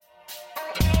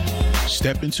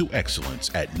Step into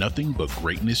excellence at Nothing But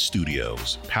Greatness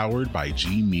Studios, powered by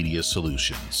G Media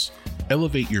Solutions.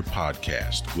 Elevate your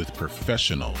podcast with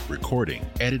professional recording,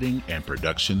 editing, and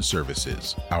production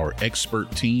services. Our expert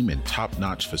team and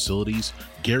top-notch facilities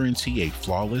guarantee a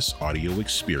flawless audio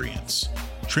experience.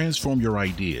 Transform your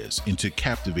ideas into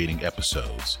captivating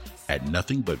episodes at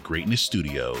Nothing But Greatness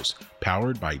Studios,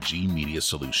 powered by G Media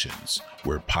Solutions,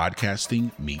 where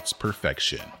podcasting meets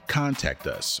perfection. Contact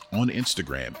us on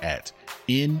Instagram at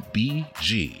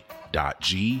nbg.g.media.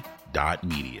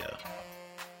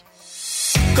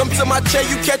 Come to my chair,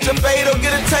 you catch a fade or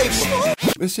get a table.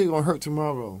 This shit gonna hurt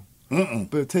tomorrow.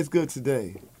 But it tastes good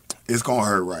today. It's gonna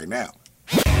hurt right now.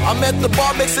 I'm at the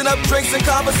bar mixing up drinks and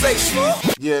conversation.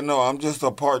 Yeah, no, I'm just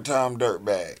a part-time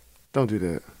dirtbag. Don't do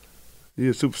that.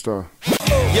 You're a superstar.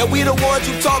 Yeah, we the ones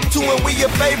you talk to and we your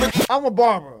favorite. I'm a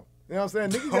barber. You know what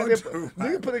I'm saying?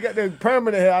 Nigga put that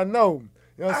permanent hair, I know.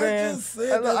 You know what I'm saying? I just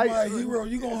said that's my hero.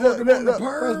 You gonna hurt him on the perm?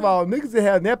 First of all, niggas that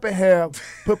have nappy hair,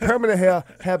 put permanent hair,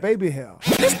 have baby hair.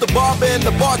 It's the barber and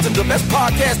the bartender, best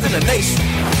podcast in the nation.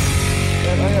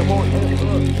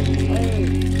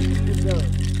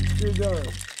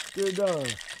 Get done.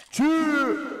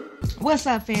 Cheers. What's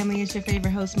up, family? It's your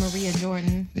favorite host, Maria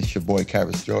Jordan. It's your boy,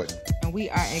 Karis Jordan. And we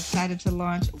are excited to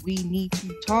launch We Need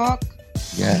to Talk.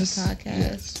 Yes. Podcast.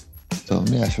 Yes. So let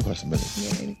me ask you a question, Billy.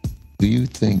 Yeah, baby. Do you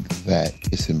think that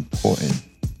it's important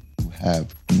to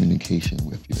have communication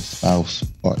with your spouse,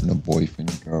 partner,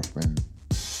 boyfriend, girlfriend?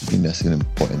 You think that's an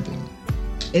important thing?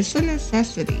 It's a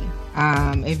necessity.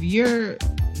 If you're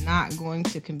not going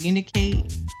to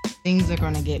communicate, things are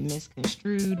going to get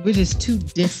misconstrued, which is too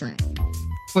different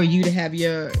for you to have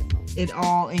it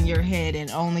all in your head and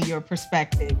only your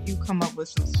perspective. You come up with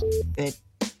some shit that,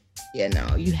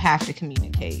 you have to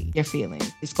communicate your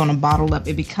feelings. It's going to bottle up.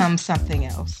 It becomes something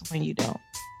else when you don't.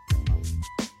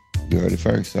 You heard it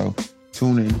first. So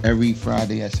tune in every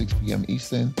Friday at 6 p.m.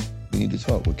 Eastern. We Need to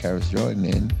Talk with Karis Jordan,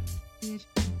 and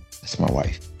that's my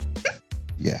wife.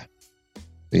 Yeah.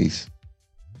 Peace.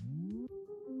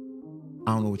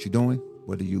 I don't know what you're doing,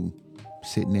 whether you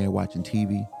sitting there watching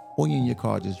TV or you're in your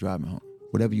car just driving home.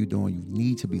 Whatever you're doing, you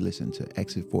need to be listening to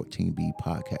Exit 14B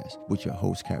Podcast with your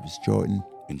host, Karis Jordan.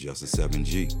 And Justice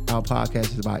 7G. Our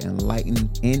podcast is about enlightening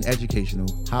and educational,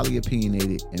 highly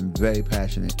opinionated, and very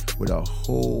passionate with a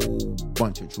whole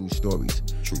bunch of true stories.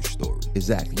 True story.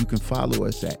 Exactly. You can follow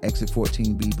us at Exit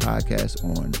 14B Podcast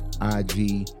on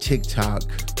IG, TikTok,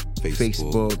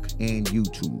 Facebook, and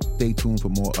YouTube. Stay tuned for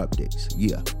more updates.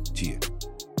 Yeah. Cheers.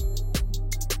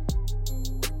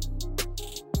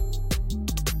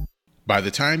 By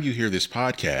the time you hear this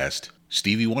podcast,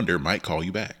 Stevie Wonder might call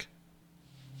you back.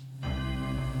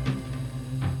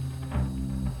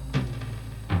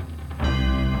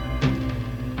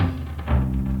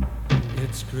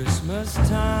 It's Christmas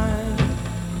time.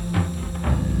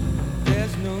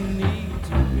 There's no need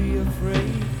to be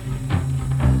afraid.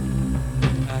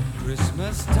 At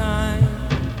Christmas time,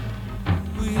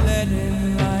 we let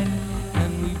in light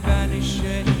and we banish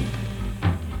shade.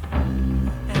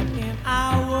 And in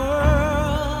our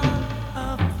world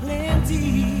of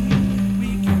plenty,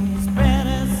 we can spread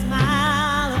a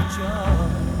smile of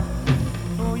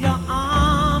joy. Throw your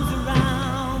arms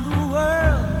around the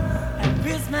world at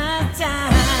Christmas time.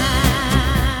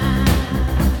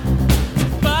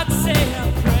 But say a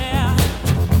prayer.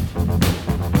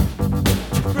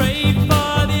 Pray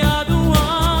for the other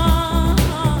ones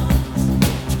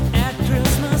at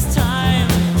Christmas time.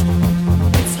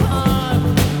 It's hard,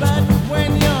 but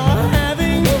when you're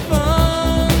having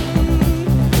fun,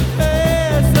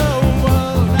 there's the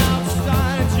world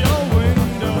outside your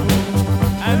window,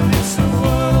 and it's a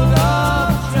world of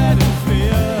dread and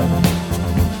fear,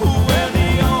 where the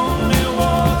only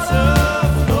water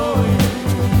flowing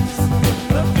is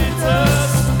the bitter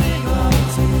sting of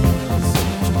tears,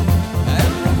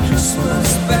 and the Christmas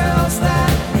bells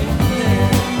that ring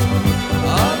there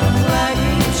are the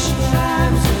clanging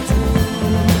chimes of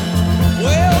doom.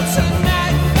 Well,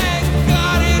 tonight, thank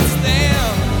God it's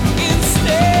them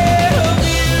instead of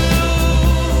you,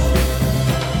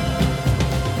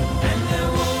 and there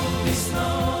won't be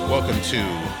snow. Welcome to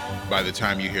By the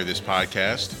Time You Hear This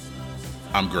Podcast.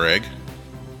 I'm Greg,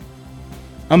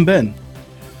 I'm Ben.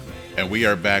 and we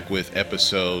are back with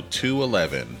episode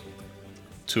 211.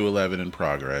 211 in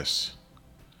progress.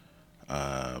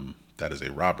 That is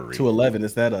a robbery. 211,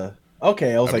 is that a...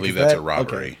 Okay, I was I like, believe is that's that... a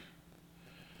robbery. Okay.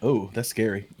 Oh, that's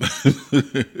scary.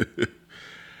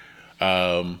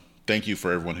 Thank you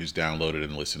for everyone who's downloaded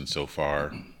and listened so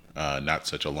far. Not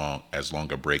such as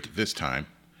long a break this time.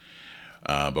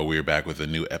 But we're back with a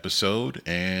new episode,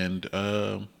 and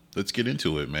let's get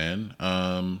into it, man.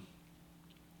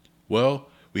 Well,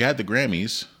 we had the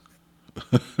Grammys.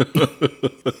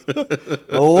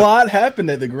 A lot happened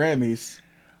at the Grammys.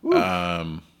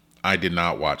 I did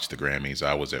not watch the Grammys.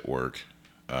 I was at work.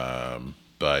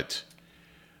 But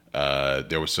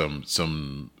there were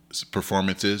some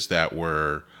performances that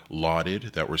were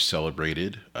lauded, that were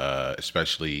celebrated,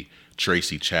 especially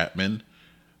Tracy Chapman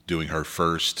doing her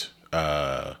first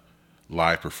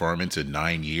live performance in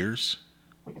 9 years.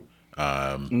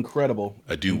 Incredible.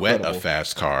 A duet of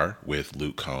Fast Car with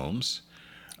Luke Combs.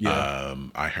 Yeah.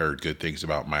 I heard good things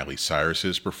about Miley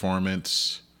Cyrus's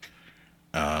performance.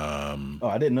 I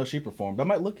didn't know she performed. I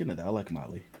might look into that. I like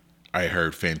Miley. I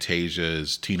heard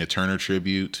Fantasia's Tina Turner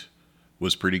tribute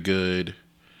was pretty good.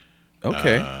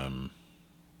 Okay.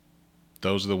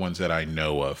 Those are the ones that I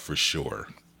know of for sure.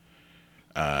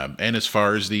 And as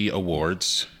far as the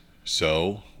awards,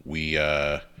 so we,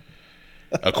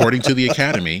 according to the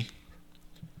Academy,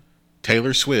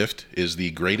 Taylor Swift is the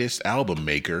greatest album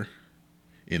maker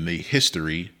in the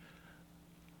history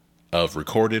of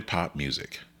recorded pop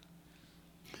music.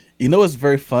 You know what's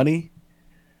very funny?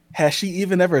 Has she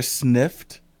even ever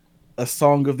sniffed a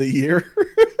Song of the Year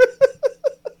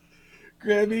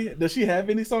Grammy? Does she have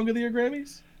any Song of the Year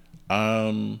Grammys?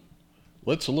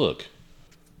 Let's look.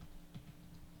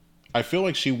 I feel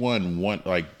like she won one,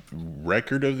 like,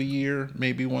 Record of the Year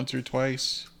maybe once or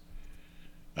twice.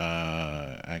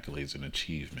 Accolades and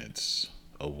achievements,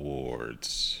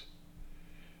 awards.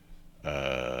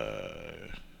 I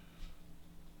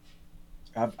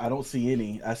don't see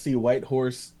any. I see White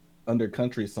Horse under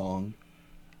country song.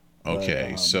 Okay,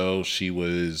 but, so she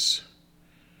was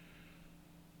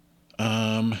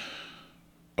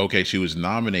okay, she was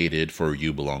nominated for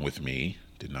You Belong With Me,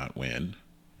 did not win.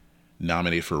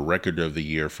 Nominated for Record of the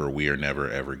Year for We Are Never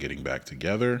Ever Getting Back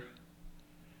Together.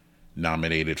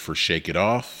 Nominated for Shake It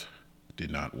Off,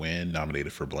 did not win.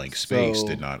 Nominated for Blank Space,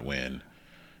 did not win.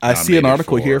 I see an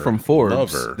article here from Forbes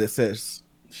Lover. that says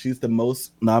she's the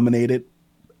most nominated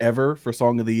ever for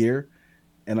Song of the Year,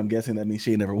 and I'm guessing that means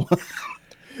she never won.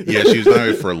 Yeah, she was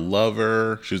nominated for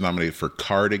Lover. She was nominated for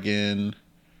Cardigan.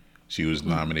 She was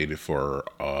nominated for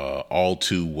All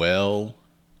Too Well,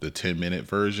 the 10-minute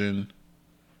version,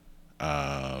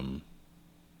 and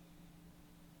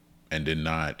did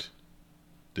not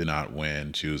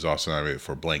win. She was also nominated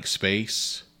for Blank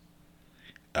Space,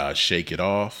 Shake It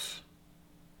Off,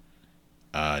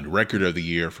 Record of the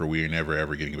Year for We Are Never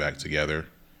Ever Getting Back Together,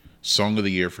 Song of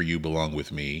the Year for You Belong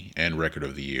With Me, and Record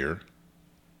of the Year.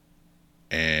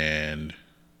 And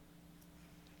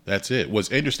that's it.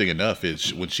 What's interesting enough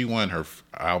is when she won her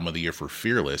Album of the Year for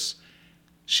Fearless,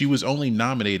 she was only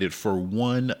nominated for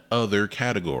one other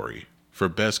category for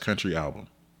Best Country Album.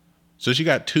 So she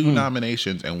got two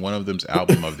nominations, and one of them's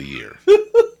Album of the Year.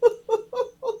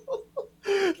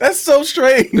 That's so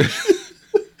strange.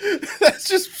 That's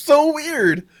just so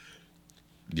weird.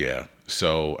 Yeah.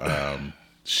 So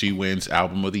she wins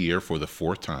Album of the Year for the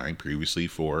fourth time, previously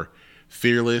for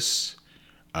Fearless,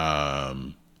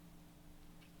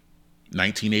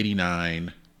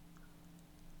 1989,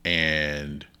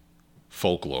 and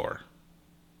Folklore.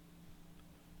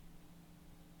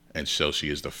 And so she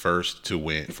is the first to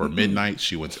win. For Midnight,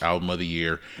 she wins Album of the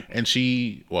Year. And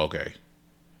she won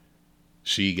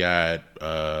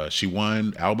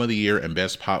Album of the Year and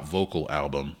Best Pop Vocal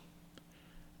Album.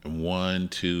 And 1,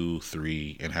 2,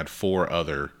 3, and had 4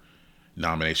 other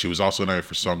nominations. She was also nominated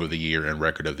for Song of the Year and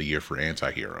Record of the Year for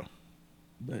Anti-Hero.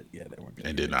 But yeah, they weren't.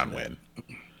 And did not win.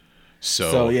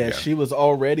 So yeah, she was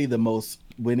already the most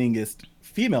winningest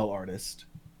female artist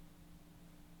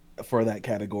for that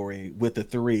category with the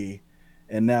 3,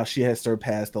 and now she has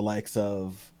surpassed the likes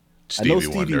of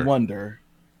Stevie Wonder.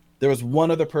 There was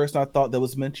one other person I thought that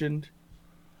was mentioned.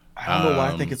 I don't know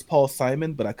why I think it's Paul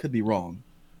Simon, but I could be wrong.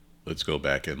 Let's go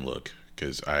back and look,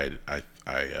 because I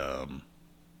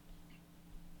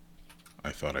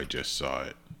thought I just saw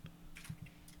it.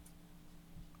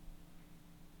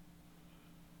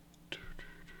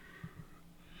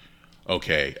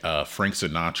 Okay, Frank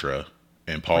Sinatra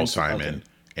and Paul Simon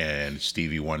and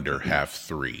Stevie Wonder have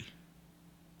 3.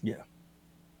 Yeah.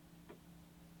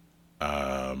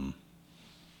 And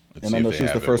I know she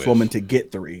was the first woman to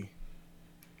get 3.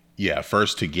 Yeah,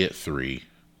 first to get 3.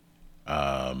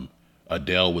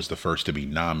 Adele was the first to be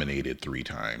nominated 3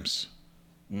 times.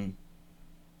 It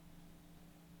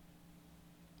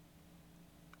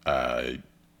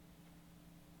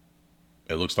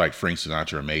looks like Frank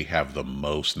Sinatra may have the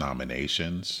most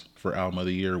nominations for Album of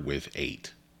the Year with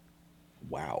 8.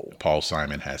 Wow. Paul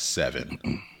Simon has 7.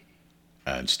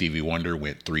 And Stevie Wonder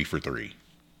went 3 for 3.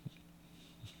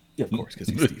 Yeah, of course, because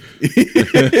he's Stevie.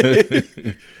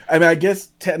 I mean, I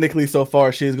guess technically so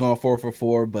far she's gone 4 for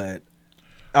 4, but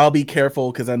I'll be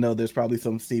careful because I know there's probably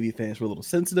some Stevie fans who are a little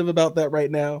sensitive about that right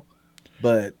now.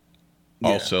 But yeah.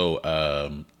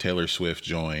 Also, Taylor Swift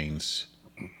joins.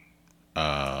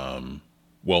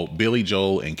 Well, Billy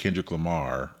Joel and Kendrick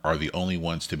Lamar are the only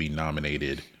ones to be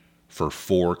nominated for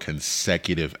 4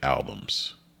 consecutive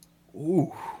albums.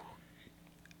 Ooh.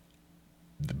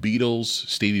 The Beatles,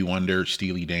 Stevie Wonder,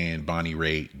 Steely Dan, Bonnie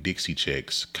Raitt, Dixie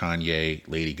Chicks, Kanye,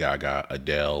 Lady Gaga,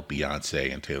 Adele,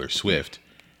 Beyonce, and Taylor Swift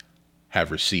have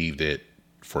received it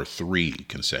for 3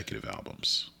 consecutive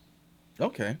albums.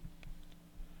 Okay.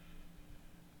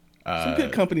 Some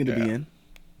good company to be in.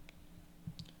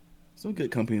 Some good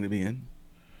company to be in.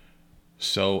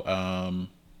 So, I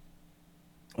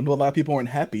know a lot of people weren't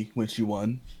happy when she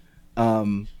won.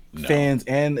 Fans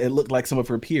and it looked like some of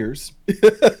her peers,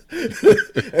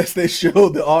 as they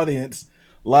showed the audience.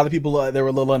 A lot of people they were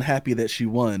a little unhappy that she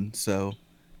won. So,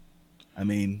 I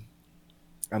mean,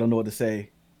 I don't know what to say.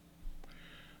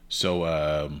 So,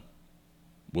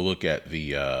 we'll look at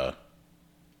the.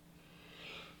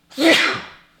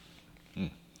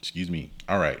 Excuse me.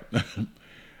 All right.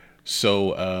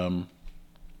 So,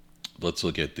 let's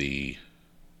look at the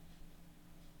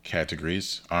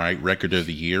categories. All right. Record of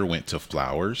the year went to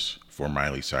Flowers for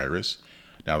Miley Cyrus.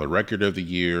 Now, the record of the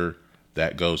year,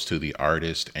 that goes to the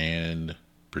artist and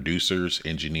producers,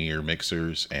 engineer,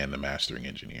 mixers, and the mastering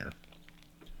engineer.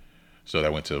 So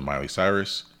that went to Miley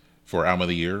Cyrus. For album of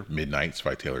the year, Midnights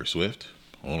by Taylor Swift.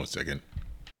 Hold on a second.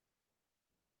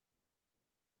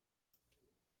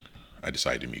 I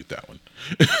decided to mute that one.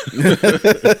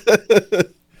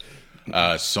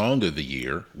 Song of the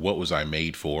year, What Was I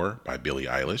Made For by Billie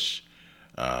Eilish.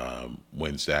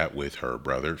 Wins that with her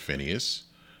brother Phineas.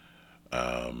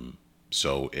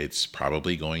 So it's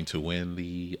probably going to win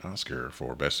the Oscar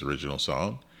for Best Original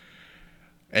Song.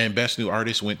 And Best New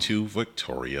Artist went to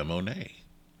Victoria Monet,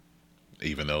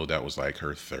 even though that was like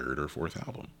her 3rd or 4th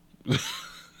album.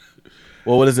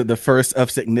 Well, what is it? The first of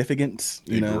significance?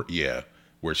 Yeah,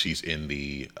 where she's in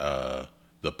the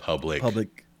public.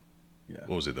 Yeah.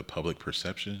 What was it? The public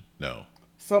perception? No.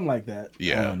 Something like that.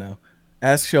 Yeah. I don't know.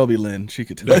 Ask Shelby Lynn. She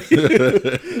could tell you.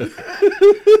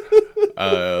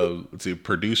 Let's see.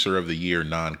 Producer of the Year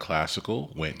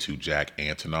non-classical went to Jack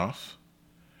Antonoff.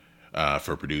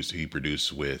 For producer, he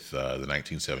produced with the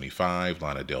 1975,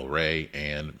 Lana Del Rey,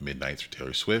 and Midnights for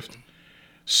Taylor Swift.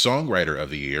 Songwriter of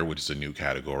the Year, which is a new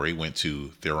category, went to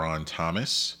Theron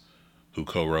Thomas, who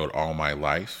co-wrote All My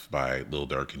Life by Lil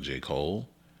Durk and J. Cole,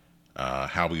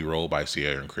 How We Roll by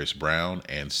Sierra and Chris Brown,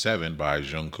 and 7 by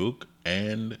Jungkook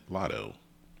and Latto.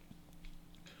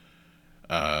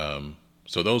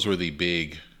 So those were the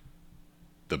big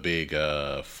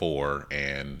 4,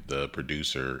 and the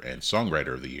producer and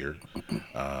songwriter of the year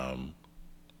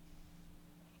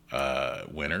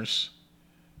winners.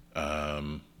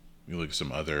 You look at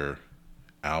some other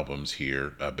albums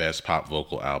here. Best pop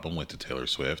vocal album went to Taylor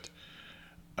Swift.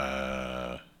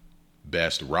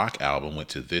 Best rock album went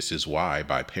to This Is Why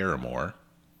by Paramore.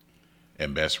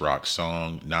 And best rock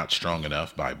song, Not Strong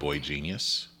Enough by Boy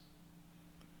Genius.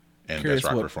 And Curious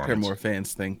best rock what performance. Paramore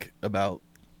fans think about,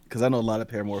 because I know a lot of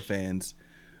Paramore fans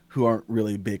who aren't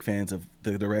really big fans of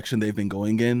the direction they've been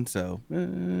going in. So,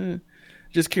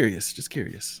 just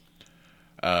curious.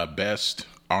 Best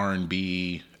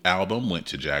R&B album went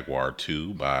to Jaguar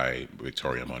 2 by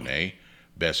Victoria Monet.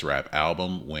 Best rap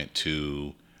album went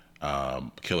to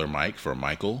Killer Mike for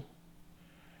Michael.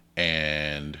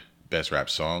 And best rap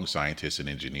song, Scientists and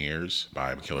Engineers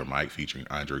by Killer Mike featuring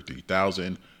Andre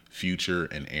 3000, Future,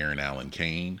 and Aaron Allen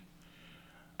Kane.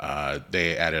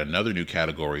 They added another new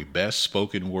category, Best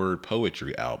Spoken Word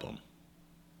Poetry Album.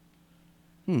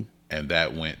 And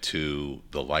that went to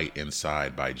The Light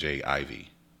Inside by Jay Ivy.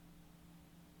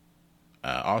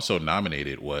 Also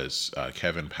nominated was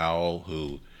Kevin Powell,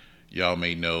 who y'all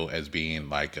may know as being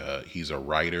like he's a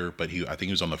writer, but I think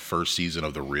he was on the first season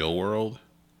of The Real World.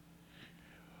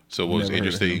 So what was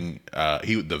interesting,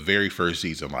 the very first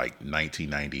season, like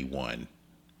 1991,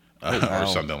 or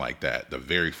something like that, the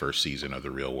very first season of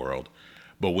The Real World.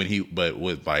 But when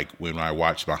I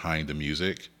watched Behind the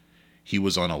Music, he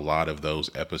was on a lot of those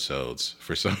episodes.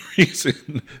 For some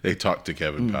reason, they talked to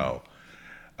Kevin Powell.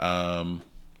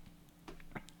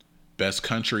 Best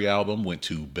country album went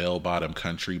to Bell Bottom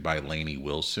Country by Lainey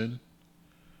Wilson.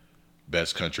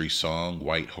 Best country song,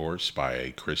 White Horse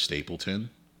by Chris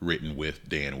Stapleton, written with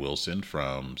Dan Wilson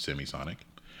from Semisonic.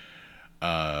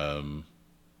 I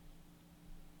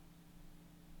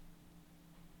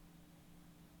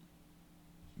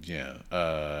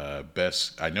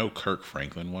know Kirk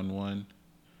Franklin won one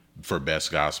for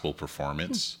best gospel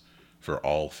performance for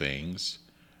All Things.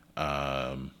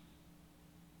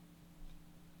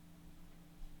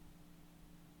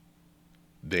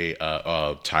 They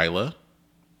Tyla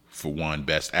for won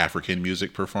Best African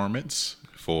Music Performance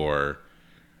for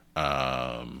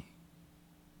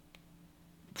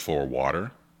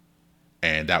Water,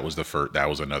 and that was that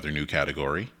was another new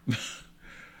category.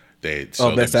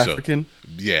 Best African.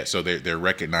 Yeah, so they're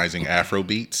recognizing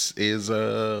Afrobeats is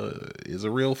a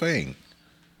real thing.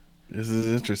 This is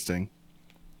interesting.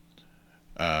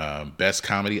 Best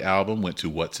Comedy Album went to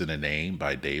What's in a Name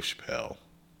by Dave Chappelle.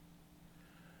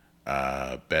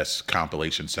 Best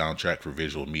Compilation Soundtrack for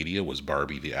Visual Media was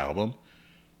Barbie the Album.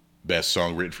 Best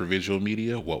Song Written for Visual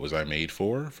Media, What Was I Made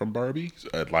For from Barbie.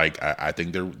 I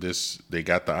think they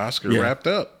got the Oscar wrapped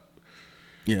up.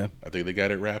 Yeah, I think they got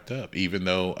it wrapped up. Even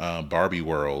though Barbie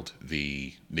World,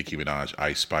 the Nicki Minaj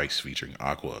Ice Spice featuring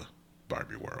Aqua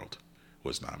Barbie World,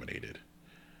 was nominated.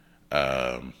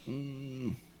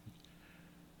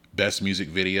 Best Music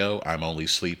Video, I'm Only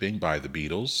Sleeping by the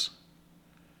Beatles.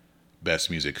 Best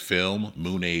Music Film,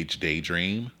 Moon Age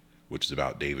Daydream, which is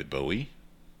about David Bowie.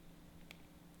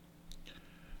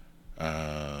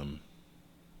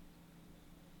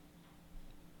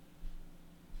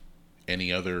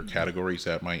 Any other categories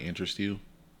that might interest you?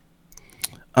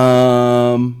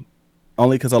 Only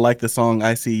because I like the song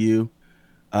 "I See You."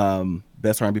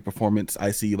 Best R&B Performance,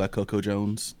 "I See You" by Coco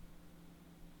Jones.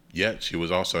 Yeah, she was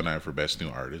also nominated for Best New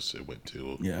Artist. It went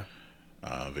to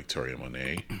Victoria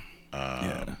Monet.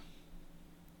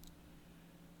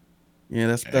 Yeah,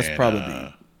 that's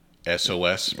probably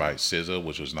SOS by SZA,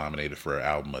 which was nominated for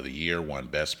Album of the Year, won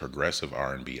Best Progressive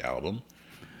R&B Album.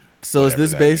 So is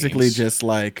this basically just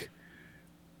like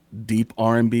deep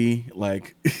R&B?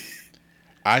 Like,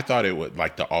 I thought it would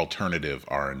like the alternative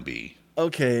R&B.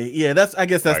 Okay, yeah, I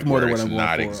guess that's like more than what I'm going for.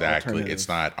 Not exactly. It's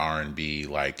not R&B.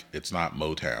 Like, it's not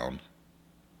Motown.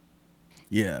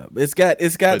 Yeah, it's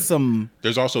got some.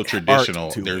 There's also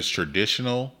traditional. There's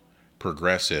traditional,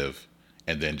 progressive,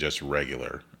 and then just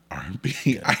regular R&B.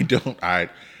 Yeah.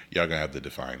 Y'all gonna have to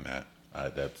define that.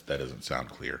 That doesn't sound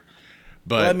clear.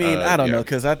 But I mean, I don't know,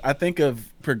 because I think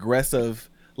of progressive.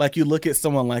 Like, you look at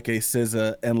someone like a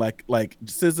SZA and like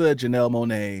SZA, Janelle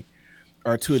Monáe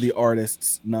are two of the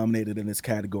artists nominated in this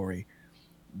category.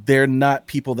 They're not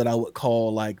people that I would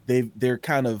call like they're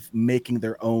kind of making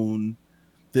their own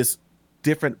this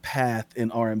different path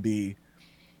in R&B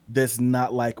that's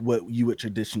not like what you would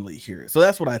traditionally hear. So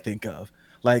that's what I think of.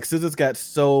 Like, SZA's got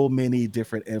so many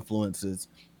different influences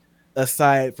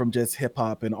aside from just hip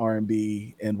hop and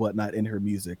R&B and whatnot in her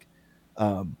music,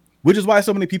 which is why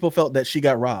so many people felt that she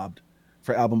got robbed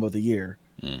for Album of the Year.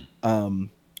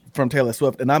 From Taylor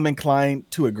Swift, and I'm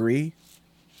inclined to agree,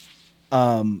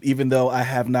 even though I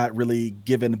have not really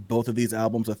given both of these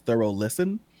albums a thorough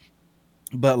listen.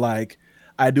 But like,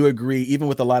 I do agree, even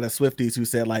with a lot of Swifties who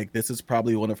said like this is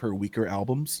probably one of her weaker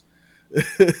albums.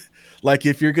 Like,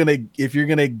 if you're gonna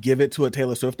give it to a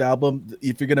Taylor Swift album,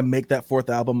 if you're gonna make that fourth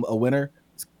album a winner,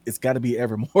 it's got to be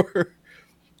Evermore.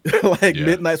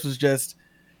 Midnights was just,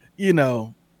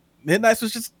 Midnights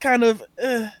was just kind of.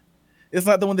 It's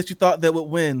not the one that you thought that would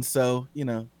win, so,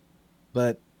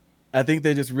 but I think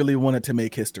they just really wanted to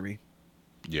make history.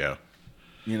 Yeah.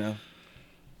 Yeah,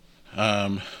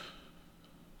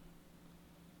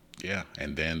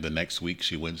 and then the next week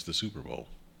she wins the Super Bowl.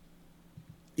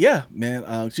 Yeah,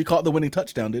 man. She caught the winning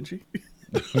touchdown, didn't she?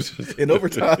 In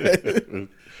overtime.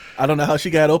 I don't know how she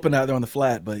got open out there on the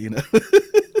flat, but,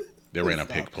 They ran a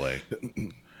pick play.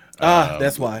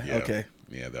 That's why. Yeah. Okay.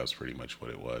 Yeah, that was pretty much what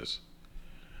it was.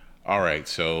 All right,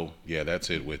 so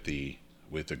that's it with the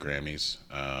Grammys.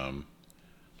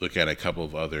 Look at a couple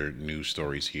of other news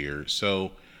stories here.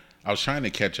 So I was trying to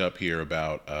catch up here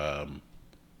about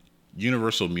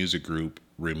Universal Music Group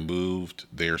removed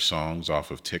their songs off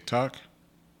of TikTok.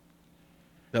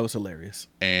 That was hilarious.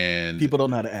 And people don't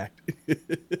know how to act.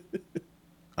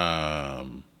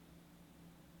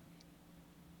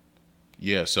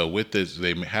 So with this,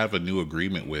 they have a new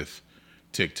agreement with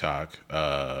TikTok.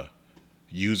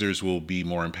 Users will be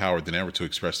more empowered than ever to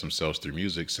express themselves through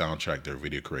music, soundtrack their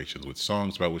video creations with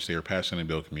songs about which they are passionate, and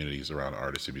build communities around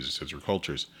artists and musicians or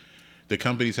cultures. The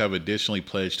companies have additionally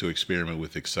pledged to experiment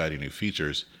with exciting new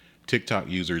features. TikTok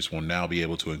users will now be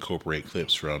able to incorporate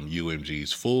clips from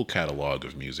UMG's full catalog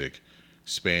of music,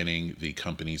 spanning the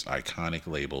company's iconic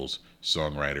labels,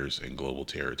 songwriters, and global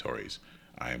territories.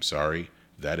 I am sorry,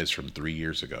 that is from 3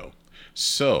 years ago.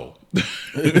 So...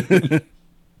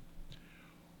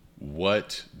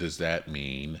 What does that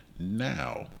mean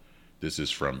now? This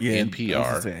is from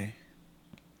NPR.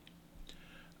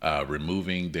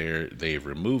 They've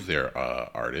removed their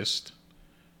artists,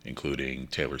 including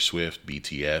Taylor Swift,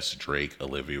 BTS, Drake,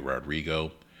 Olivia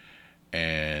Rodrigo,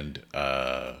 and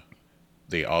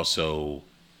they also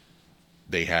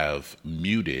they have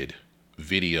muted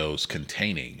videos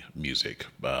containing music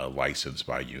licensed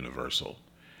by Universal.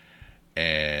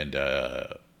 And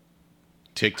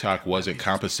TikTok wasn't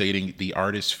compensating the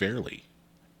artists fairly,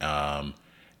 and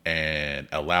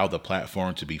allowed the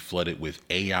platform to be flooded with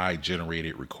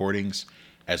AI-generated recordings,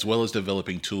 as well as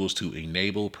developing tools to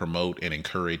enable, promote, and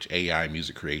encourage AI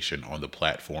music creation on the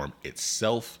platform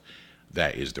itself.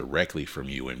 That is directly from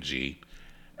UMG.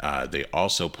 They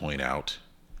also point out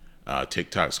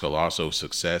TikTok's colossal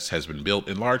success has been built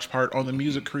in large part on the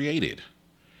music created.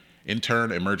 In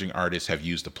turn, emerging artists have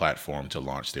used the platform to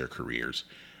launch their careers.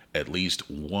 At least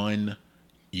one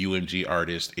UMG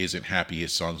artist isn't happy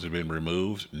his songs have been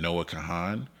removed. Noah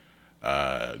Kahan,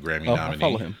 Grammy nominee. I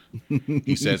follow him.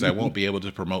 He says, I won't be able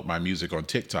to promote my music on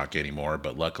TikTok anymore,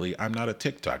 but luckily I'm not a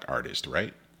TikTok artist,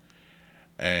 right?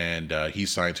 And he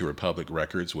signed to Republic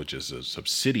Records, which is a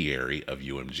subsidiary of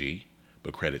UMG,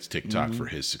 but credits TikTok for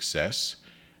his success.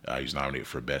 He's nominated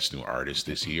for Best New Artist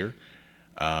this year.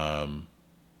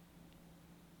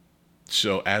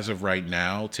 So as of right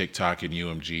now, TikTok and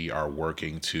UMG are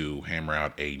working to hammer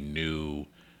out a new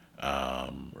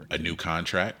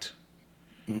contract.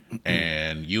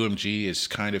 And UMG is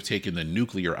kind of taking the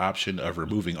nuclear option of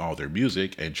removing all their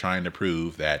music and trying to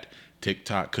prove that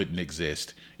TikTok couldn't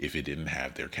exist if it didn't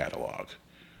have their catalog.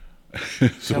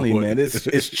 Tell you, man,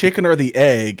 it's chicken or the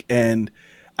egg. And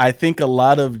I think a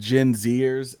lot of Gen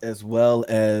Zers, as well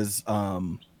as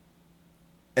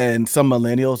and some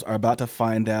millennials, are about to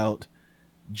find out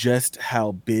just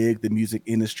how big the music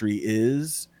industry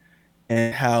is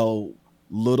and how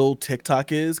little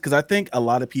TikTok is. Because I think a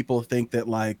lot of people think that,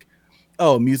 like,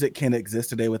 oh, music can't exist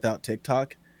today without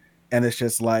TikTok. And it's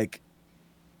just like,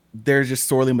 they're just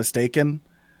sorely mistaken.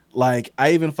 Like,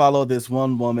 I even follow this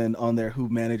one woman on there who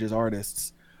manages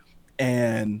artists,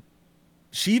 and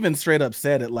she even straight up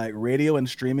said it, like, radio and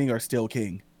streaming are still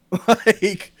king.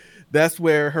 Like, that's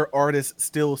where her artists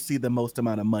still see the most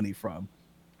amount of money from.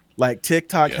 Like,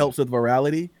 TikTok helps with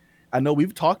virality. I know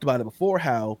we've talked about it before,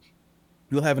 how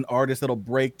you'll have an artist that'll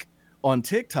break on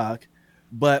TikTok,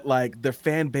 but like their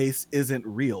fan base isn't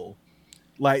real.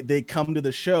 Like, they come to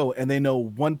the show and they know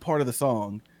one part of the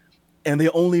song and they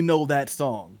only know that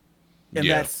song, and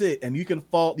that's it. And you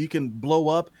can blow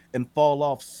up and fall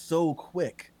off so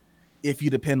quick if you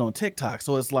depend on TikTok.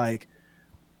 So it's like,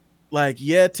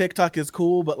 yeah, TikTok is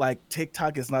cool, but like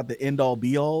TikTok is not the end all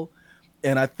be all.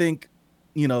 And I think,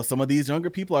 you know, some of these younger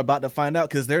people are about to find out,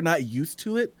 because they're not used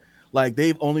to it. Like,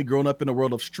 they've only grown up in the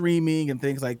world of streaming and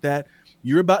things like that.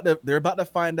 They're about to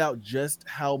find out just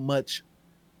how much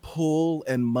pull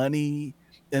and money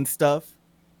and stuff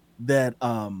that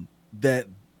that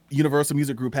Universal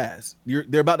Music Group has.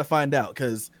 They're about to find out,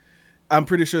 because I'm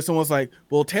pretty sure someone's like,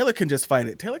 well, Taylor can just fight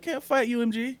it. Taylor can't fight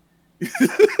UMG.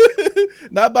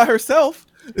 Not by herself.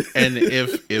 And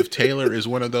if Taylor is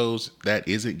one of those that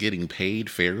isn't getting paid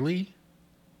fairly,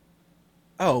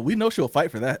 oh, we know she'll fight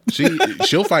for that.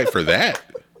 She'll fight for that.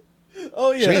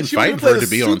 Oh yeah, she ain't fighting for her to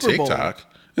be on TikTok.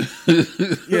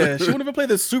 Yeah, she won't even play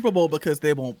the Super Bowl because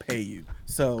they won't pay you.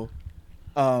 So,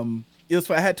 it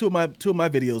was. I had two of my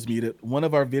videos muted. One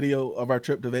of our video of our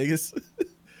trip to Vegas,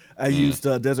 I used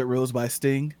 "Desert Rose" by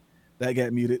Sting. That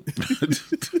got muted.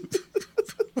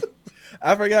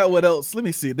 I forgot what else. Let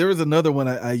me see. There was another one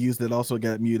I used that also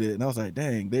got muted, and I was like,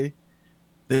 dang,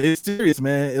 they're serious,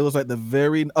 man. It was like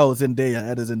Zendaya. I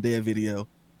had a Zendaya video,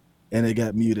 and it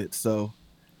got muted. So,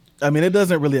 I mean, it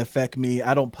doesn't really affect me.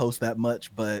 I don't post that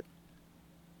much, but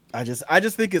I just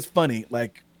think it's funny.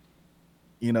 Like,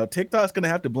 you know, TikTok's gonna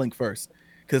have to blink first,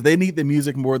 because they need the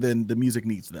music more than the music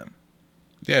needs them.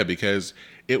 Yeah, because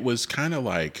it was kind of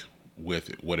like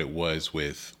with what it was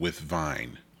with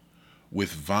Vine.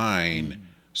 With Vine,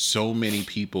 so many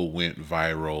people went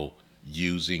viral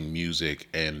using music,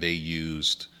 and they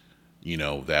used, you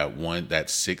know, that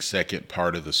 6-second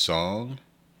part of the song.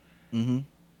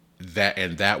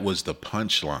 That was the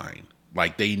punchline.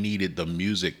 Like, they needed the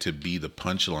music to be the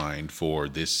punchline for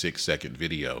this 6-second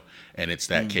video. And it's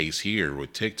that case here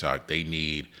with TikTok. They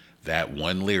need that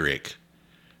one lyric,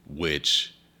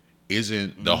 which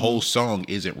isn't the whole song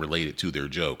isn't related to their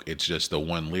joke. It's just the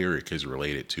one lyric is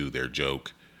related to their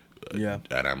joke. Yeah.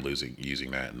 And I'm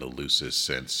using that in the loosest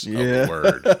sense of the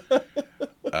word.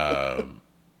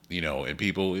 You know, and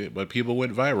people went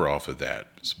viral off of that.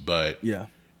 But yeah,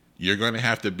 you're going to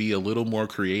have to be a little more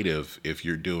creative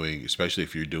especially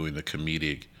if you're doing the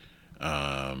comedic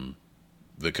videos.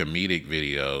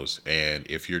 And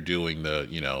if you're doing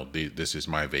this is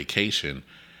my vacation,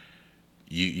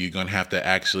 you're going to have to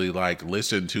actually like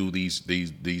listen to these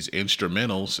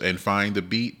instrumentals and find the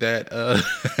beat that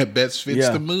best fits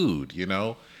the mood, you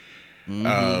know?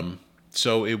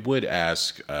 So it would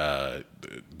ask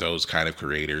those kind of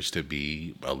creators to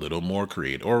be a little more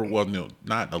creative, or well, no,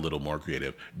 not a little more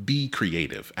creative. Be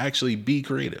creative. Actually, be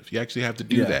creative. You actually have to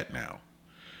do that now.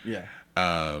 Yeah.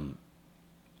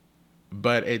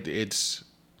 But it's.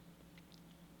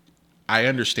 I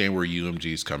understand where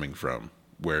UMG is coming from,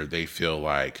 where they feel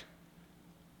like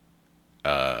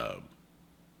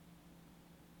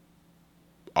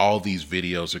all these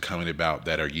videos are coming about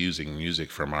that are using music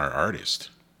from our artist.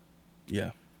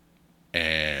 Yeah.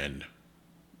 And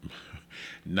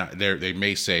not they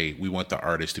may say we want the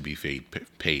artist to be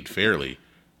paid fairly,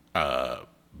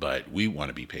 but we want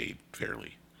to be paid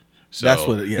fairly. So that's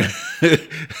what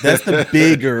that's the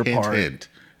bigger part.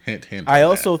 Hint. I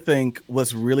also think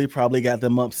what's really probably got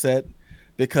them upset,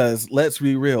 because let's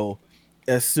be real,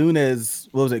 as soon as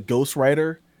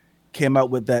Ghostwriter came out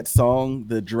with that song,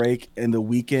 the Drake and the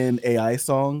Weeknd AI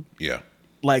song,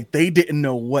 like they didn't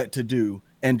know what to do.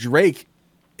 And Drake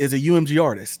is a UMG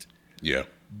artist. Yeah.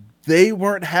 They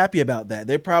weren't happy about that.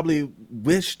 They probably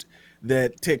wished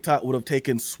that TikTok would have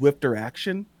taken swifter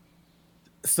action.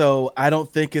 So I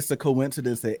don't think it's a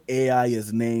coincidence that AI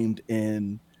is named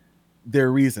in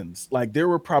their reasons. Like, they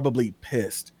were probably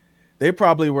pissed. They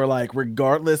probably were like,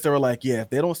 regardless, they were like, yeah,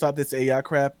 if they don't stop this AI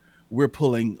crap, we're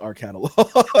pulling our catalog.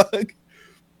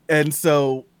 And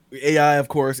so AI, of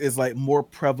course, is like more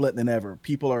prevalent than ever.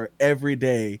 People are every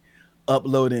day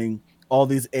uploading all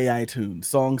these AI tunes,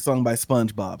 songs sung by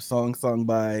SpongeBob, songs sung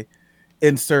by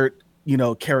insert,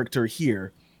 character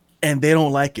here, and they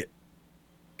don't like it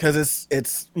because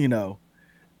it's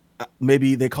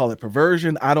maybe they call it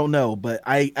perversion. I don't know, but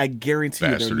I guarantee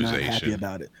they're not happy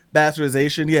about it.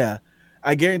 Bastardization, yeah.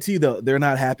 I guarantee though they're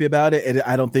not happy about it, and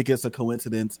I don't think it's a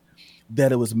coincidence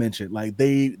that it was mentioned. Like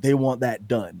they want that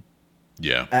done.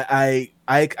 Yeah, I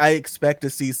expect to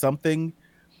see something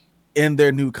in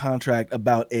their new contract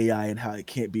about AI and how it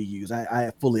can't be used.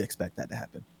 I fully expect that to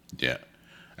happen. Yeah,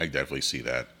 I definitely see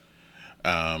that.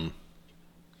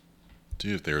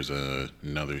 See if there's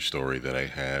another story that I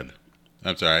had.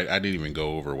 I'm sorry, I didn't even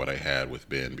go over what I had with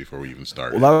Ben before we even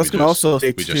started. Well, I was going to also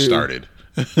say we just started.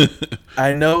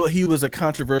 I know he was a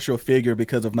controversial figure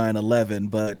because of 9/11,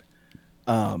 but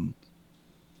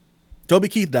Toby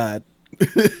Keith died.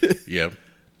 Yep.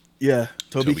 Yeah,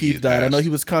 Toby Keith died. Passed. I know he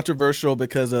was controversial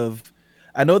because of,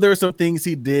 I know there were some things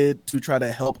he did to try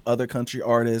to help other country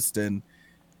artists, and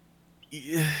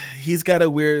he's got a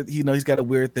weird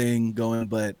thing going,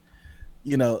 but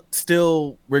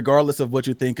still, regardless of what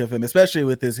you think of him, especially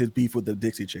with his beef with the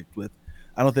Dixie Chicks,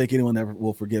 I don't think anyone ever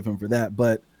will forgive him for that,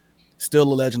 but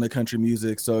still a legend of country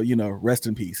music. So, rest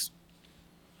in peace.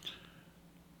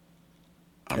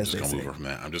 I'm just going to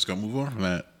move on from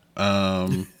that.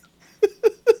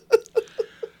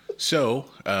 So,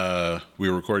 we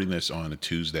were recording this on a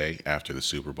Tuesday after the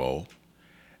Super Bowl,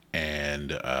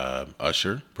 and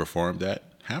Usher performed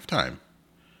at halftime.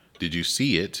 Did you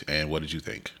see it, and what did you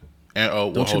think? And,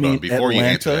 hold on. Before you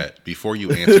answer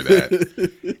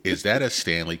that, is that a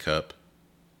Stanley Cup?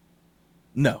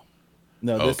 No.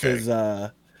 This is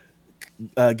a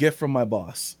gift from my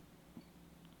boss.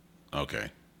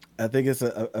 Okay. I think it's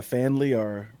a Stanley,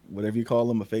 or whatever you call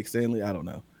them, a fake Stanley. I don't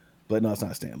know, but no, it's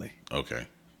not Stanley. Okay.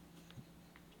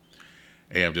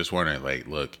 Hey, I'm just wondering, like,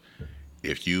 look,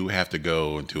 if you have to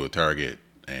go into a Target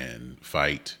and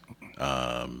fight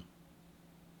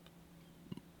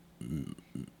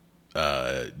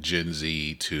Gen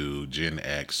Z to Gen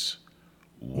X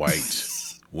white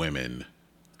women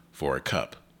for a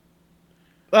cup,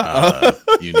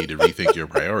 you need to rethink your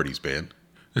priorities, Ben.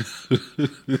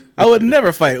 I would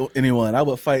never fight anyone. I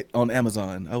would fight on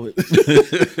Amazon. I would.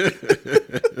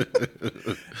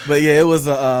 But yeah, it was.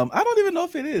 I don't even know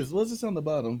if it is. What's this on the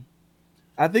bottom?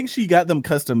 I think she got them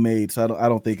custom made, so I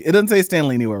don't think it doesn't say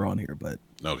Stanley anywhere on here. But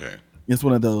okay, it's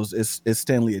one of those. It's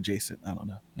Stanley adjacent. I don't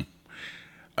know.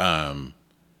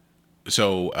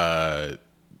 So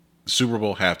Super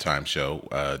Bowl halftime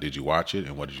show. Did you watch it,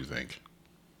 and what did you think?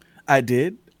 I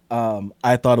did.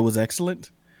 I thought it was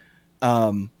excellent.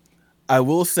 I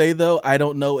will say though, I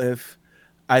don't know if,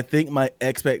 I think my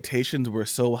expectations were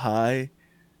so high,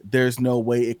 there's no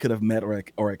way it could have met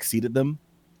or exceeded them.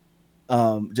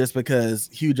 Just because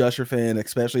huge Usher fan,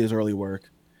 especially his early work.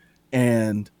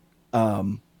 And,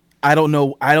 I don't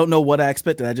know what I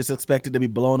expected. I just expected to be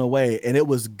blown away, and it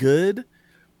was good,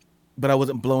 but I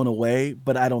wasn't blown away,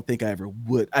 but I don't think I ever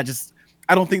would. I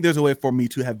don't think there's a way for me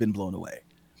to have been blown away.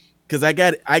 Because I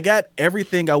got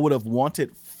everything I would have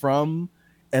wanted from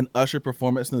an Usher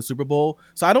performance in the Super Bowl.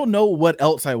 So I don't know what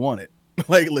else I wanted.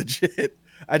 Like, legit.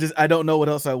 I don't know what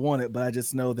else I wanted, but I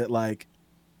just know that, like,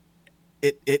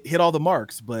 it hit all the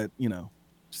marks, but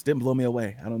just didn't blow me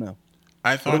away. I don't know.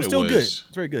 I thought it was still good. It's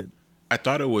very good. I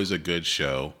thought it was a good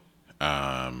show.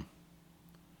 And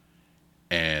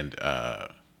I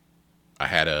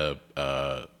had a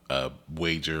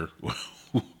wager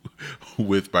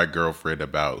with my girlfriend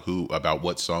about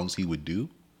what songs he would do,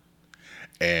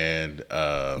 and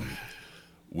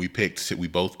we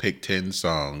both picked 10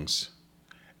 songs,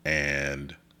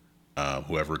 and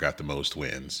whoever got the most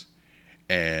wins,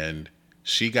 and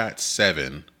she got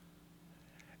 7.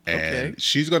 And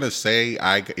she's going to say,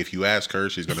 if you ask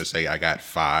her, she's going to say I got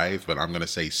 5, but I'm going to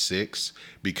say 6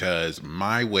 because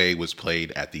My Way was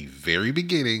played at the very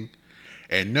beginning.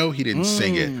 And no, he didn't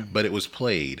sing it, but it was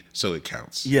played, so it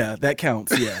counts. Yeah, that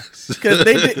counts, yeah. Because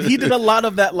he did a lot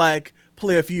of that, like,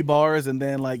 play a few bars and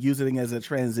then, like, use it as a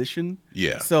transition.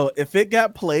 Yeah. So if it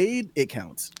got played, it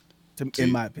counts,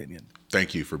 in my opinion.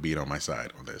 Thank you for being on my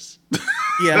side on this.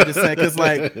 Yeah, I'm just saying, because,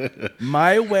 like,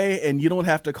 My Way and You Don't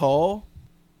Have to Call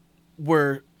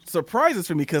were surprises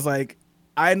for me because, like,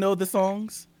 I know the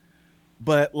songs,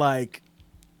 but, like,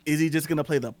 is he just gonna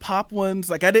play the pop ones?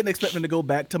 Like, I didn't expect him to go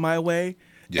back to My Way,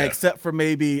 except for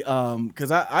maybe because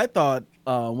I thought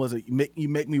was it You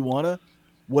Make Me Wanna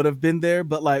would have been there,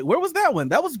 but, like, where was that one?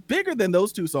 That was bigger than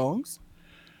those 2 songs.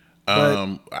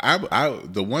 I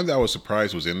the one that I was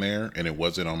surprised was in there, and it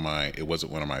wasn't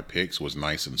one of my picks. Was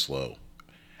Nice and Slow.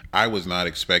 I was not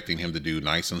expecting him to do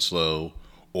Nice and Slow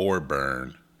or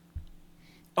Burn.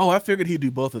 Oh, I figured he'd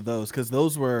do both of those because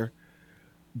those were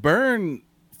Burn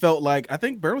felt like I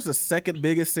think Burn was the second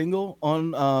biggest single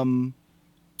on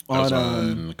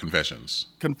Confessions.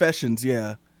 Confessions,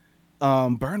 yeah.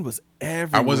 Burn was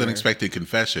everywhere. I wasn't expecting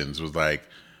Confessions. It was like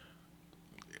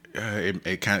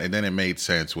it kind of, and then it made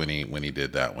sense when he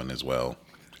did that one as well.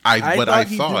 I thought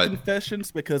he did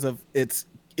Confessions because of it's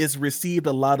received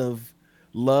a lot of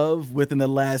love within the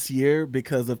last year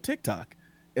because of TikTok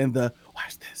and the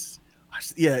watch this.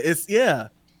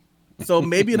 So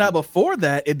maybe not before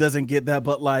that it doesn't get that,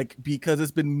 but like because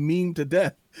it's been memed to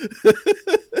death.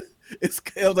 It's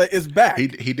back. He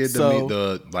did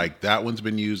the like that one's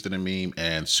been used in a meme,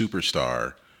 and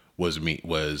Superstar was which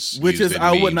used is in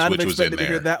I memes, would not have which was expected in to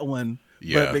hear there. that one.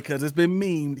 Yeah. But because it's been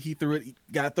memed, he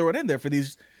got to throw it in there for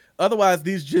these. Otherwise,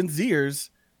 these Gen Zers,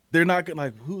 they're not gonna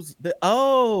like who's the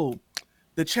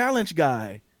challenge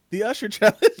guy, the Usher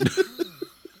challenge.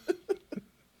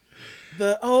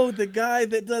 The guy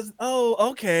that does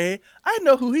okay, I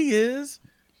know who he is.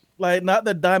 Like not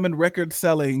the diamond record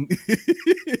selling.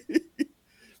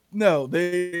 No,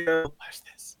 they watch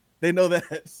this. They know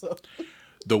that. So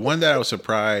the one that I was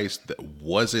surprised that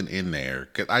wasn't in there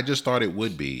because I just thought it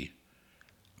would be.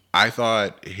 I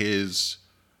thought Jungkook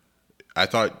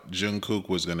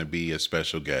was going to be a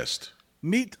special guest.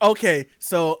 Okay,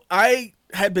 so I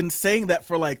had been saying that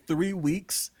for like 3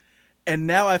 weeks. And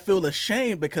now I feel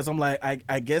ashamed because I'm like,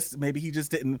 I guess maybe he just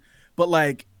didn't. But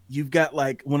like, you've got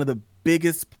like one of the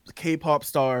biggest K-pop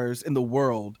stars in the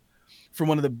world from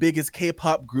one of the biggest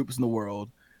K-pop groups in the world.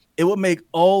 It would make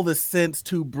all the sense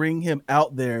to bring him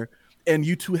out there and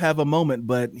you two have a moment.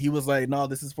 But he was like, no,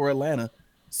 this is for Atlanta.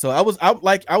 So I was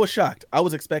shocked. I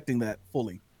was expecting that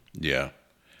fully. Yeah.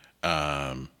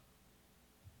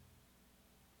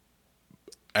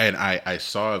 And I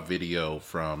saw a video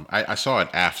from I saw it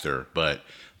after, but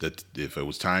if it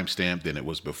was timestamped, then it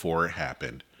was before it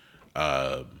happened.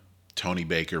 Tony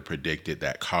Baker predicted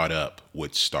that Caught Up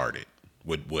would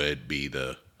be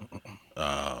the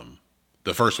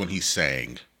first one he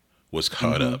sang was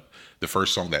Caught Up. The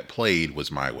first song that played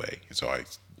was My Way, and so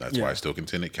that's why I still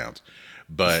contend it counts.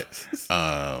 But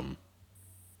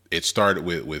it started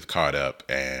with Caught Up,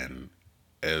 and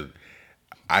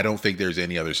I don't think there's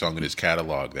any other song in his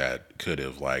catalog that could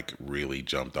have like really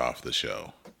jumped off the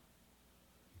show.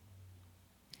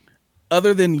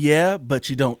 Other than but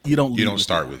you don't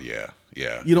start with yeah.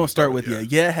 You don't start with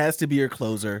yeah. It has to be your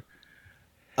closer.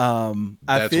 That's one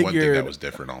thing that was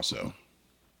different also.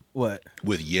 What?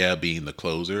 With being the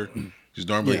closer, because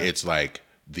normally it's like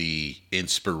the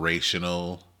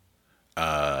inspirational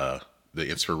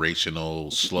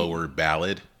slower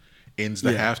ballad ends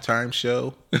the halftime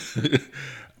show.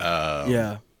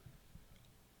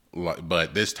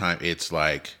 But this time it's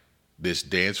like this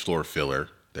dance floor filler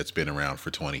that's been around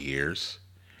for 20 years.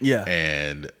 Yeah.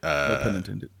 And no pun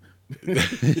intended.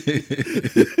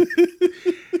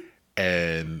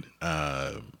 And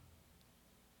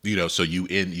so you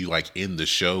end the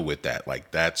show with that,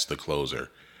 like that's the closer.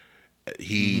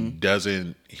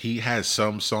 He has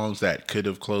some songs that could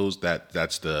have closed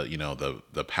that's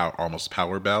the power, almost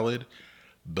power ballad,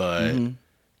 but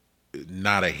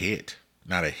not a hit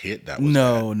that was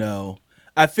no.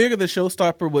 I figured the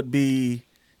showstopper would be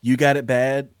You Got It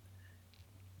Bad,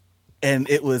 and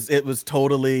it was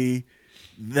totally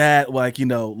that, like, you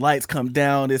know, lights come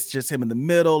down, it's just him in the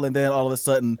middle, and then all of a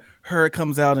sudden her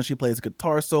comes out and she plays a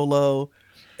guitar solo,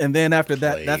 and then after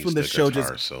that, that's when the show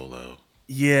just solo.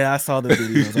 Yeah, I saw the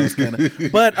videos. I was kind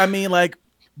of, but I mean, like,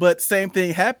 but same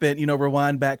thing happened. You know,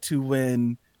 rewind back to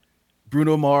when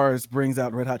Bruno Mars brings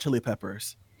out Red Hot Chili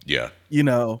Peppers. Yeah, you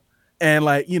know, and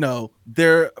like, you know,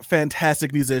 they're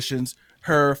fantastic musicians.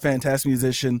 Her fantastic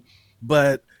musician,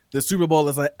 but the Super Bowl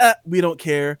is like, we don't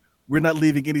care. We're not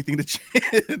leaving anything to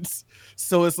chance.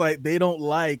 So it's like they don't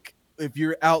like, if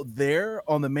you're out there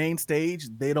on the main stage,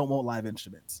 they don't want live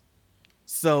instruments.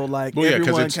 So like, well, yeah,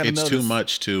 because it's too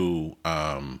much to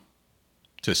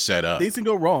set up. Things can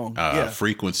go wrong.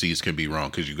 Frequencies can be wrong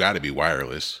because you got to be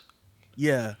wireless.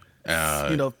 Yeah.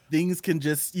 You know, things can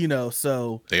just, you know,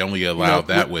 so they only allowed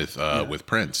that with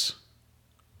Prince.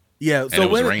 Yeah, so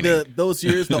when those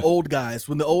years, the old guys,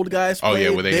 when the old guys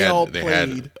played, when they all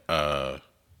played.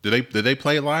 Did they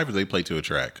play live or did they play to a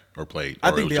track or played? I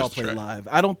think they all played live.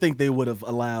 I don't think they would have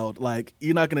allowed, like,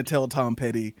 you're not going to tell Tom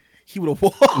Petty, he would have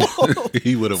walked.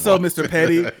 He would have So walked. Mr.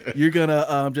 Petty, you're going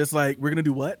to just like, we're going to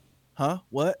do what? Huh?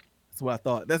 What? That's what I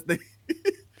thought.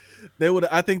 They would.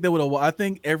 I think they would have. I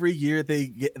think every year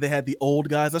they had the old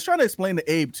guys. I was trying to explain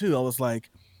to Abe too. I was like,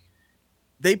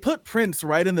 they put Prince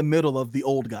right in the middle of the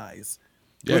old guys,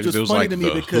 which was funny to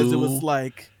me because it was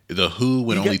like the Who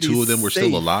when only two of them were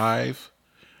still alive.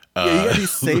 Yeah, you got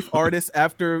these safe artists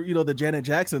after, you know, the Janet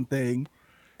Jackson thing,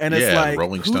 and it's like,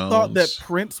 Rolling who Stones. thought that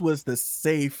Prince was the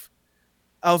safe?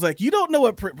 I was like, you don't know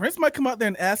what Prince might come out there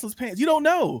in assless pants. You don't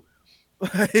know,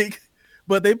 like.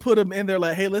 But they put them in there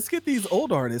like, hey, let's get these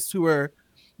old artists who are,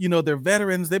 you know, they're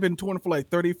veterans. They've been touring for like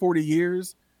 30, 40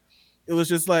 years. It was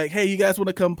just like, hey, you guys want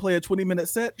to come play a 20-minute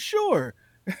set? Sure.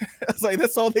 I was like,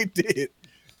 that's all they did.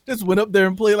 Just went up there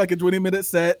and played like a 20-minute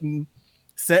set and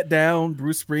sat down.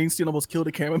 Bruce Springsteen almost killed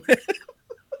a cameraman.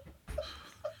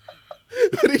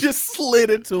 But he just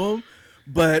slid into him.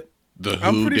 But The Who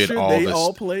I'm pretty did sure all they the,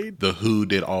 all played. The Who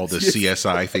did all the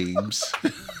CSI themes.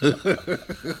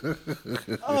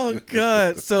 Oh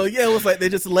God! So yeah, it was like they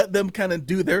just let them kind of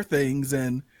do their things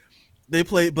and they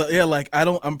played. But yeah, like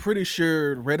I'm pretty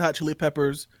sure Red Hot Chili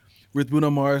Peppers with Bruno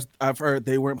Mars, I've heard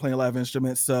they weren't playing live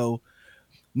instruments. So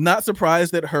not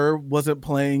surprised that her wasn't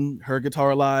playing her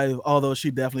guitar live, although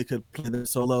she definitely could play the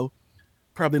solo.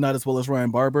 Probably not as well as Ryan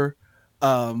Barber.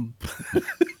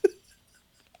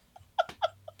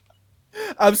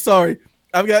 I'm sorry.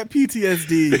 I've got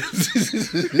PTSD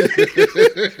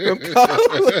from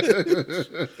college.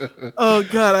 Oh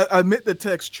God, I meant to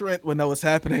text Trent when that was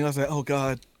happening. I was like, oh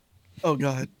God.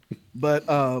 But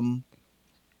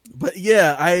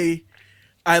yeah, I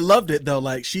loved it though.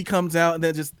 Like she comes out and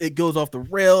then just it goes off the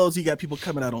rails. You got people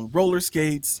coming out on roller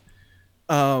skates.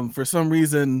 For some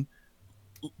reason,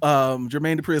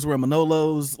 Jermaine Dupri is wearing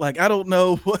Manolos. Like I don't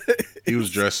know what he was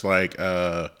dressed like.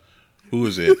 Who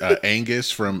is it?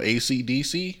 Angus from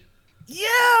AC/DC?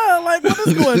 Yeah, like what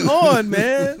is going on,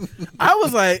 man? I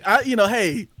was like,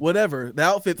 hey, whatever. The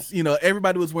outfits,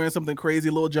 everybody was wearing something crazy.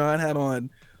 Lil Jon had on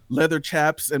leather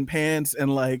chaps and pants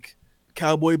and like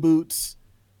cowboy boots.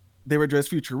 They were dressed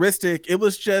futuristic. It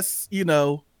was just, it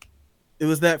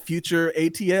was that future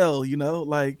ATL,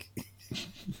 like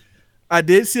I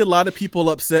did see a lot of people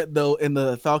upset though in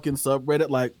the Falcon subreddit,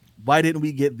 like, why didn't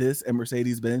we get this at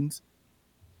Mercedes-Benz?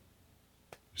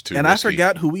 And risky. I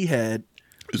forgot who we had.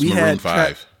 We Maroon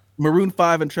 5. Maroon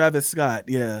 5 and Travis Scott,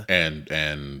 yeah.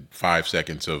 And 5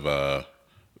 seconds of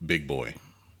Big Boy.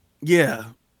 Yeah.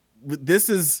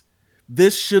 This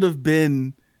should have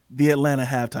been the Atlanta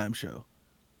halftime show.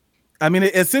 I mean,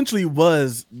 it essentially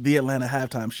was the Atlanta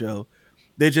halftime show.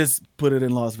 They just put it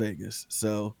in Las Vegas.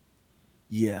 So,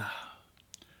 yeah.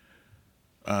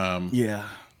 Yeah.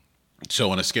 So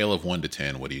on a scale of 1 to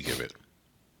 10, what do you give it?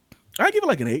 I give it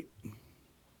like an 8.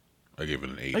 I give it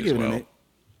an 8 as well. 8.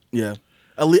 Yeah.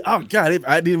 Oh God,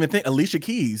 I didn't even think Alicia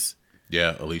Keys.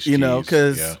 Yeah, Alicia Keys.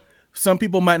 Because some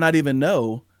people might not even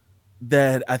know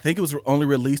that I think it was only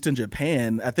released in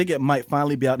Japan. I think it might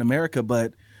finally be out in America,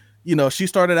 but she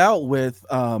started out with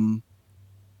If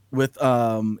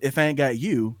I Ain't Got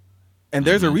You, and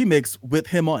there's a remix with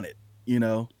him on it,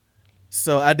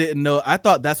 So I didn't know. I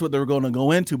thought that's what they were going to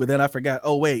go into, but then I forgot.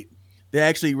 Oh wait, they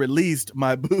actually released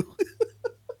My Boo.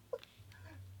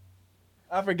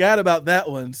 I forgot about that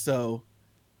one, so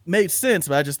made sense.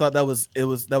 But I just thought that was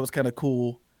kind of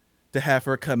cool to have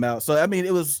her come out. So I mean,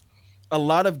 it was a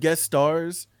lot of guest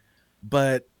stars,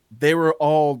 but they were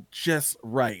all just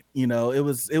right. It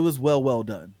was well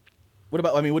done. What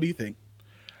do you think?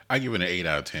 I give it an 8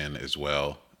 out of 10 as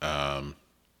well. I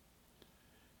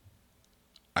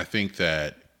think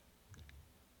that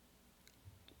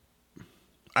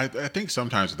I think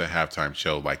sometimes at the halftime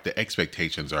show, like the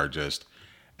expectations are just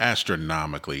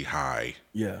astronomically high.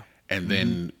 Yeah. And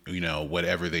then,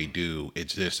 whatever they do,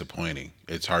 it's disappointing.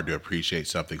 It's hard to appreciate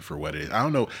something for what it is. I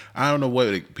don't know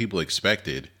what people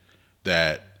expected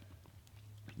that.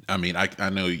 I mean, I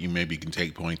know you maybe can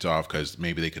take points off because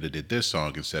maybe they could have did this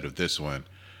song instead of this one.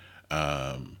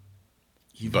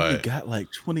 You've only got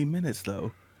like 20 minutes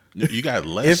though. You got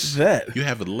less. If that. You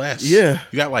have less. Yeah.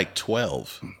 You got like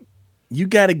 12. You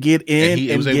got to get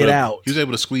in and get out. He was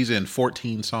able to squeeze in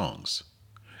 14 songs.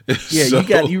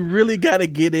 Yeah, you really got to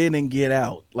get in and get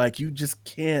out. Like you just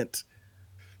can't.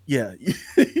 Yeah.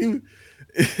 And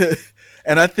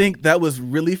I think that was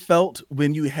really felt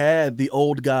when you had the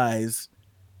old guys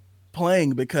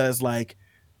playing, because like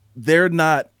they're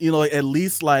not, at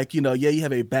least like, you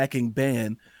have a backing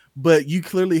band, but you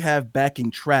clearly have backing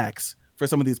tracks for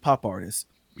some of these pop artists.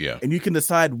 Yeah. And you can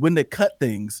decide when to cut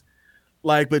things.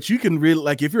 Like, but you can really,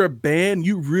 like, if you're a band,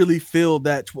 you really feel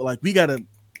that, like, we gotta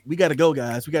go,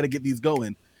 guys. We gotta get these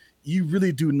going. You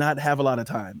really do not have a lot of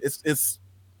time. It's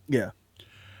yeah.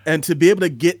 And to be able to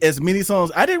get as many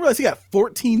songs, I didn't realize he got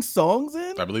 14 songs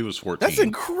in. I believe it was 14. That's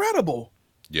incredible.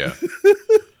 Yeah.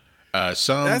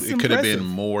 It could have been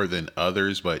more than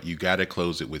others, but you got to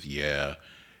close it with yeah.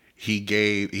 It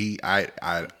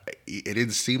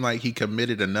didn't seem like he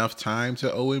committed enough time to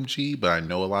OMG, but I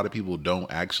know a lot of people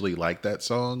don't actually like that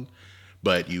song.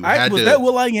 But was that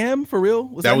will.i.am for real?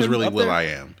 That was really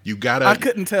will.i.am. You gotta. I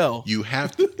couldn't tell. You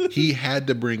have to. He had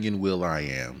to bring in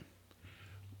will.i.am.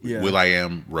 Yeah.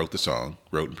 will.i.am wrote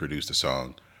and produced the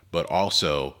song, but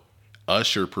also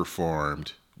Usher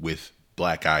performed with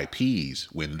Black Eyed Peas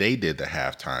when they did the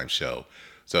halftime show.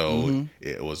 So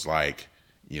it was like,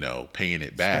 paying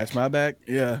it back. Scratch my back.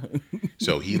 Yeah.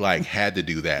 So he like had to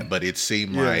do that, but it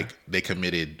seemed like they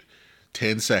committed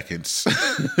 10 seconds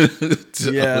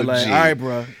to OG. Like, all right,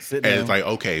 bro, sit down. And it's like,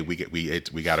 okay, we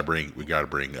gotta bring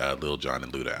Lil Jon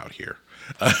and Luda out here.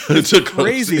 It's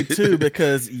crazy too,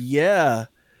 because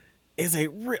is I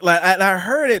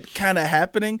heard it kind of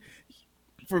happening.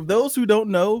 For those who don't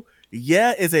know,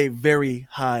 is a very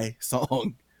high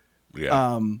song.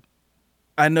 Yeah.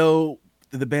 I know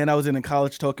the band I was in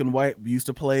college, Token White, we used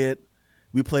to play it.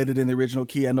 We played it in the original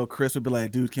key. I know Chris would be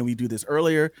like, dude, can we do this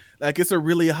earlier? Like, it's a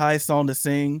really high song to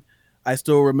sing. I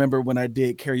still remember when I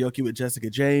did karaoke with Jessica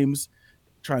James,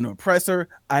 trying to impress her.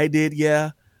 I did,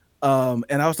 and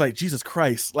I was like, Jesus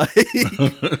Christ, like,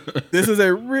 this is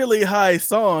a really high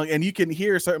song, and you can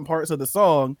hear certain parts of the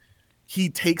song. He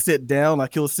takes it down,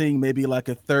 like he'll sing maybe like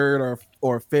a third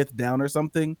or fifth down or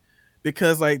something,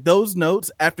 because like those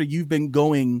notes, after you've been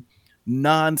going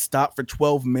nonstop for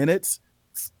 12 minutes,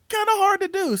 it's kind of hard to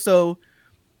do. So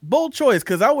bold choice,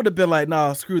 because I would have been like,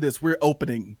 nah, screw this. We're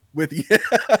opening with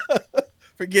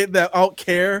forget that. I don't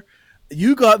care.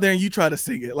 You go out there and you try to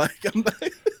sing it. Like, I'm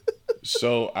like.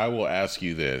 So I will ask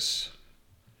you this.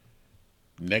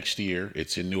 Next year,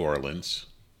 it's in New Orleans.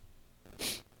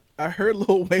 I heard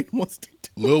Lil Wayne wants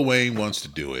to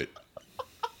do it.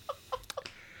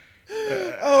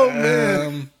 Oh,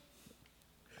 man.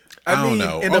 I don't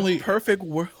know. In a perfect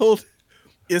world,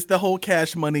 it's the whole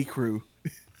Cash Money crew.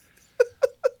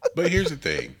 But here's the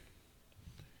thing.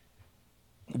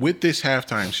 With this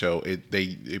halftime show,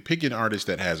 they pick an artist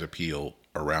that has appeal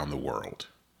around the world.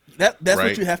 That's right?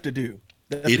 What you have to do.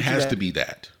 It has to be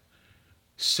that.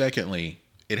 Secondly,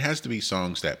 it has to be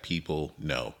songs that people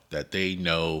know, that they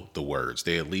know the words.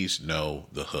 They at least know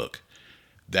the hook.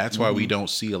 That's why we don't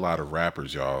see a lot of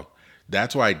rappers, y'all.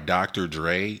 That's why Dr.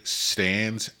 Dre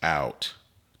stands out.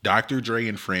 Dr. Dre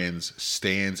and Friends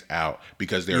stands out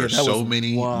because there are so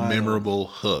many memorable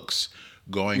hooks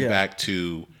going back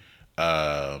to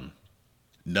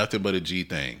Nothing But a G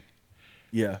Thing.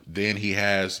 Yeah. Then he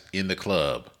has In the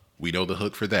Club. We know the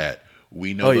hook for that.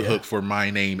 We know the hook for My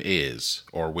Name Is,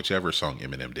 or whichever song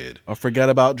Eminem did. Or Forgot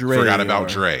About Dre.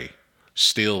 Dre.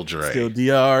 Still Dre. Still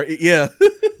DR. Yeah.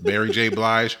 Mary J.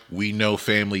 Blige, we know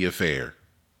Family Affair.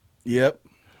 Yep.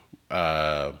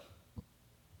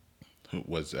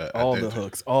 Was all the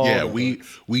hooks.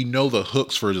 We know the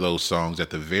hooks for those songs at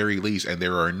the very least, and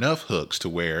there are enough hooks to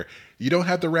where you don't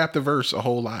have to rap the verse a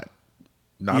whole lot.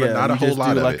 Not a whole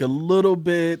lot of like it. A little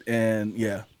bit, and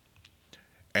yeah.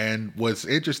 And what's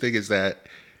interesting is that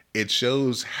it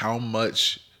shows how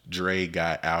much Dre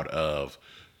got out of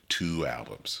 2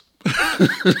 albums.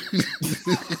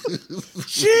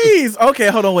 Jeez. Okay,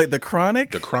 hold on. Wait. The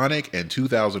Chronic and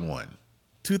 2001.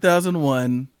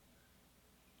 2001.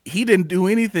 He didn't do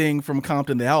anything from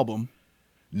Compton the album.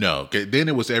 No. Then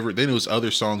it was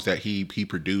other songs that he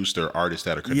produced or artists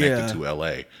that are connected to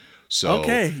LA. So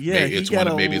maybe it's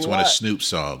one of Snoop's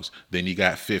songs. Then you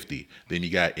got 50. Then you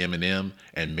got Eminem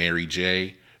and Mary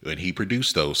J. and he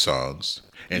produced those songs.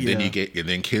 And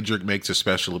then Kendrick makes a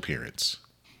special appearance.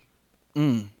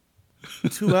 Two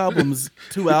albums,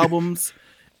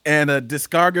 and a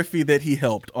discography that he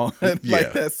helped on.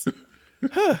 That's.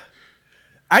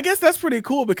 I guess that's pretty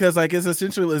cool because I guess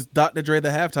essentially it's Dr. Dre the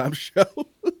halftime show.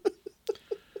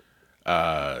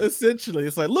 Essentially,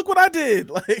 it's like, look what I did.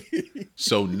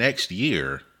 So next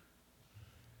year,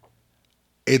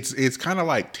 it's kind of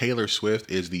like Taylor Swift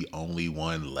is the only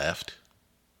one left,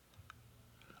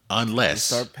 unless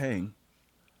they start paying,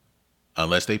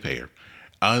 unless they pay her.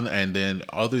 And then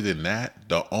other than that,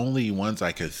 the only ones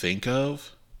I could think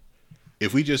of,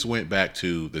 if we just went back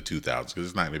to the 2000s, because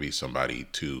it's not going to be somebody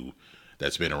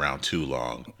that's been around too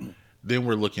long, then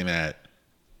we're looking at,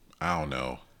 I don't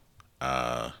know,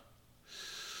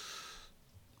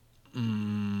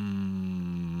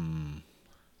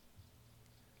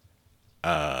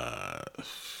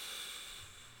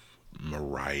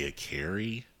 Mariah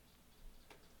Carey.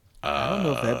 I don't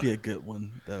know if that'd be a good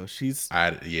one though.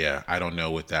 I don't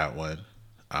know with that one.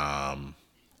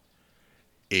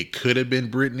 It could have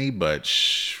been Britney, but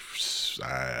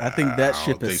I think that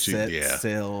ship is set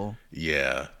sail.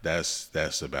 Yeah,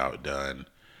 that's about done.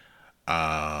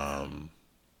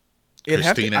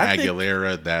 Christina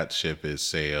Aguilera, that ship is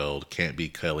sailed. Can't be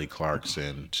Kelly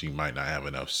Clarkson. She might not have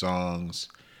enough songs.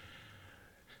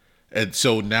 And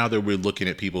so now that we're looking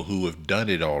at people who have done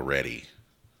it already.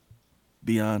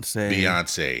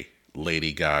 Beyonce,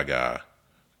 Lady Gaga,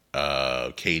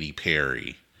 Katy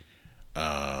Perry.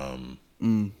 Yeah,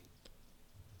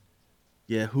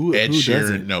 Ed Sheeran?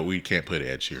 Doesn't? No, we can't put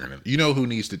Ed Sheeran in. You know who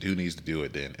needs to do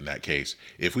it then in that case?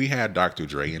 If we had Dr.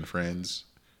 Dre and Friends,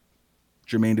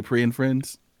 Jermaine Dupri and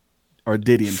Friends, or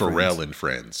Diddy and Pharrell and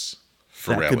Friends.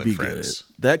 Pharrell and Friends.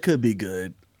 That could be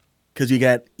good. Because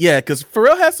because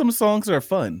Pharrell has some songs that are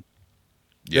fun.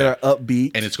 Yeah. That are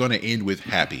upbeat. And it's going to end with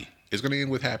Happy.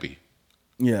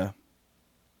 Yeah.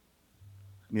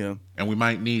 Yeah. And we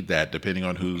might need that depending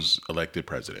on who's elected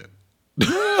president.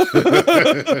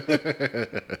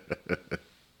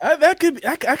 I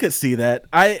could see that.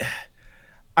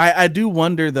 I do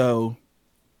wonder though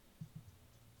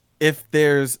if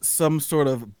there's some sort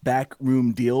of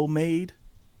backroom deal made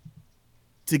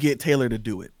to get Taylor to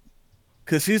do it,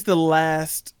 because she's the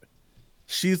last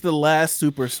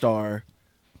superstar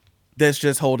that's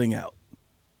just holding out.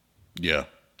 Yeah,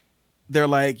 they're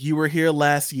like, you were here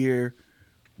last year,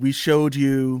 we showed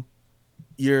you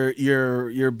your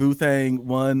Boothang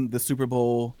won the Super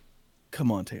Bowl.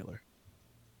 Come on, Taylor,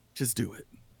 just do it,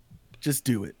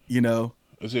 you know.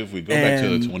 As if we go back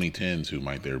to the 2010s, who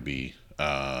might there be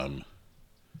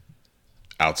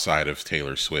outside of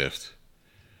Taylor Swift?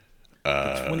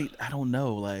 I don't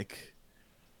know. Like,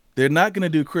 they're not gonna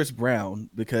do Chris Brown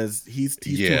because he's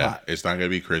too hot. It's not gonna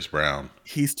be Chris Brown.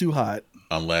 He's too hot.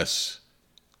 Unless,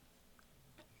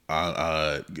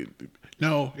 no,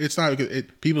 it's not.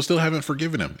 People still haven't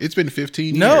forgiven him. It's been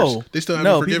 15 years. They still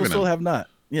haven't forgiven him. People still have not.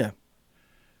 Yeah.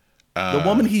 The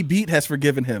woman he beat has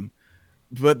forgiven him,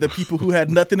 but the people who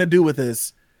had nothing to do with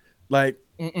this, like,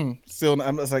 still,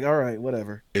 I'm just like, all right,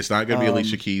 whatever. It's not going to be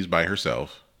Alicia Keys by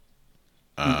herself.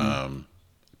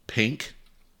 Pink.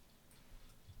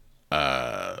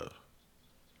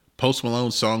 Post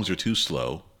Malone's songs are too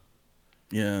slow.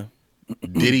 Yeah.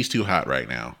 Diddy's too hot right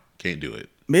now. Can't do it.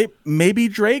 Maybe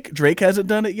Drake. Drake hasn't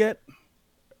done it yet.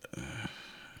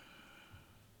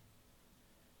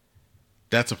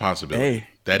 That's a possibility. Hey.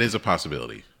 That is a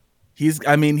possibility. He's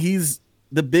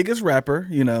the biggest rapper,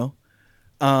 you know.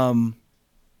 Now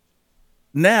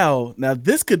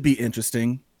this could be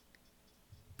interesting.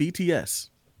 BTS.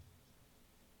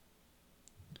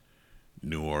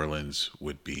 New Orleans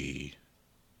would be.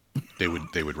 They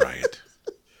would riot.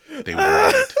 They would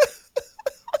riot.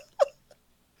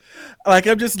 Like,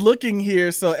 I'm just looking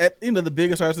here. So, the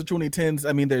biggest artists of 2010s.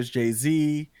 I mean, there's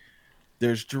Jay-Z,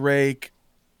 there's Drake.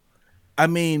 I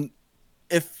mean,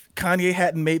 if Kanye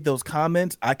hadn't made those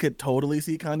comments, I could totally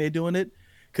see Kanye doing it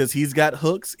because he's got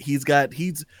hooks.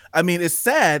 I mean, it's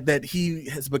sad that he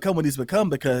has become what he's become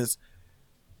because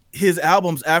his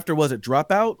albums after Was It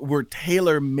Dropout were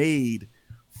tailor-made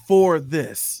for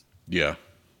this. Yeah.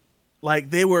 Like,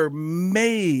 they were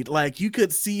made. Like, you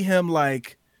could see him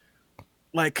like,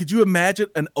 could you imagine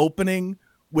an opening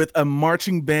with a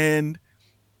marching band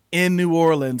in New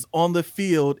Orleans on the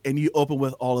field and you open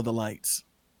with all of the lights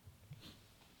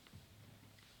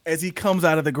as he comes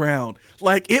out of the ground?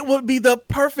 Like, it would be the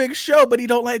perfect show, but he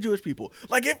don't like Jewish people.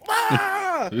 Like, like,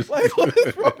 what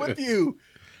is wrong with you?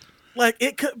 Like,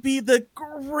 it could be the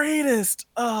greatest.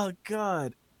 Oh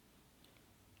God.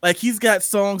 Like he's got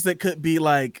songs that could be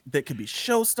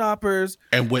showstoppers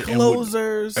and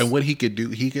closers. And what he could do,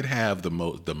 he could have the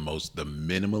most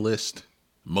minimalist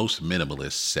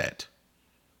set.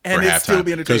 And it still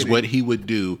be entertaining. Because what he would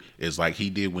do is like he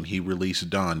did when he released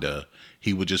Donda,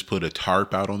 he would just put a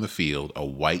tarp out on the field, a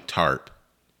white tarp,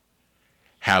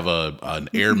 have an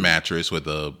air mattress with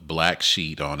a black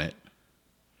sheet on it.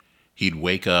 He'd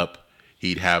wake up.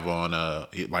 He'd have on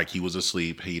like he was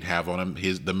asleep. He'd have on him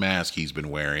the mask he's been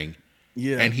wearing,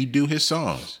 and he'd do his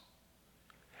songs.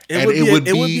 It would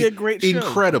be a great show.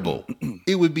 Incredible.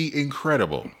 It would be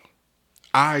incredible.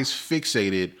 Eyes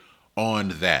fixated on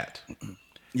that.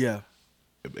 Yeah.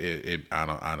 I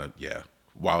don't. Yeah.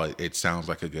 While it sounds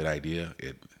like a good idea,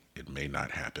 it may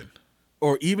not happen.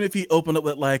 Or even if he opened up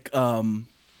with like, was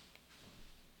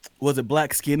it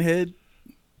Black Skinhead?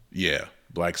 Yeah.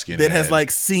 Black Skinhead that has like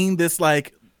seen this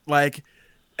like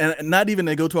and not even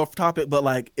to go to off topic, but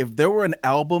like if there were an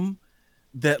album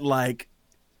that like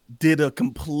did a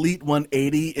complete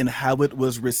 180 in how it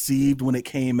was received when it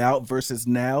came out versus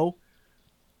now,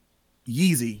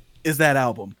 Yeezy is that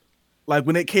album. Like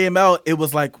when it came out, it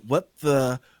was like but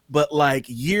like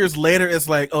years later, it's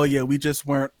like, oh yeah, we just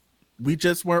weren't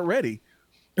ready.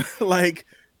 Like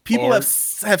people have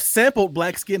sampled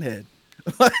Black Skinhead.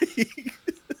 Like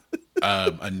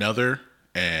another,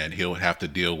 and he'll have to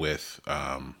deal with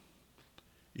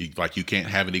you can't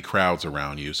have any crowds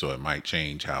around you, so it might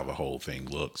change how the whole thing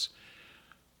looks.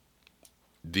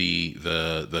 The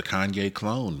Kanye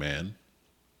clone, man,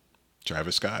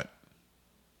 Travis Scott.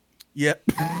 Yep.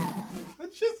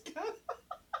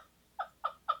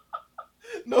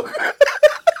 No.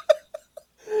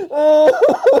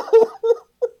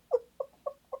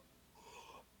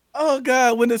 Oh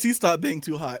God, when does he stop being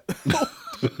too hot?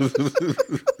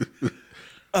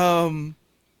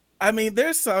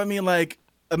 Like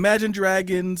Imagine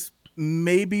Dragons,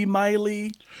 maybe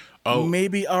Miley,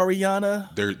 maybe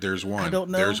Ariana. There's one. I don't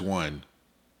know.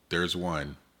 There's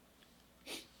one.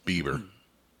 Bieber.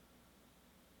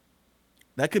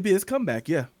 That could be his comeback.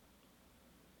 Yeah.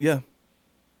 He's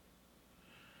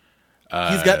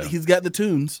got the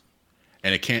tunes.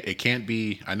 And it can't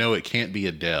be. I know it can't be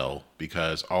Adele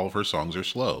because all of her songs are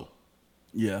slow.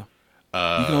 Yeah.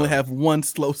 You can only have one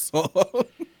slow song.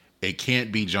 It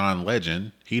can't be John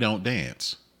Legend. He don't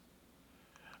dance.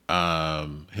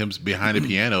 Him behind the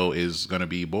piano is going to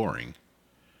be boring.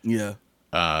 Yeah.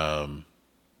 Can't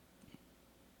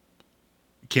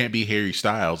be Harry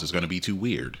Styles. It's going to be too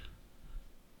weird.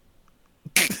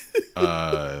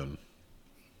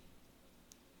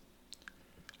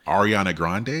 Ariana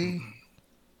Grande?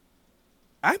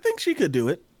 I think she could do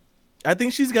it. I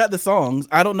think she's got the songs.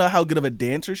 I don't know how good of a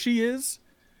dancer she is,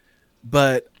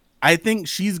 but I think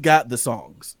she's got the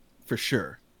songs for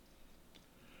sure.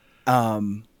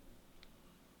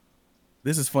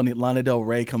 This is funny. Lana Del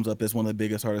Rey comes up as one of the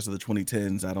biggest artists of the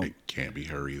 2010s. It can't be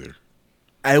her either.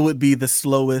 I would be the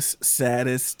slowest,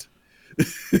 saddest.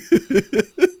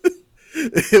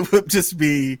 It would just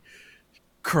be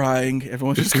crying.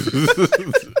 Everyone's just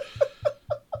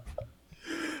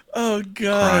oh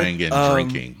God, crying and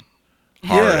drinking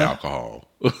hard alcohol.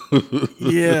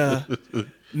 Yeah.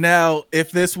 Now,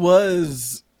 if this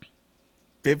was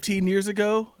 15 years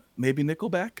ago, maybe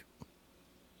Nickelback,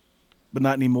 but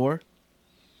not anymore.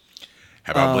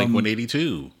 How about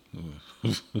Blink-182?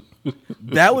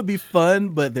 That would be fun,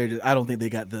 but I don't think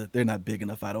they're not big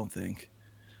enough. I don't think.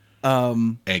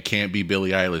 And can't be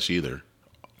Billie Eilish either.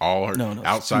 All her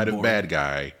outside of Bad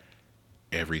Guy,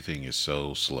 everything is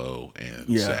so slow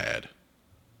and sad.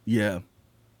 Yeah.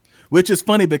 Which is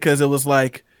funny because it was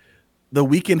like The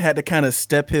Weeknd had to kind of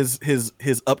step his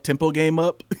up-tempo game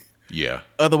up. Yeah.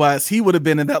 Otherwise, he would have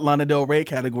been in that Lana Del Rey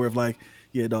category of like,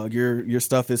 yeah, dog, your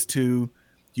stuff is too,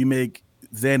 you make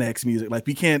Xanax music. Like,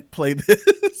 we can't play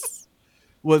this.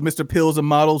 What, Mr. Pills and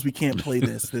Models? We can't play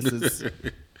this. This is...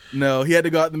 No, he had to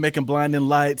go out and making Blinding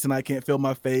Lights and I Can't Feel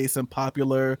My Face and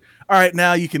Popular. All right,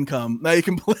 now you can come. Now you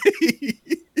can play.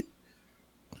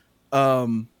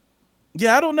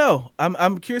 Yeah, I don't know.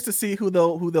 I'm curious to see who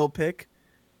they'll pick.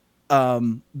 I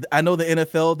know the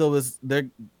NFL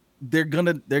they're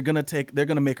gonna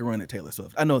make a run at Taylor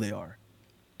Swift. I know they are.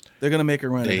 They're gonna make a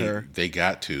run at her. They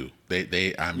got to.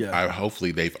 I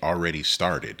hopefully they've already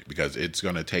started because it's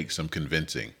gonna take some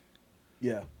convincing.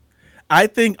 Yeah, I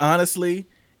think honestly,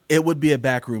 it would be a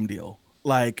backroom deal.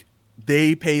 Like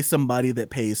they pay somebody that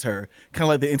pays her, kind of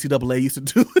like the NCAA used to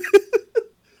do.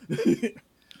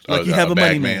 Like you have a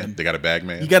money man. They got a bag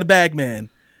man. You got a bag man,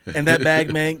 and that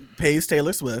bag man pays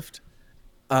Taylor Swift.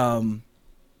 Because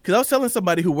I was telling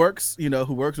somebody who works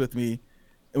with me,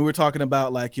 and we were talking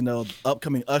about like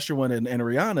upcoming Usher one and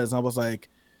Rihanna's. And I was like,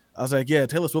 I was like, yeah,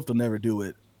 Taylor Swift will never do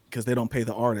it because they don't pay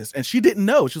the artist. And she didn't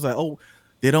know. She was like, oh,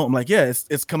 they don't. I'm like, yeah,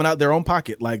 it's coming out their own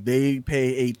pocket. Like they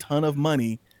pay a ton of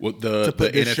money Well, to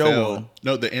put this show on.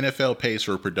 No, the NFL pays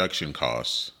for production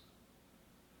costs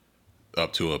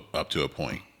up to a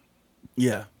point.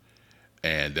 Yeah.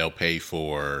 And they'll pay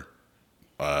for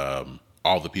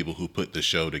all the people who put the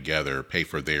show together, pay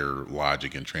for their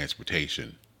lodging and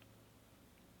transportation.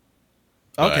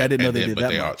 Okay, I didn't know they did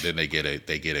that much. Then they get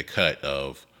a cut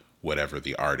of whatever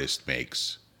the artist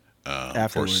makes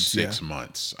for 6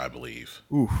 months, I believe.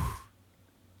 Oof.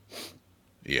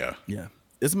 Yeah. Yeah.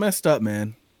 It's messed up,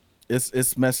 man.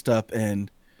 It's messed up, and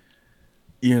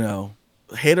you know,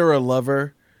 hater or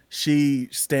lover, she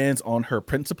stands on her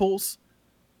principles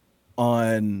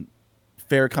on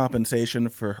fair compensation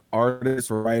for artists,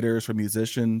 for writers, for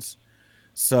musicians.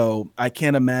 So I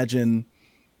can't imagine.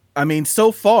 I mean,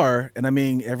 so far, and I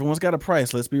mean, everyone's got a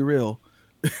price. Let's be real.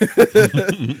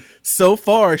 So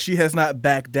far, she has not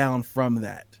backed down from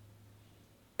that.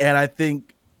 And I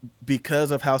think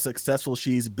because of how successful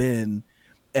she's been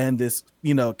and this,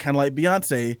 you know, kind of like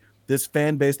Beyonce, this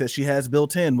fan base that she has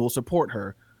built in will support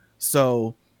her.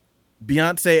 So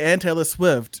Beyonce and Taylor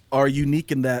Swift are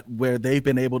unique in that where they've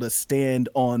been able to stand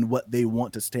on what they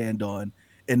want to stand on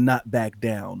and not back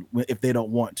down if they don't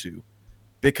want to,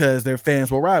 because their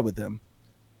fans will ride with them.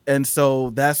 And so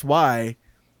that's why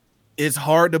it's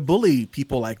hard to bully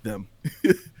people like them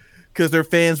because their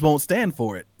fans won't stand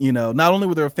for it. You know, not only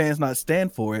will their fans not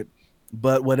stand for it,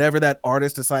 but whatever that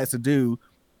artist decides to do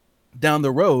down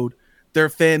the road, their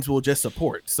fans will just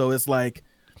support. So it's like,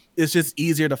 it's just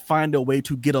easier to find a way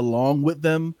to get along with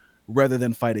them rather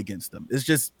than fight against them. It's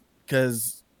just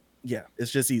because, yeah,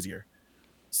 it's just easier.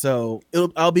 So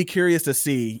I'll be curious to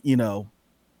see, you know,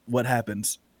 what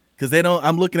happens, because they don't.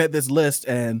 I'm looking at this list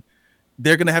and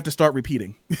they're gonna have to start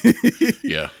repeating.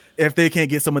 Yeah. If they can't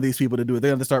get some of these people to do it,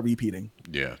 they're gonna start repeating.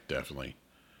 Yeah, definitely.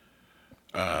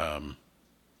 All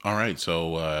right,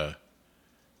 so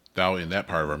now in that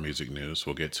part of our music news,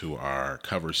 we'll get to our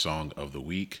cover song of the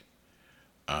week.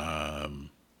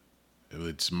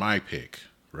 It's my pick,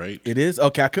 right? It is?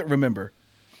 Okay, I couldn't remember.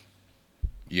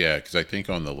 Yeah, because I think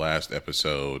on the last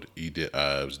episode, he did.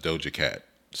 It was Doja Cat,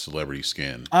 Celebrity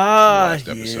Skin. Yeah,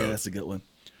 that's a good one.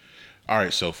 All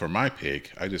right, so for my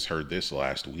pick, I just heard this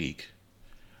last week.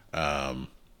 Lion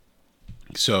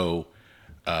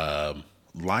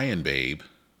Babe,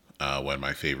 one of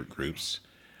my favorite groups,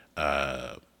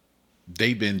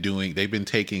 they've been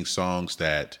taking songs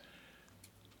that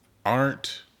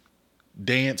aren't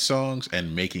dance songs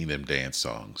and making them dance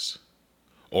songs,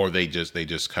 or they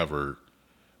just cover,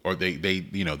 or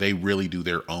they really do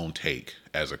their own take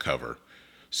as a cover.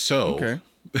 So okay.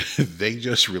 They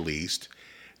just released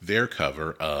their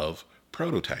cover of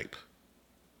Prototype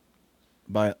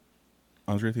by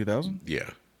Andre 3000. Yeah.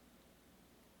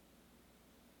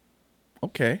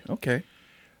 Okay.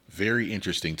 Very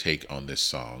interesting take on this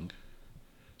song.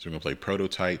 So we're gonna play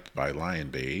Prototype by Lion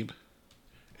Babe,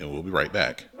 and we'll be right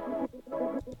back.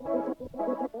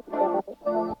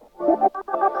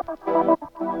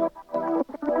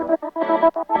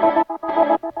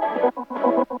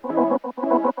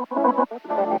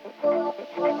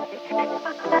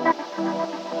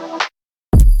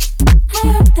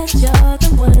 That you're the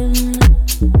one.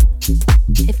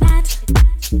 If not,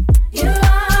 you are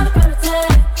the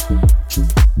prototype.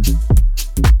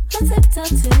 Let's tiptoe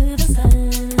to the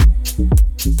sun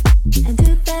and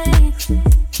do things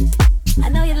I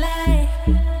know you like.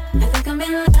 I think I'm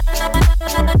in love.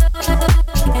 You are the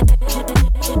prototype.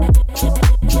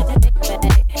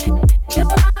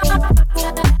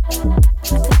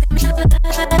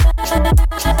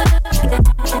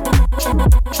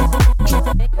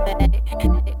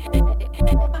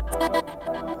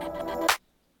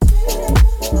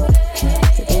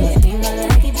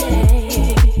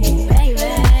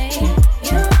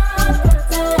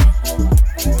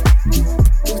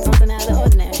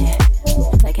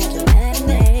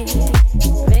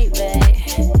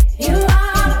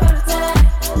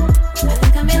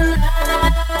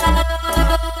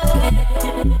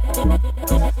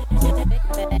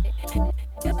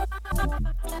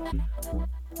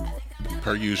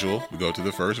 Per usual, we go to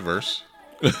the first verse.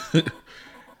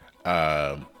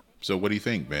 So what do you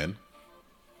think, Ben?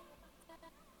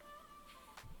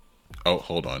 Oh,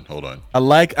 hold on.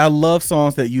 I love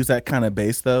songs that use that kind of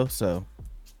bass though, so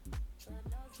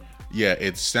yeah,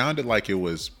 it sounded like it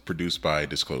was produced by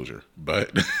Disclosure,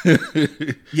 but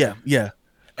yeah.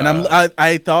 And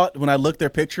I thought when I looked their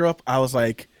picture up, I was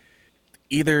like,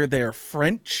 either they're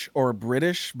French or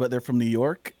British, but they're from New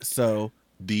York. So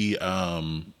the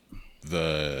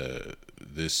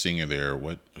this singer there,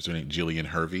 what was her name? Jillian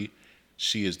Hervey.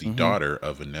 She is the daughter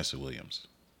of Vanessa Williams.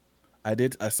 I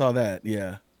saw that.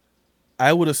 Yeah.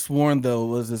 I would have sworn though,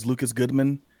 was this Lucas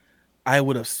Goodman? I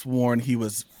would have sworn he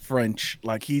was French.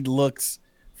 Like he looks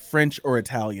French or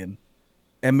Italian.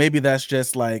 And maybe that's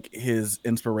just like his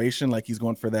inspiration. Like he's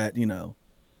going for that,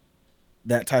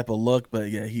 that type of look.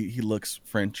 But yeah, he looks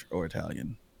French or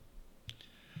Italian.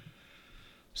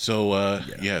 So,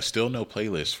 still no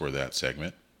playlist for that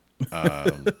segment.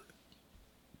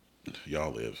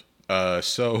 Y'all live.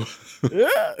 So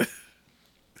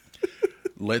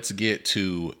let's get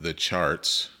to the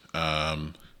charts.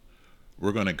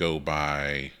 We're going to go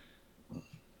by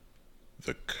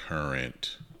the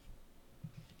current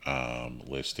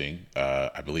listing.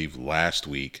 I believe last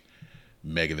week,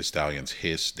 Megan Thee Stallion's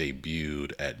Hiss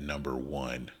debuted at number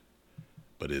 1,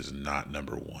 but is not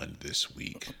number 1 this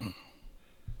week.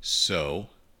 So,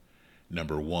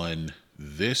 number 1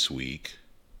 this week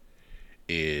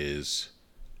is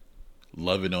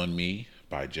Lovin' on Me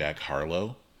by Jack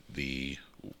Harlow, the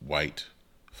white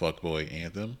fuckboy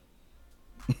anthem.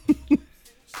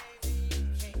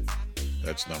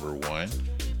 That's number 1.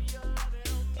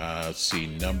 Let's see,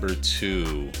 number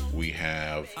 2, we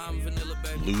have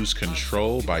Lose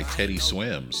Control by Teddy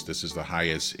Swims. This is the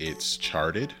highest it's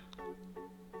charted.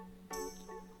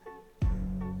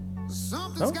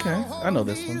 Okay, I know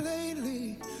this one.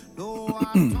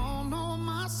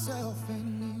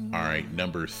 All right,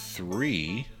 number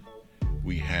 3,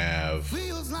 we have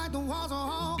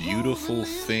Beautiful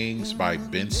Things by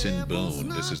Benson Boone.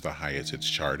 This is the highest it's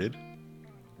charted.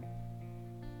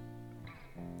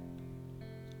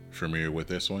 Familiar with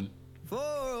this one? For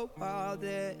a while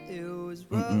there it was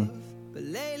rough, but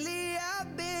lately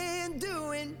I've been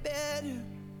doing better.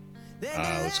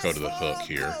 Let's go to the hook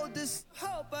here.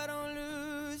 Hope I don't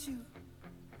lose you.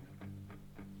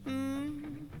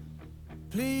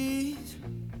 Please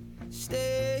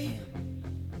stay.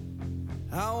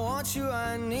 I want you,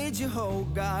 I need you, oh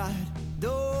God.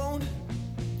 Don't.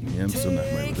 Yeah, I'm still not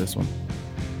familiar with this one.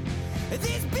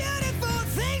 These beautiful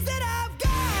things that I've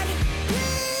got.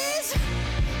 Please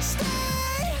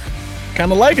stay.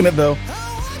 Kind of liking it though.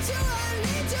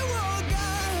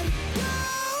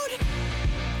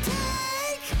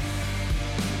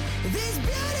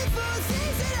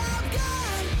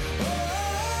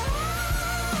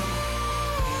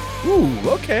 Ooh,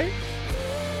 okay.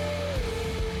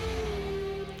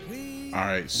 All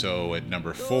right, so at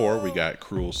number 4, we got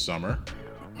Cruel Summer.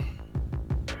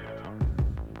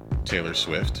 Taylor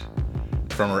Swift.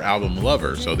 From her album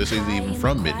Lover, so this isn't even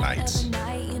from Midnights.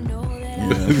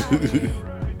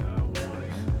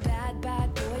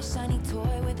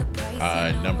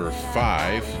 Number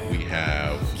 5, we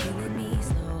have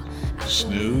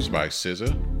Snooze by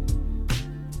SZA.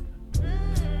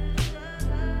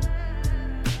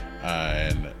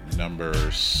 And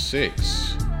number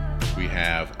 6, we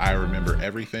have I Remember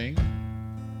Everything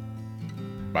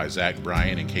by Zach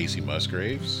Bryan and Casey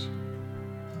Musgraves.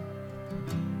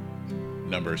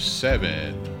 Number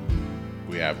 7,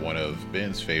 we have one of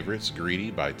Ben's favorites,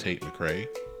 Greedy by Tate McRae.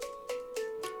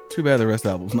 Too bad the rest of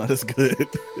the album's not as good.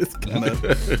 It's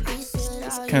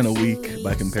kind of weak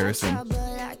by comparison.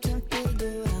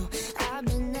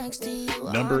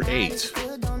 Number 8.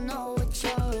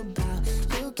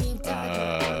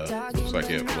 Looks like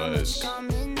it was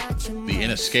The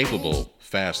Inescapable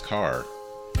Fast Car.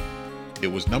 It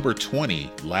was number 20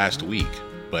 last week,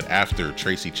 but after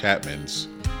Tracy Chapman's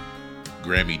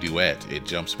Grammy duet, it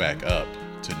jumps back up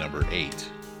to number 8.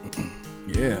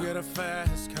 Yeah.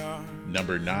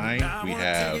 Number 9, we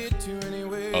have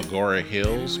Agora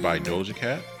Hills by Doja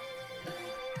Cat.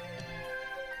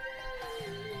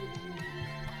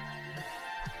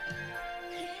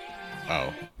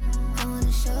 Oh.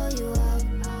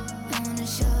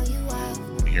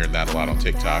 I'm hearing that a lot on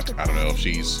TikTok. I don't know if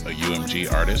she's a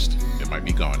UMG artist. It might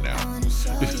be gone now.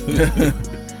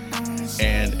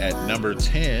 And at number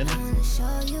 10,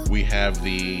 we have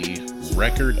the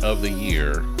record of the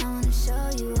year,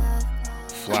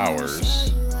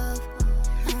 Flowers.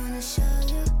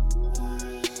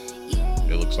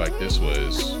 It looks like this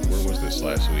was, where was this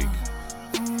last week?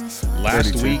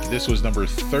 Last 32. week, this was number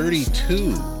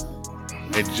 32.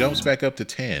 It jumps back up to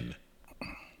 10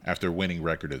 after winning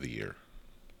record of the year.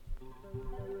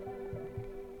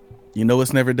 You know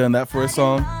what's never done that for a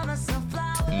song?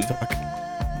 TikTok.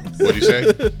 What'd you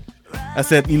say? I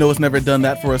said, you know what's never done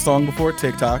that for a song before?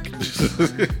 TikTok.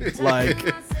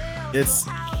 Like, it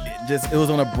was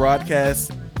on a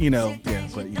broadcast, but you get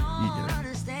it.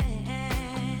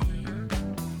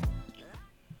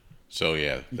 So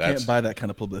yeah, you can't buy that kind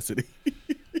of publicity.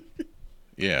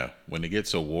 Yeah, when it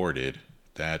gets awarded,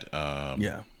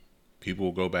 that people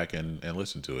will go back and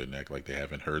listen to it and act like they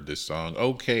haven't heard this song.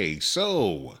 Okay,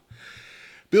 so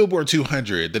Billboard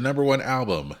 200, the number one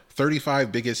album,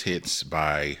 35 biggest hits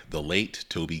by the late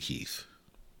Toby Keith.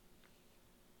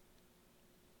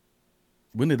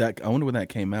 When did that? I wonder when that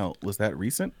came out. Was that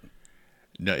recent?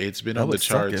 No, it's been on the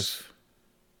charts.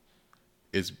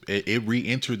 It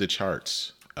re-entered the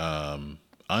charts,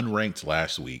 unranked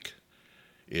last week.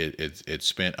 It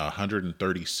spent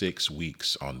 136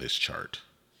 weeks on this chart.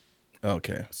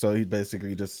 Okay, so he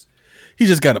basically just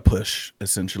got a push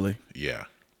essentially. Yeah.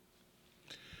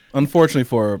 Unfortunately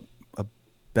for a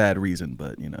bad reason,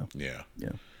 but Yeah.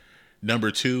 Yeah.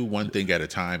 Number 2, One Thing at a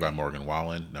Time by Morgan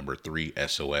Wallen. Number 3,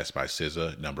 SOS by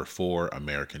SZA. Number 4,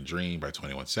 American Dream by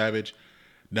 21 Savage.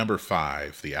 Number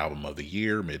 5, the album of the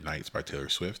year, Midnights by Taylor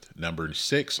Swift. Number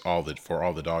 6, For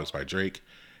All the Dogs by Drake.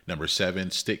 Number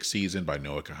 7, Stick Season by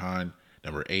Noah Kahan.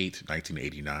 Number 8,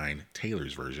 1989,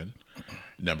 Taylor's version.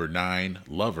 Number 9,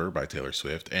 Lover by Taylor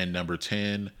Swift. And number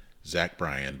 10, Zach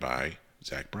Bryan by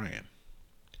Zach Bryan.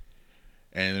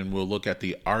 And then we'll look at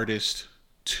the Artist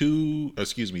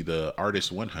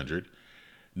 100.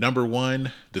 Number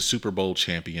 1, the Super Bowl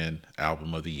champion,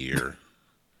 album of the year,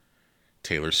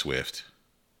 Taylor Swift.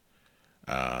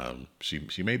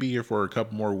 She may be here for a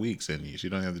couple more weeks and she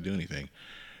don't have to do anything.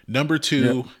 Number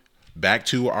 2, Back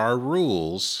to Our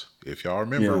Rules. If y'all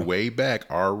remember way back,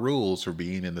 our rules for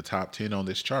being in the top 10 on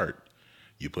this chart: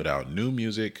 you put out new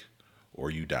music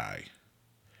or you die.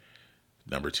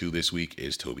 Number 2 this week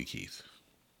is Toby Keith,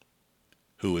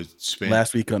 who has spent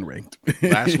last week unranked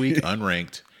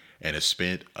and has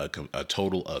spent a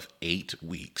total of 8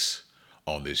 weeks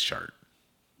on this chart.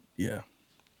 Yeah.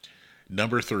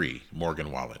 Number 3,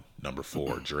 Morgan Wallen. Number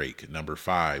 4, Drake. Number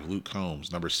 5, Luke Combs.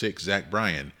 Number 6, Zach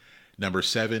Bryan. Number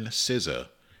 7, SZA.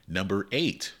 Number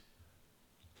 8,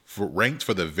 ranked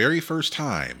for the very first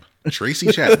time, Tracy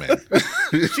Chapman.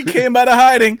 She came out of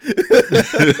hiding.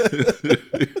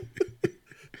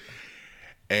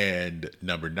 And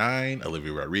number 9,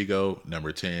 Olivia Rodrigo.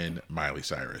 Number 10, Miley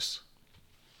Cyrus.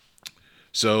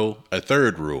 So a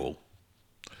third rule: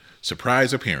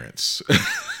 surprise appearance.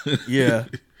 Yeah.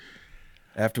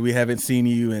 After we haven't seen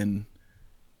you in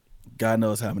God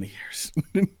knows how many years.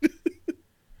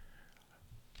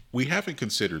 We haven't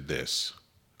considered this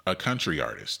a country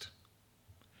artist,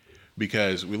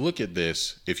 because we look at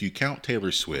this, if you count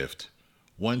Taylor Swift,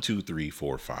 1, 2, 3,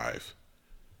 4, 5.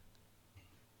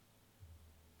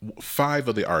 5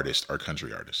 of the artists are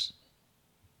country artists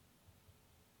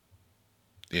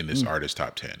in this artist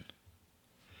top 10.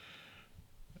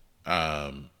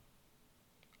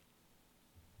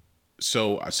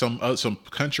 So some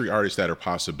country artists that are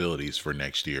possibilities for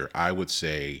next year, I would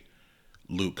say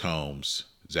Luke Combs,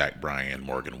 Zach Bryan,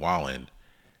 Morgan Wallen,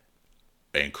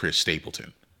 and Chris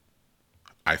Stapleton.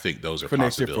 I think those are for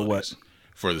possibilities. Next year for what?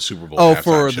 For the Super Bowl. Oh,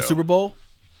 for show. The Super Bowl?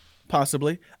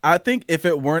 Possibly. I think if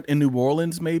it weren't in New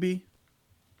Orleans, maybe.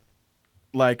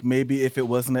 Like maybe if it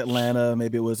wasn't Atlanta,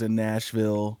 maybe it was in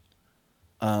Nashville.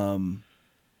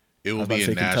 It will be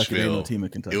in Nashville.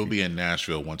 Kentucky. It will be in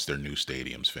Nashville once their new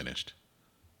stadium's finished.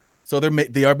 So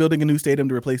they are building a new stadium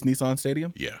to replace Nissan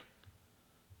Stadium? Yeah.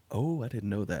 Oh, I didn't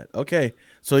know that. Okay.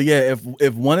 So yeah,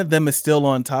 if one of them is still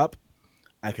on top,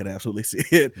 I could absolutely see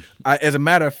it. As a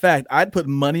matter of fact, I'd put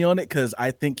money on it because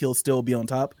I think he'll still be on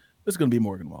top. It's going to be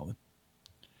Morgan Wallen.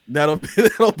 That'll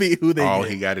be who they All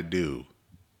get. he got to do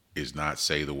is not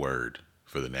say the word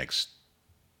for the next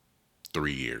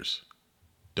 3 years.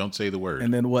 Don't say the word.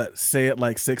 And then what? Say it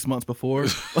like 6 months before?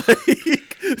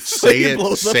 Say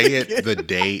it the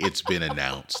day it's been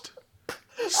announced.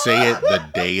 Say it the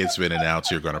day it's been announced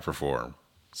you're going to perform.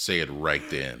 Say it right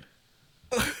then.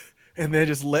 And then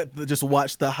just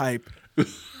watch the hype.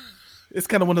 It's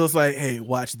kind of one of those like, hey,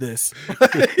 watch this.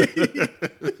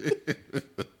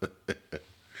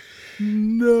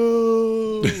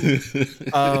 No.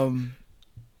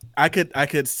 I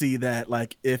could see that.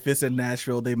 Like if it's in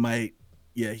Nashville, he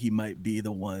might be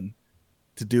the one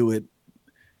to do it.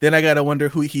 Then I gotta wonder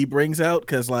who he brings out,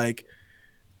 because like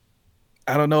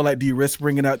I don't know, like do you risk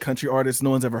bringing out country artists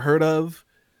no one's ever heard of,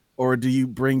 or do you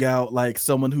bring out like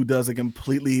someone who does a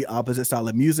completely opposite style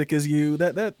of music as you?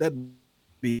 That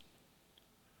be.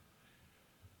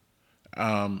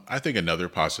 I think another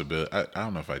possibility. I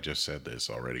don't know if I just said this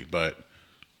already, but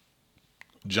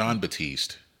Jon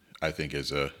Batiste, I think,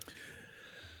 is a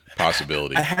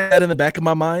possibility. I had that in the back of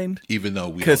my mind, even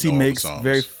though because he makes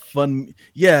very fun.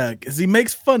 Yeah, because he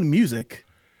makes fun music.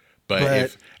 But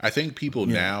if I think people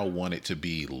now want it to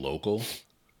be local,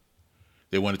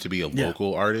 they want it to be a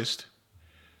local artist.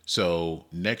 So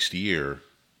next year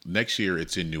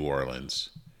it's in New Orleans,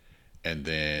 And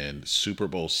then Super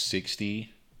Bowl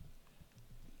 60.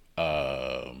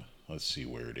 Let's see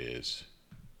where it is.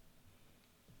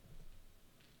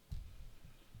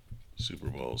 Super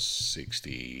Bowl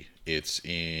 60. It's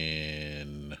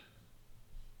in.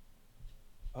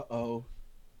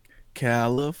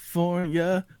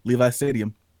 California, Levi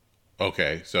Stadium.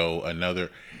 Okay, so another.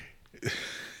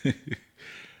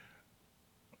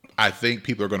 I think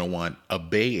people are going to want a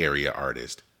Bay Area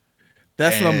artist.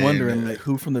 That's what I'm wondering. Like,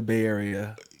 who from the Bay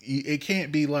Area? It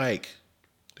can't be like,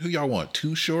 who y'all want?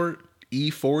 Too Short,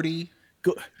 E40,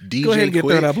 DJ go ahead and get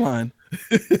Quick, Third Eye Blind.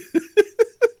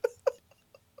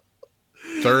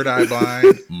 Third Eye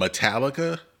Blind,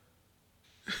 Metallica.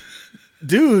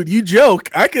 Dude, you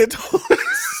joke. I could totally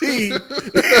see.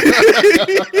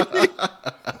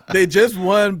 They just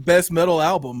won Best Metal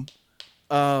Album.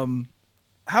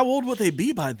 How old would they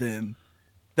be by then?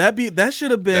 That should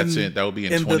have been. That's it. That would be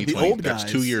in 2020. The old That's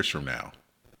guys. 2 years from now.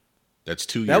 That's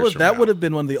 2 years. That would have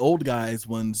been one of the old guys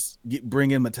ones.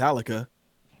 Bring in Metallica.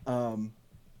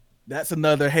 That's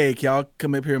another. Hey, can y'all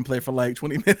come up here and play for like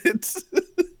 20 minutes?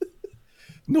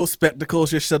 No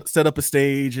spectacles. Just set up a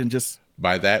stage and just.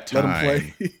 By that let time,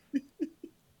 them play.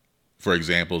 For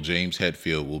example, James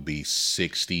Hetfield will be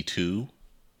 62.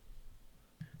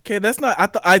 Okay, that's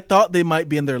not. I thought they might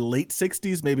be in their late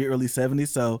 60s, maybe early 70s.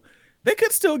 So they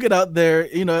could still get out there.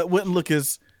 You know, it wouldn't look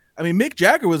as. I mean, Mick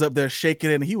Jagger was up there shaking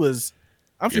it, and he was.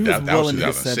 I'm sure he was well into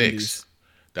his 70s.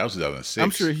 That was 2006. I'm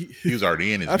sure he was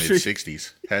already in his mid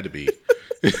 60s. Had to be.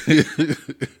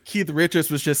 Keith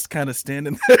Richards was just kind of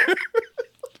standing there.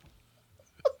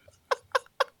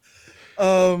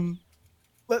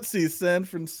 Let's see. San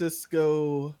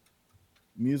Francisco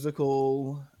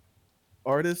musical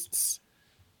artists.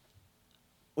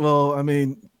 Well, I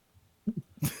mean,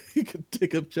 you could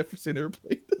take up Jefferson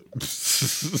Airplane.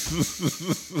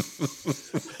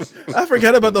 I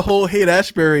forgot about the whole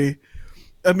Haight-Ashbury.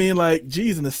 I mean, like,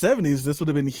 geez, in the 70s, this would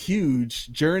have been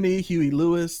huge. Journey, Huey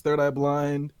Lewis, Third Eye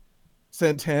Blind,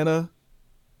 Santana.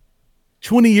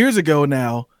 20 years ago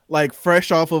now, like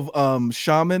fresh off of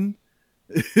Shaman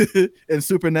and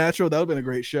Supernatural, that would have been a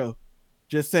great show.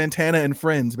 Just Santana and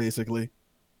friends, basically.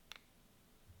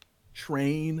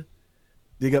 Train,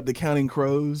 dig up the Counting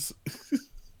Crows.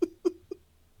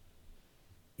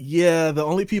 Yeah, the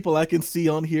only people I can see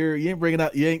on here, you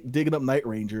ain't digging up Night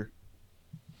Ranger.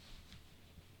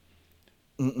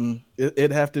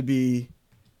 It'd have to be,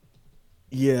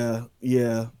 yeah,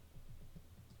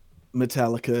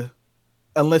 Metallica,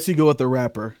 unless you go with the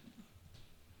rapper.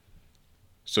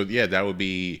 So yeah, that would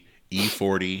be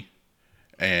E40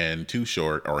 and Too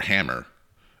Short or Hammer.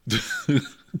 It's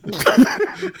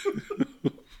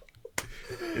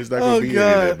not gonna be any of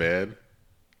that, man.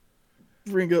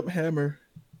 Bring up Hammer.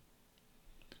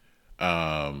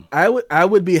 I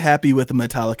would be happy with the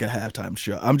Metallica halftime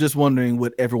show. I'm just wondering,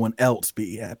 would everyone else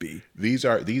be happy? These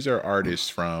are artists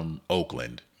from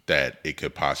Oakland that it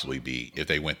could possibly be if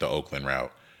they went the Oakland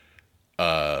route.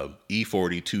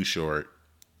 E40, Too Short,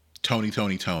 Tony,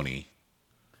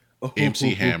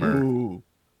 MC Hammer,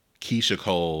 Keisha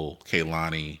Cole,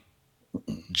 Kehlani,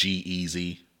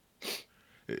 G-Eazy.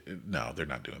 No, they're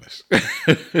not doing this.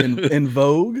 in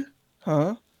Vogue,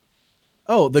 huh?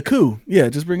 Oh, the Coup. Yeah,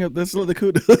 just bring up this. The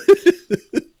Coup.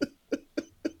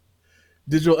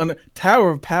 Digital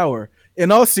Tower of Power.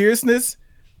 In all seriousness,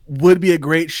 would be a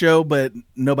great show, but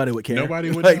nobody would care.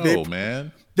 Nobody would know,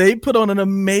 man. They put on an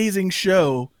amazing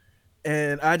show,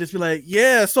 and I just be like,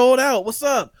 "Yeah, sold out. What's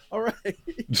up? All right."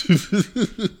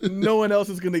 No one else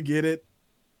is gonna get it.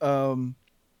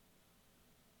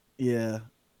 Yeah.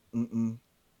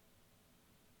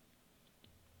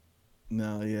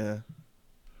 No, yeah.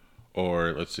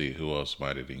 Or let's see, who else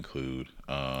might it include?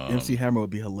 MC Hammer would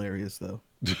be hilarious, though.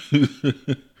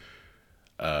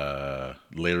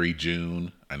 Larry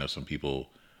June. I know some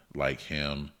people like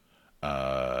him.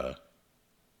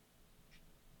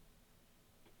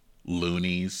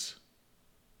 Loonies.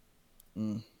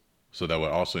 So that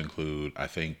would also include, I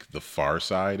think, The Far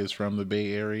Side is from the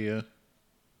Bay Area.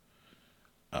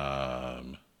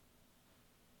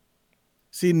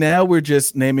 See, now we're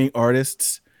just naming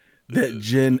artists that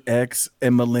Gen X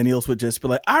and millennials would just be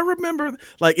like, I remember,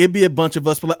 like, it'd be a bunch of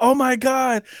us be like, oh my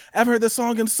God, I've heard this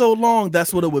song in so long.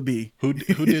 That's what it would be. Who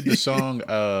did the song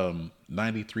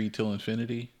 93 Till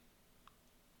Infinity?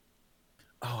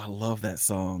 Oh, I love that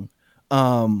song.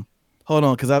 Hold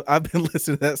on, because I've been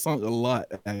listening to that song a lot,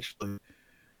 actually.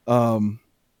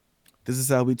 This is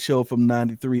how we chill from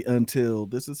 93 until.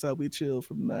 This is how we chill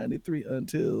from 93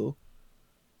 until.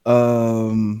 Where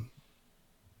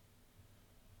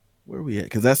are we at?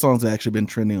 Because that song's actually been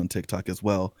trending on TikTok as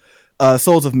well.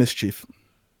 Souls of Mischief.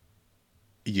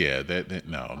 Yeah, that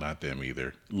no, not them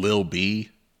either. Lil B.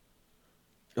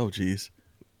 Oh, geez.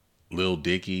 Lil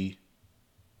Dicky.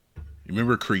 You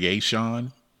remember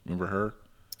Creation? Remember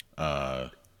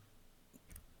her?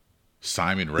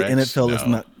 Simon Rex. The NFL is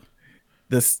not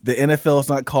this. The NFL is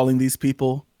not calling these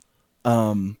people.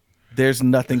 There's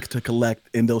nothing to collect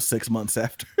in those 6 months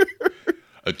after.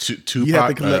 A Tupac, you have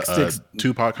to collect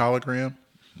Tupac hologram?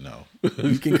 No.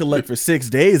 You can collect for 6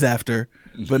 days after,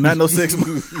 but not no 6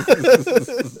 months.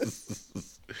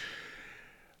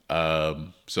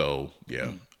 So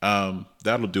yeah.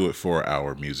 That'll do it for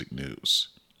our music news.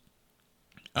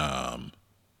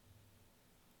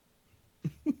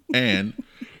 And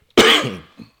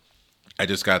I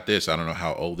just got this. I don't know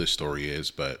how old this story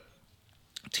is, but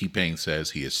T-Pain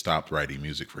says he has stopped writing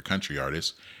music for country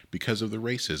artists because of the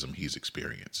racism he's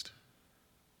experienced.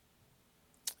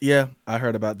 Yeah, I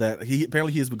heard about that.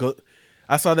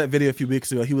 I saw that video a few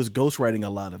weeks ago. He was ghostwriting a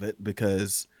lot of it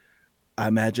because I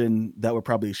imagine that would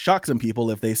probably shock some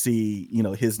people if they see,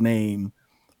 his name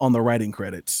on the writing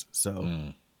credits.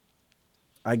 So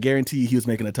I guarantee you he was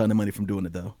making a ton of money from doing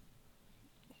it, though.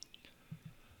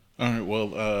 All right,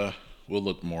 well, we'll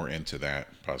look more into that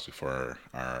possibly for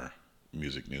our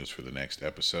music news for the next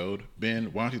episode. Ben,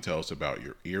 why don't you tell us about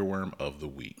your earworm of the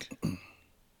week?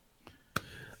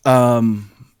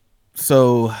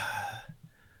 So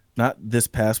not this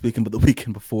past weekend, but the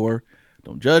weekend before.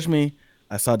 Don't judge me.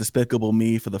 I saw Despicable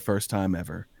Me for the first time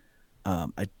ever.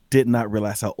 I did not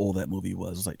realize how old that movie was.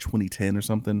 It was like 2010 or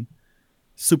something.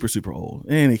 Super, super old.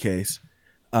 In any case,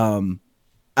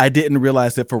 I didn't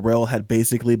realize that Pharrell had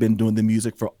basically been doing the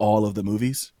music for all of the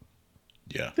movies.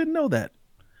 Yeah. Didn't know that.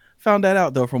 Found that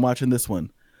out, though, from watching this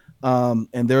one.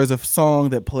 And there was a song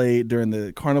that played during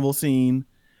the carnival scene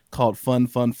called Fun,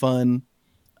 Fun, Fun.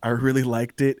 I really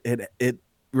liked it. It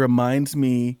reminds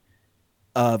me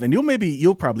of, and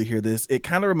you'll probably hear this. It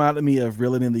kind of reminded me of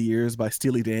Reelin' in the Years by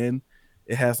Steely Dan.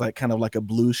 It has like kind of like a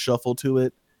blues shuffle to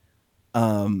it.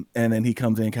 And then he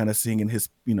comes in kind of singing his,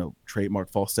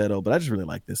 trademark falsetto. But I just really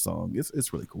like this song.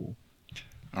 It's really cool.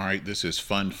 All right, this is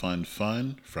Fun, Fun,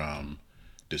 Fun from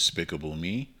Despicable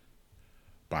Me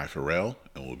by Pharrell,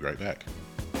 and we'll be right back.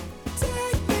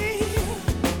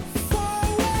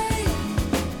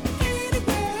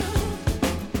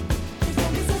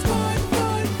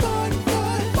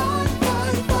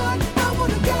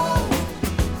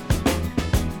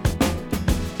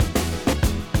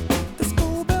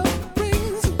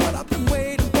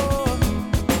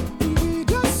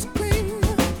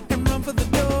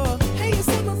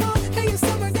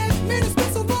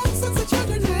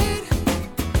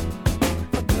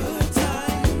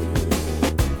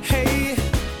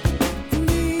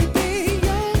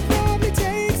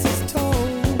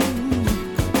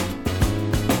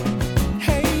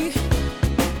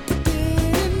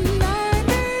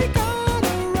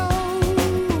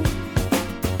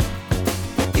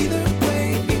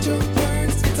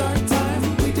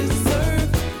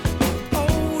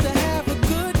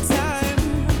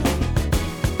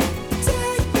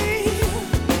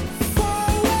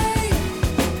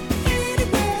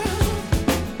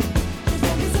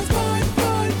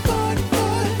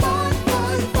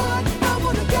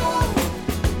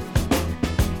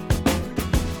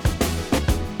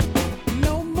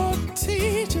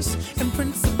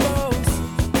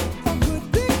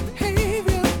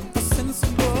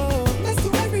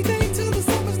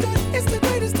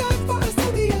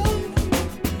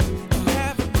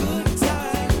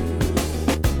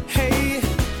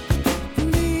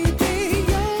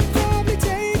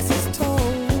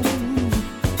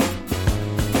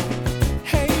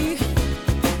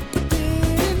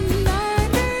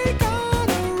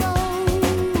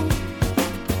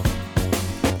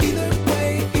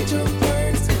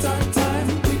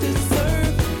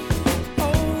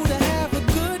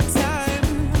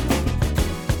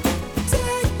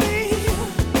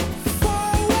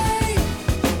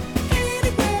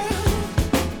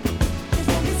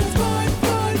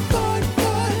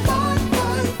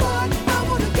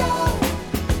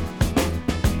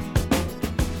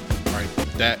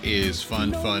 That is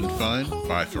Fun, Fun, Fun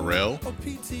by Pharrell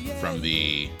from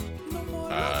the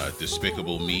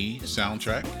Despicable Me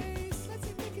soundtrack.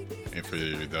 And for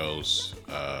those,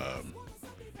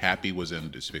 Happy was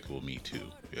in Despicable Me too,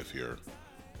 if you're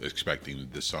expecting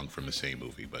the song from the same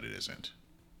movie, but it isn't.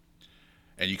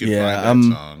 And you can find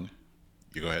that song.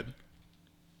 You go ahead.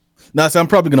 No, so I'm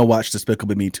probably going to watch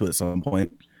Despicable Me 2 at some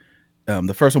point.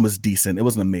 The first one was decent. It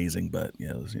wasn't amazing, but yeah,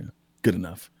 it was good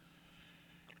enough.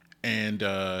 And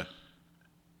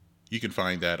you can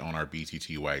find that on our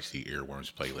BTTYC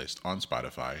Earworms playlist on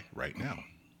Spotify right now.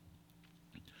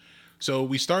 So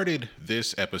we started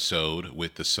this episode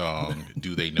with the song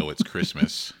 "Do They Know It's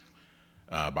Christmas"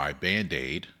 by Band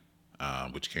Aid,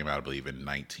 which came out, I believe, in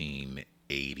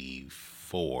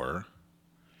 1984,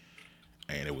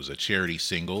 and it was a charity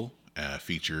single.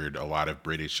 Featured a lot of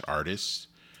British artists.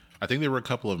 I think there were a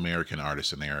couple of American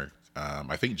artists in there.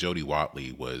 I think Jody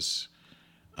Watley was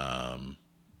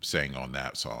sang on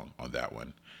that song, on that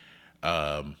one.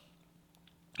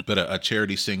 But a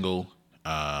charity single.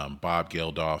 Bob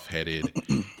Geldof headed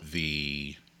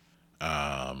the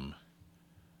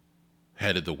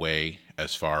way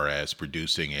as far as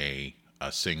producing a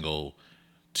single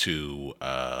to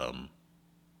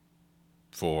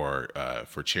for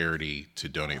charity to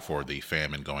donate for the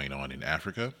famine going on in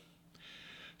Africa.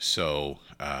 So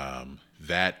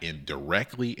that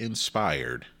directly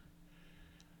inspired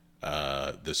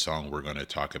the song we're going to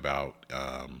talk about,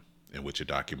 in which a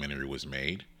documentary was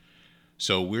made.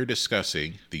 So we're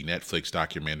discussing the Netflix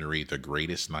documentary, The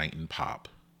Greatest Night in Pop.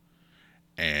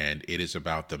 And it is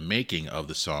about the making of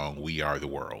the song We Are the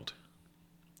World.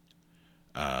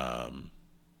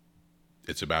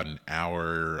 It's about an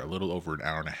hour, a little over an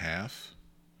hour and a half.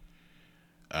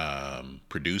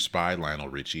 Produced by Lionel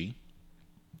Richie.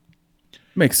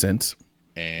 Makes sense.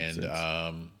 And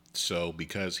so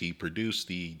because he produced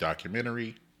the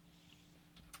documentary,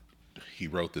 he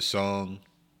wrote the song,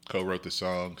 co-wrote the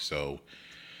song, so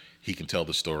he can tell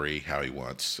the story how he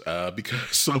wants.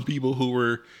 Because some people who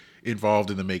were involved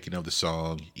in the making of the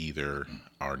song either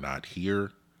are not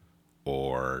here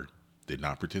or did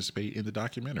not participate in the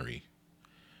documentary.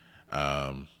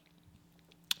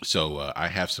 So I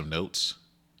have some notes,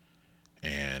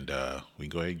 and we can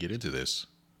go ahead and get into this.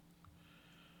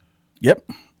 Yep.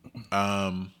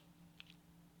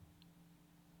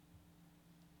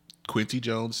 Quincy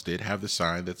Jones did have the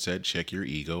sign that said "Check your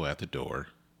ego" at the door.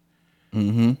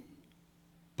 Mm-hmm.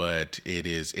 But it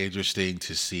is interesting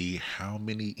to see how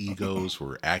many egos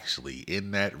were actually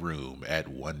in that room at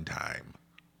one time.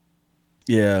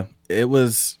 Yeah, it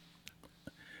was.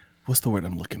 What's the word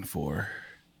I'm looking for?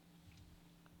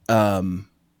 Dreamlike,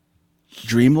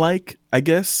 I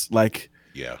guess. Like,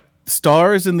 yeah,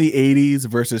 stars in the 80s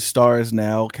versus stars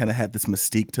now kind of had this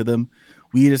mystique to them.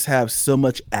 We just have so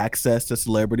much access to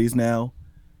celebrities now.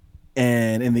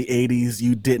 And in the 80s,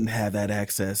 you didn't have that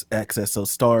access. So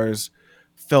stars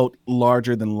felt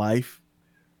larger than life.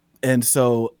 And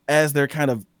so as they're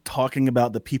kind of talking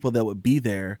about the people that would be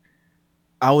there,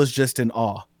 I was just in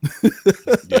awe.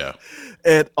 Yeah.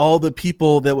 At all the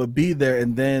people that would be there.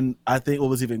 And then I think what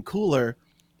was even cooler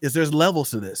is there's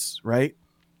levels to this, right?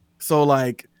 So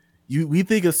like we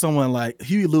think of someone like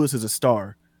Huey Lewis is a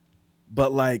star,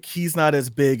 but like he's not as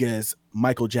big as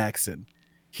Michael Jackson.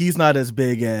 He's not as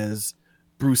big as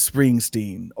Bruce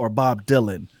Springsteen or Bob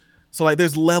Dylan. So like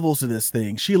there's levels to this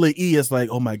thing. Sheila E. is like,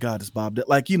 oh my God, it's Bob Dylan.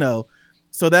 Like, you know,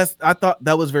 so I thought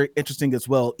that was very interesting as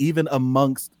well. Even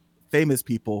amongst famous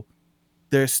people,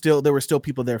 there were still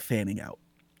people there fanning out.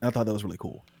 I thought that was really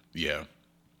cool. Yeah.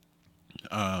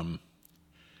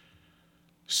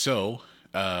 So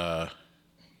I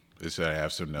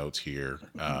have some notes here.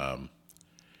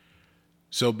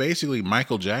 So basically,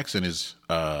 Michael Jackson is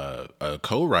a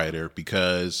co-writer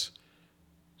because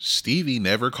Stevie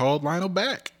never called Lionel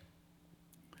back.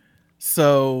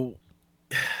 So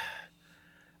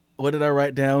what did I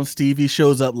write down? Stevie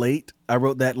shows up late. I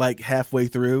wrote that like halfway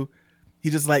through. He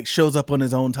just like shows up on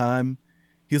his own time.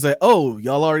 He's like, "Oh,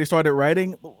 y'all already started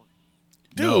writing?"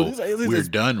 Dude, no, we're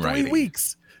done writing. 3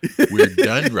 weeks. We're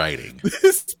done writing.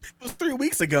 This was 3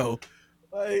 weeks ago.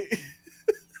 Like,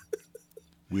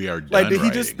 we are done. Like, did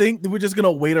writing. he just think that we're just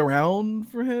gonna wait around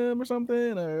for him or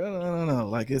something? Or I don't know.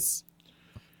 Like it's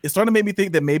starting to make me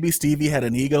think that maybe Stevie had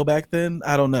an ego back then.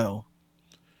 I don't know.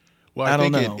 Well, I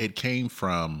think it came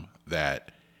from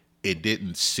that. It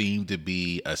didn't seem to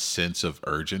be a sense of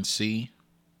urgency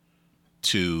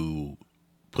to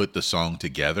put the song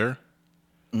together.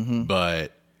 Mm-hmm.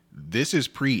 But this is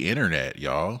pre-internet,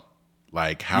 y'all.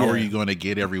 Like, how are you going to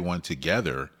get everyone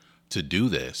together to do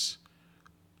this?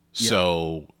 Yeah.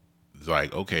 So,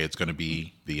 like, okay, it's going to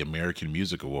be the American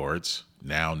Music Awards,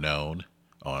 now known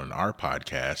on our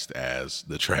podcast as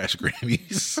the Trash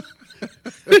Grammys.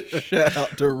 Shout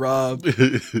out to Rob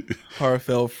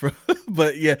Harfeld.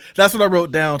 But yeah, that's what I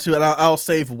wrote down too. And I'll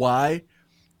save why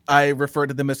I refer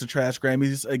to them as the Trash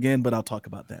Grammys again, but I'll talk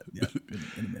about that in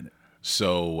a minute.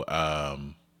 So,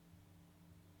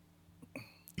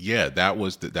 yeah,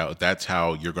 that's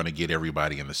how you're going to get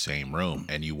everybody in the same room,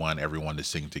 and you want everyone to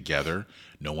sing together.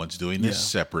 No one's doing this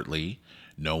separately.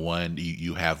 No one,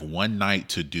 you have one night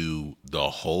to do the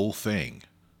whole thing,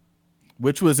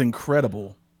 which was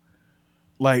incredible.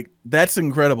 Like, that's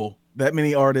incredible. That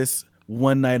many artists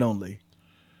one night only.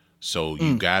 So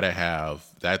you gotta have,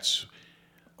 that's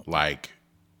like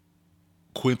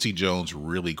Quincy Jones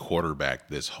really quarterbacked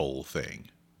this whole thing.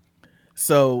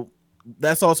 So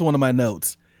that's also one of my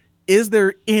notes. Is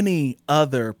there any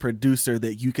other producer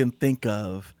that you can think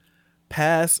of,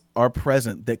 past or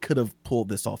present, that could have pulled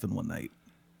this off in one night?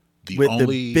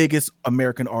 The biggest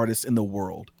American artist in the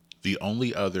world. The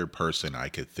only other person I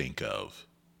could think of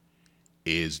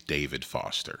is David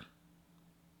Foster.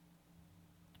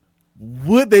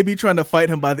 Would they be trying to fight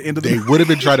him by the end of the They would have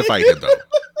been trying to fight him, though.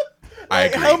 I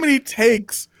agree. How many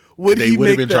takes would they he would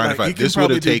have make been trying that? to fight? Like, This would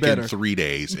have taken 3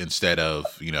 days instead of,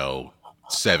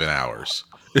 7 hours.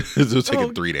 This would have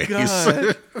taken 3 days.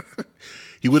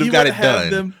 He would have got it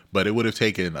done, but it would have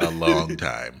taken a long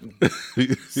time.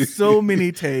 So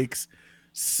many takes,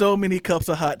 so many cups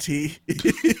of hot tea.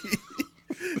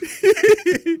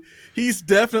 He's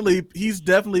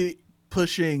definitely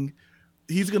pushing.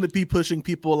 He's going to be pushing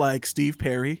people like Steve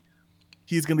Perry.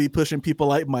 He's going to be pushing people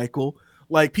like Michael,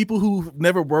 like people who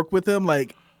never worked with him.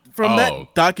 Like from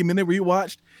that documentary we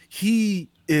watched, he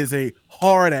is a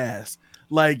hard ass.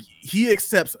 Like he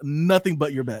accepts nothing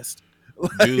but your best.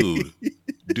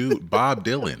 Dude, Bob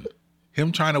Dylan.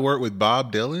 Him trying to work with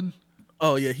Bob Dylan?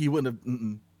 Oh yeah, he wouldn't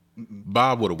have.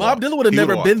 Bob would have. Bob Dylan would have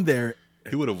never been there.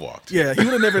 He would have walked. Yeah, he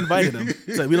would have never invited him.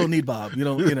 He's like, we don't need Bob. You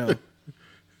don't.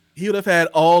 He would have had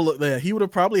all of that. He would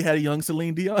have probably had a young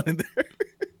Celine Dion in there.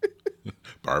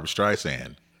 Barbra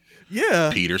Streisand. Yeah.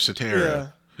 Peter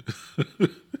Cetera. Yeah.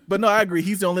 But no, I agree.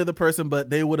 He's the only other person, but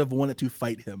they would have wanted to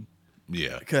fight him.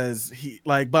 Yeah. Because he,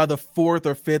 like, by the 4th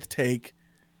or 5th take,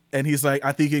 and he's like,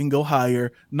 I think you can go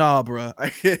higher. Nah, bro.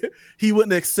 He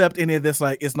wouldn't accept any of this.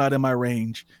 Like, it's not in my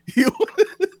range.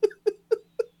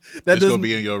 That it's gonna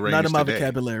be in your range. Not in my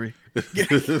vocabulary. It's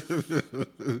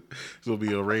gonna be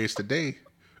your range today.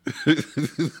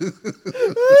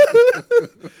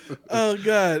 Oh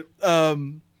God.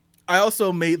 I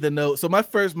also made the note. So my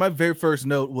very first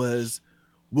note was,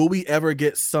 will we ever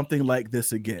get something like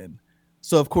this again?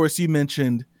 So of course you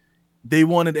mentioned they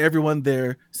wanted everyone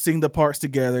there sing the parts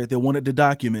together. They wanted to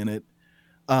document it.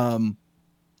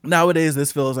 Nowadays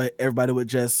this feels like everybody would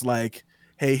just like,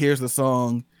 hey, here's the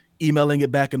song, emailing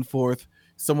it back and forth.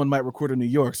 Someone might record in New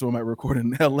York, someone might record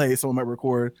in LA, someone might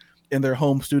record in their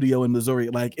home studio in Missouri.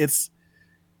 Like,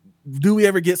 do we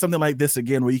ever get something like this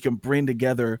again where you can bring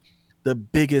together the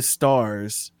biggest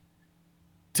stars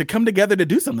to come together to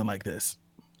do something like this?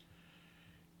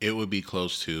 It would be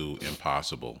close to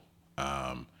impossible.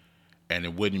 And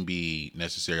it wouldn't be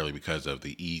necessarily because of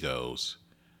the egos.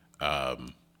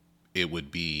 It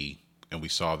would be, and we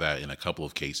saw that in a couple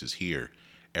of cases here,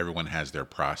 everyone has their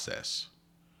process,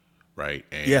 right?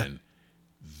 And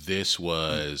this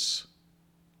was,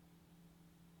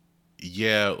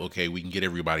 okay, we can get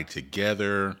everybody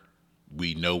together.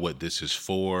 We know what this is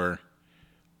for,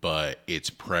 but it's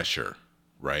pressure,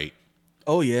 right?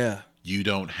 Oh, yeah. You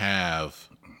don't have,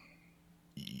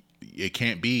 it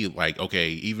can't be like, okay,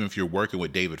 even if you're working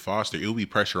with David Foster, it will be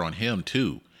pressure on him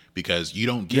too, because you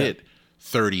don't get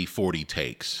 30, 40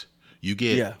 takes. You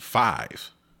get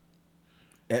 5.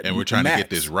 And we're trying to get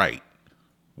this right.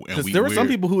 Because there were some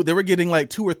people who they were getting like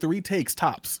 2 or 3 takes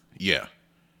tops. Yeah.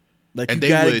 Like, and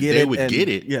they would get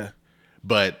it. Yeah.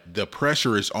 But the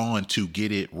pressure is on to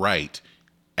get it right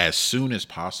as soon as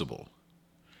possible.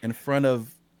 In front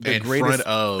of the greatest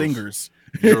singers.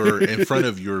 In front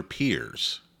of your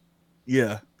peers.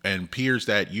 Yeah. And peers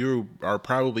that you are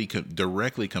probably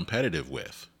directly competitive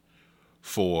with.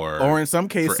 Or in some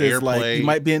cases, like, you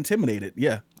might be intimidated.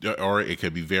 Yeah. Or it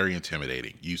could be very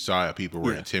intimidating. You saw people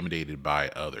were intimidated by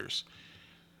others.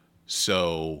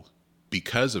 So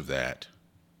because of that,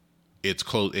 it's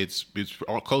close. It's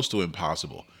close to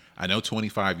impossible. I know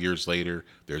 25 years later,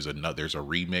 there's a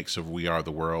remix of We Are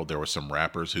the World. There were some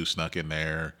rappers who snuck in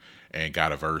there and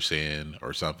got a verse in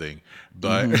or something,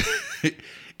 but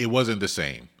it wasn't the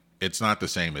same. It's not the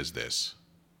same as this.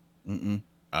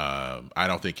 I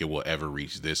don't think it will ever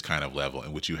reach this kind of level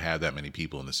in which you have that many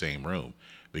people in the same room,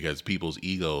 because people's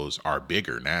egos are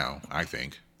bigger now, I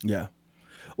think. Yeah.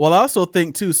 Well, I also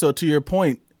think too, so to your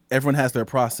point, everyone has their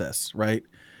process, right?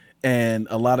 And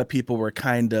a lot of people were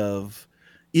kind of,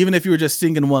 even if you were just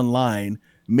singing one line,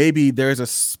 maybe there's a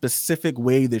specific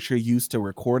way that you're used to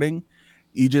recording.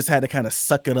 You just had to kind of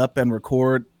suck it up and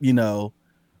record,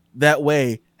 that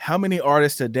way. How many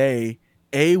artists today,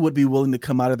 A, would be willing to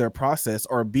come out of their process,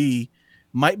 or B,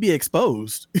 might be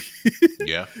exposed?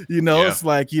 Yeah. It's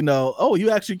like, oh,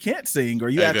 you actually can't sing, or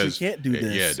you actually can't do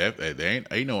this. Yeah, there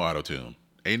ain't no auto-tune.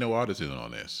 Ain't no auto-tune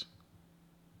on this.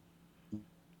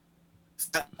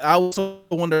 I also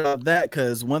wonder about that,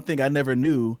 because one thing I never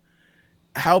knew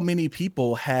how many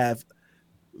people have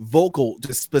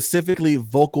just specifically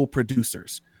vocal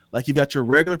producers? Like you got your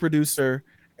regular producer,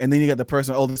 and then you got the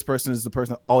person. Oh, this person is the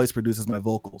person that always produces my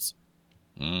vocals.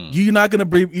 You're not gonna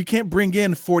you can't bring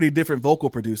in 40 different vocal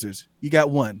producers. You got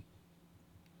one.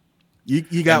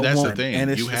 You got and that's one. the thing.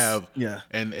 And you have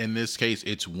and in this case,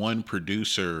 it's one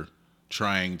producer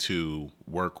trying to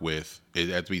work with. It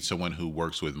has to be someone who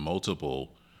works with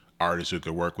multiple artists who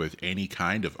could work with any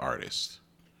kind of artist.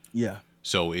 Yeah.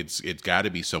 So it's got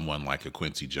to be someone like a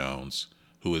Quincy Jones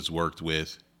who has worked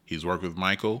with. He's worked with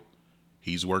Michael.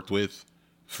 He's worked with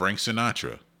Frank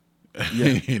Sinatra.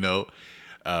 Yeah. You know,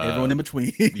 everyone in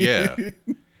between. Yeah.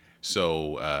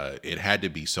 So it had to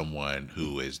be someone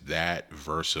who is that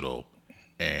versatile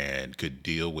and could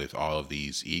deal with all of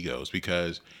these egos,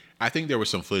 because I think there was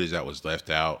some footage that was left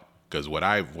out, because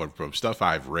from stuff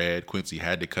I've read, Quincy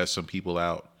had to cut some people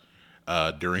out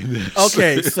during this.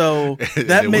 Okay, so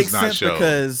that makes sense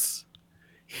because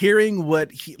hearing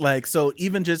what so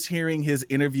even just hearing his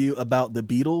interview about the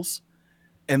Beatles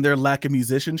and their lack of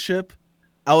musicianship,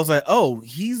 I was like, oh,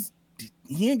 he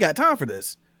ain't got time for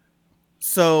this.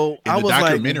 So I was like,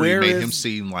 documentary made him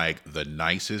seem like the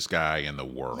nicest guy in the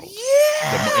world.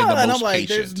 Yeah, and I'm like,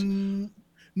 patient. There's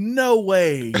no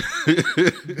way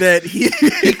that he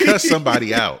cussed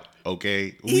somebody out.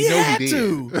 Okay, he had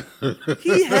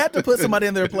to put somebody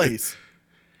in their place.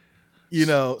 You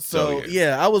know, so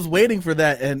yeah, I was waiting for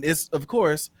that, and it's of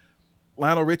course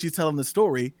Lionel Richie telling the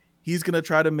story. He's gonna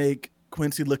try to make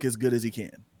Quincy look as good as he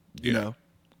can. You know,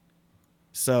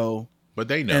 so but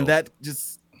they know, and that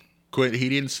just. He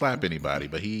didn't slap anybody,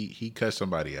 but he cussed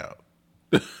somebody out.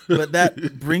 But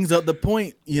that brings up the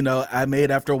point, you know, I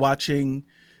made after watching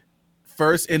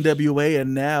first NWA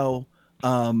and now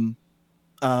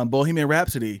Bohemian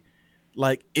Rhapsody.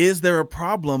 Like, is there a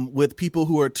problem with people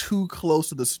who are too close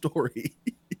to the story?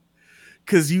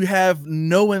 Because you have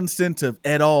no incentive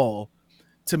at all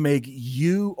to make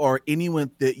you or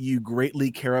anyone that you greatly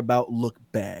care about look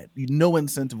bad. No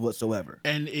incentive whatsoever.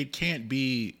 And it can't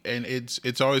be, and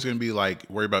it's always going to be like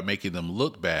worry about making them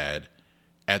look bad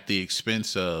at the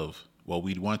expense of, well,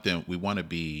 we want to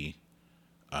be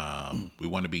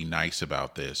nice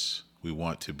about this. We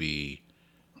want to be,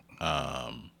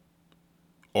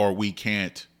 or we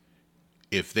can't,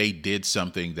 if they did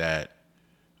something that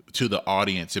to the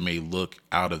audience, it may look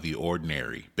out of the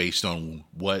ordinary based on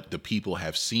what the people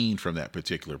have seen from that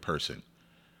particular person.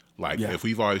 Like if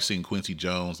we've always seen Quincy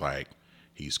Jones, like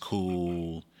he's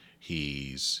cool,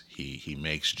 he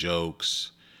makes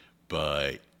jokes,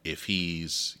 but if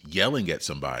he's yelling at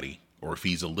somebody or if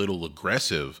he's a little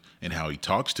aggressive in how he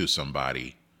talks to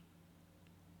somebody,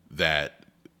 that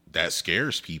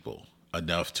scares people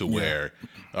enough to where,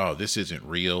 oh, this isn't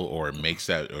real, or it makes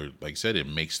that, or like I said, it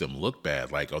makes them look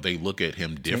bad. Like, oh, they look at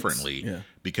him differently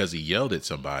because he yelled at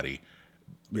somebody.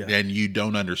 And you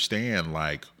don't understand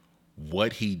like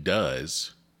what he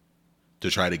does to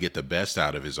try to get the best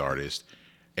out of his artist.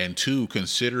 And two,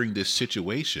 considering this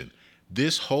situation,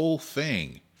 this whole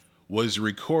thing was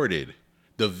recorded,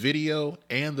 the video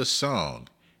and the song,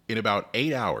 in about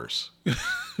 8 hours.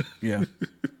 Yeah.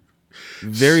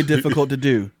 Very difficult to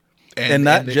do. And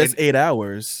not just 8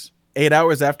 hours. 8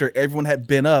 hours after everyone had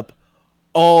been up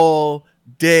all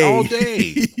day. All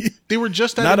day. They were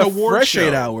just at an award show.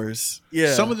 8 hours.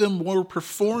 Yeah. Some of them were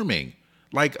performing.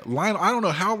 Like Lionel, I don't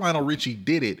know how Lionel Richie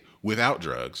did it without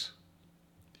drugs.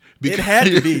 Because it had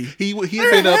to be. He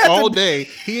had been up all day.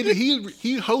 He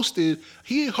hosted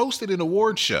an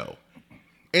award show.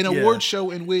 An award show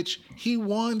in which he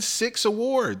won 6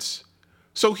 awards.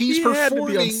 So he's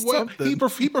performing well. He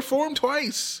performed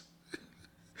twice.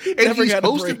 And he's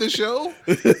hosted the show.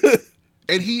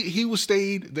 And he was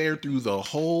stayed there through the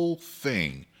whole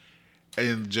thing.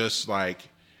 And just like,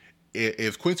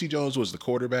 if Quincy Jones was the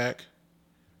quarterback,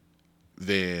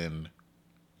 then,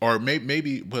 or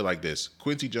maybe put it like this,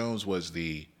 Quincy Jones was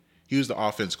the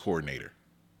offense coordinator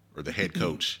or the head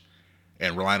coach,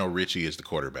 and Lionel Richie is the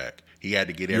quarterback. He had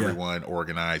to get everyone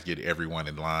organized, get everyone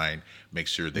in line, make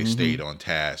sure they stayed on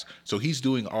task. So he's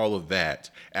doing all of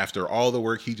that after all the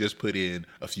work he just put in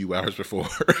a few hours before.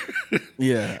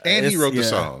 And he wrote the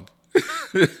song.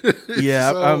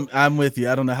 So, I'm with you.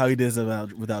 I don't know how he did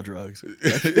it without drugs.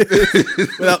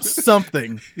 Without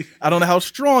something. I don't know how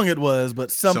strong it was,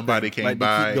 but somebody came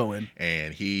by keep going.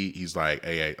 And he's like,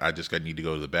 hey, I just need to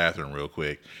go to the bathroom real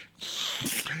quick.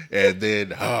 And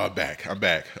then I'm back.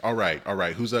 All right.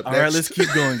 Who's up next? All right, let's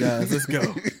keep going, guys. Let's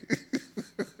go.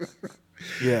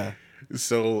 Yeah.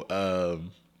 So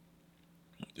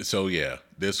yeah,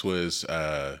 this was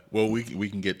we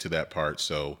can get to that part.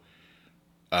 So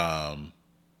the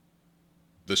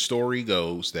story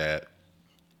goes that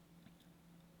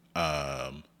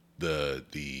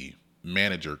the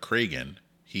manager Cragen,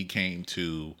 he came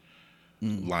to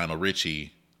Lionel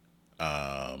Richie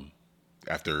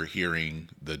after hearing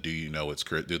the Do They Know It's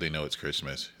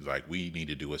Christmas? He's like, we need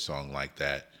to do a song like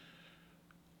that.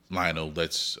 Lionel,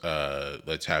 let's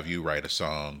have you write a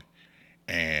song.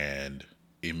 And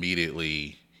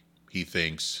immediately he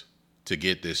thinks, to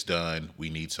get this done, we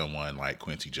need someone like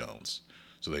Quincy Jones.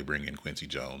 So they bring in Quincy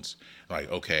Jones.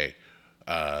 Like, okay,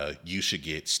 you should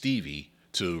get Stevie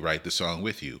to write the song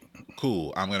with you.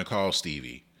 Cool, I'm going to call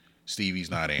Stevie.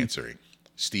 Stevie's not answering.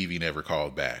 Stevie never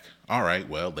called back. All right,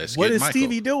 well, let's get Michael. What is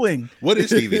Stevie doing? What is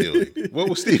Stevie doing? What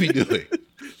was Stevie doing?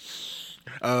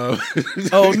 Oh,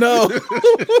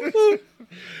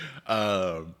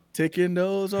 no. Taking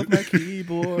those off my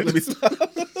keyboard. Let me stop.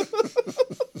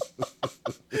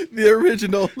 The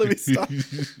original. Let me stop.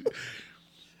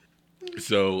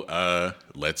 So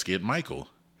let's get Michael.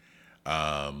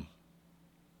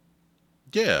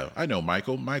 Yeah, I know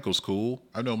Michael. Michael's cool.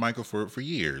 I know Michael for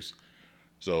years.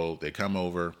 So they come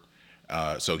over.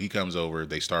 So he comes over.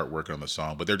 They start working on the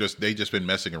song, but they just been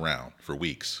messing around for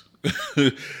weeks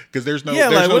because there's no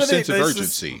sense of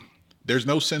urgency. There's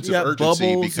no sense of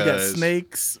urgency bubbles, because you got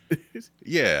snakes.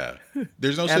 Yeah,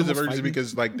 there's no sense of urgency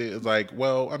because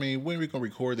well, I mean, when are we gonna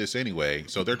record this anyway?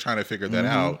 So they're trying to figure that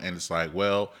out, and it's like,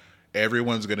 well,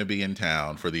 everyone's gonna be in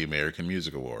town for the American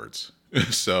Music Awards.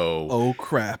 So oh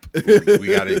crap, we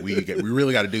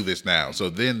really got to do this now.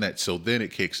 So then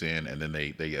it kicks in, and then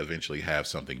they eventually have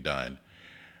something done.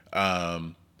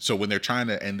 So when they're trying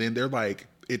to, and then they're like,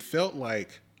 it felt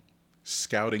like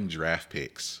scouting draft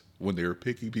picks when they were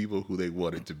picking people who they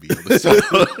wanted to be on the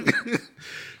song.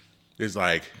 It's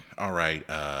like, all right,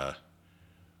 I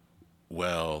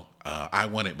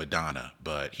wanted Madonna,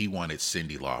 but he wanted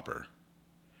Cyndi Lauper,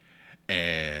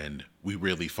 and we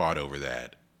really fought over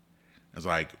that. It's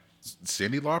like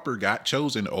Cyndi Lauper got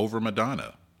chosen over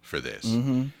Madonna for this.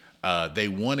 They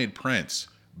wanted Prince,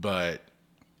 but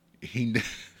he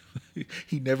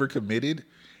never committed.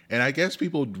 And I guess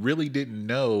people really didn't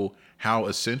know how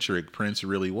eccentric Prince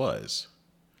really was.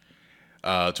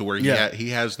 To where he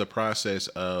has the process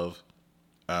of,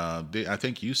 I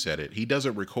think you said it, he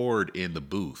doesn't record in the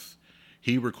booth.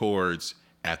 He records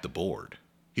at the board.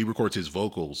 He records his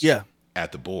vocals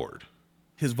at the board.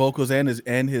 His vocals and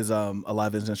his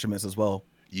live instruments as well.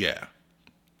 Yeah.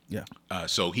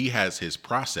 So he has his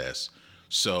process.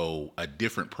 So a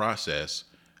different process.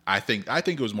 I think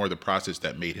it was more the process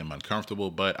that made him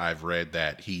uncomfortable. But I've read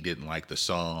that he didn't like the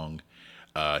song.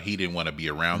 He didn't want to be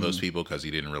around those people because he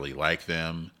didn't really like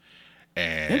them.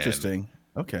 And interesting.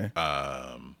 Okay.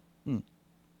 And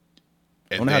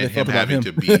then him having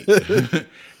to be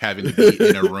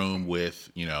in a room with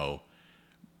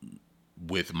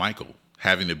Michael.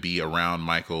 Having to be around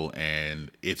Michael, and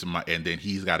then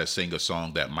he's got to sing a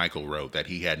song that Michael wrote that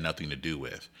he had nothing to do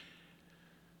with.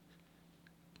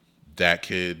 That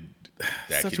could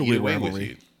eat away with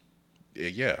you.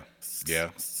 Yeah.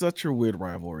 Such a weird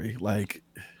rivalry. Like,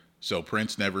 so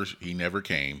Prince never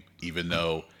came, even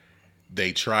though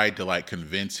they tried to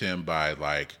convince him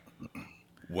by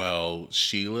well,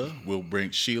 Sheila, we'll bring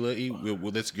Sheila E.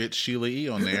 Let's get Sheila E.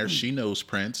 on there. She knows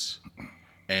Prince.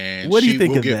 And what do you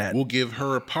think of that? We'll give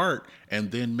her a part,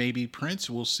 and then maybe Prince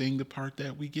will sing the part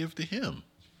that we give to him.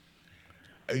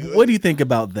 What do you think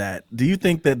about that? Do you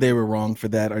think that they were wrong for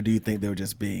that, or do you think they were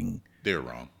just being... They're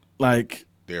wrong.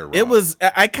 They're wrong. It was...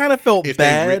 I kind of felt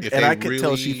bad, and I could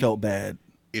tell she felt bad.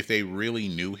 If they really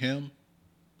knew him,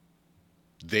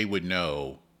 they would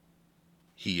know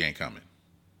he ain't coming.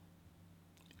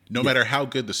 No matter how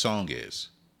good the song is.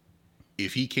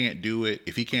 If he can't do it,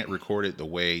 if he can't record it the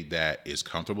way that is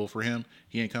comfortable for him,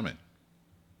 he ain't coming.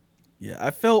 Yeah, I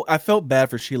felt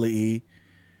bad for Sheila E.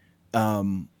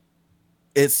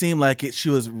 It seemed like she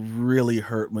was really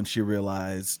hurt when she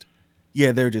realized,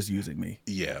 they're just using me.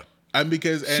 Yeah, and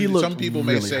because some people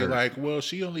may say hurt. Well,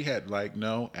 she only had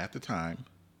no. At the time,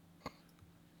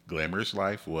 Glamorous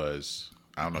Life was,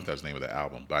 I don't know if that's the name of the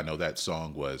album, but I know that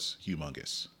song was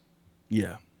humongous.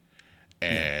 Yeah.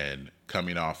 And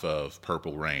coming off of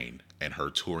Purple Rain and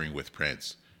her touring with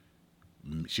Prince,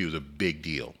 she was a big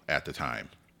deal at the time.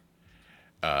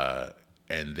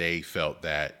 And they felt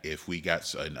that if we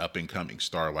got an up-and-coming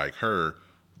star like her,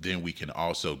 then we can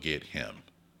also get him.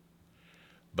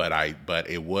 But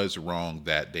it was wrong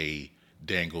that they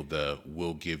dangled the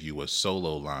 "we'll give you a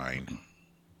solo line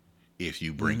if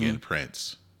you bring in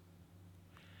Prince."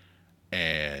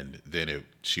 And then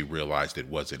she realized it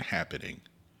wasn't happening.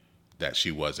 That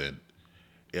she wasn't.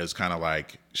 It was kind of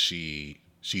like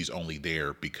she's only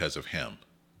there because of him.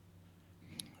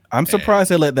 I'm surprised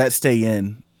they let that stay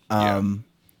in.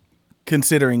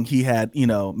 considering he had,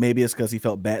 maybe it's because he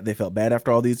felt bad. They felt bad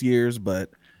after all these years,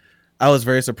 but I was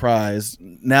very surprised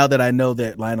now that I know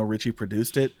that Lionel Richie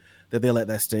produced it, that they let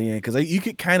that stay in, because you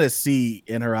could kind of see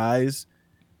in her eyes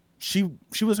she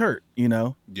was hurt,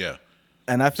 Yeah.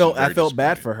 And I felt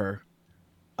bad for her,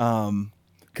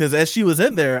 because as she was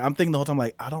in there, I'm thinking the whole time,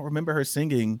 like, I don't remember her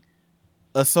singing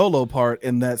a solo part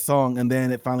in that song, and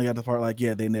then it finally got to the part like,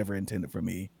 yeah, they never intended for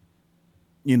me,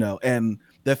 and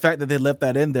the fact that they left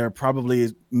that in there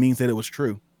probably means that it was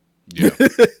true. Yeah.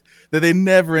 That they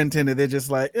never intended. They're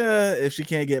just like, if she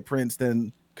can't get Prince,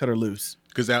 then cut her loose.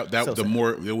 Because that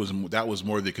was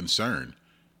more the concern.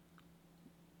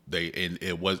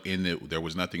 There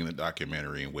was nothing in the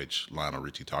documentary in which Lionel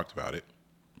Richie talked about it.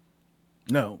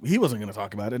 No, he wasn't going to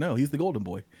talk about it. No, he's the golden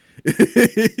boy.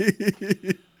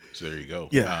 So there you go.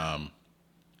 Yeah.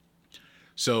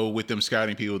 So with them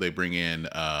scouting people, they bring in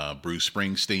Bruce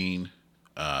Springsteen.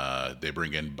 They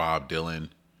bring in Bob Dylan.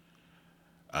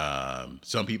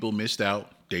 Some people missed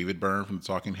out. David Byrne from the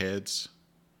Talking Heads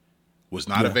was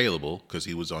not available because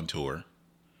he was on tour.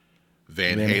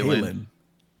 Van Halen,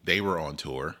 they were on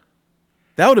tour.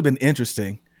 That would have been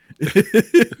interesting.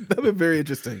 That would have been very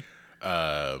interesting.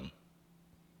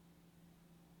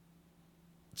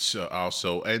 So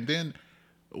also, and then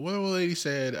one lady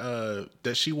said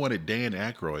that she wanted Dan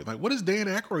Aykroyd. Like, what does Dan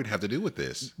Aykroyd have to do with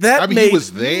this? Made he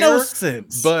was there, no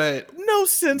sense. But no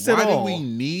sense at all. Why do we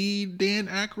need Dan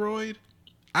Aykroyd?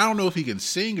 I don't know if he can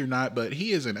sing or not, but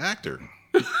he is an actor.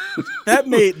 That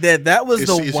was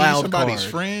the wild card. Somebody's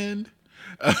friend.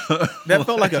 That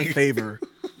felt like a favor.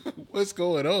 What's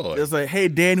going on? It's like, hey,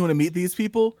 Dan, you want to meet these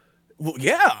people? Well,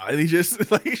 yeah. And he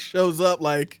just like shows up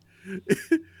like,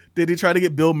 did he try to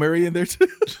get Bill Murray in there too?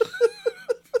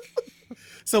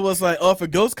 So it's like, oh, if a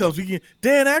ghost comes, we can.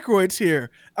 Dan Aykroyd's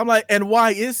here. I'm like, and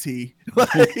why is he?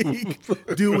 Like,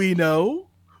 do we know?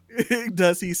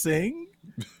 Does he sing?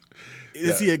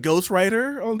 Is he a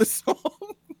ghostwriter on the song?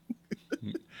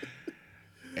 And,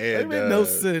 it made no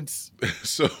sense.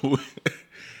 So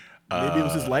maybe it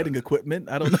was his lighting equipment.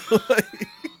 I don't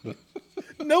know.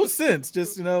 No sense.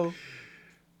 Just it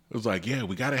was like, yeah,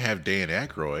 we got to have Dan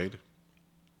Aykroyd.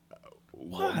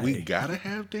 Why? We got to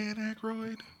have Dan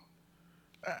Aykroyd.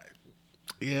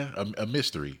 Yeah, a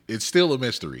mystery. It's still a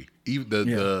mystery. Even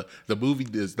the movie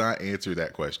does not answer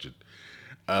that question.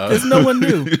 Because no one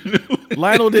knew.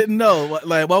 Lionel didn't know.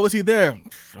 Like, why was he there?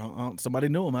 Somebody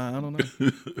knew him. I don't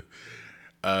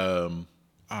know.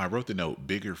 I wrote the note: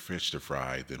 bigger fish to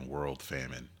fry than world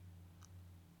famine.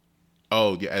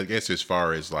 Oh yeah, I guess as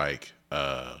far as like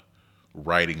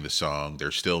writing the song,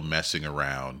 they're still messing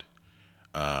around.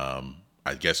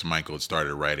 I guess Michael had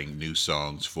started writing new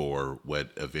songs for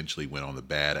what eventually went on the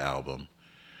Bad album.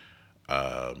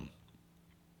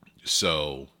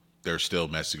 So they're still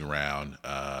messing around.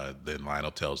 Then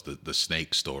Lionel tells the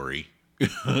snake story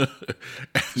as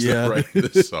they're writing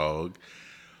the song.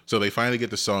 So they finally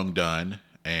get the song done,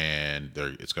 and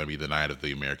it's going to be the night of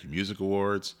the American Music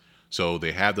Awards. So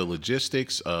they have the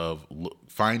logistics of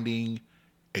finding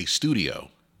a studio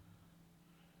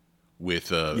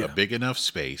with a big enough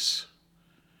space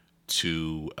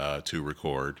to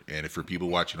record. And for people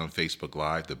watching on Facebook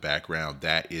Live, the background,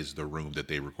 that is the room that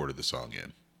they recorded the song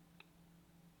in.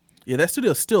 Yeah, that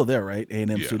studio's still there, right?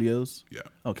 A&M Studios? Yeah.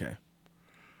 Okay.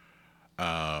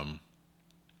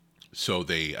 So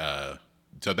they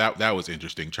so that was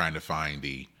interesting, trying to find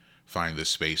the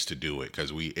space to do it,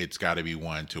 because it's got to be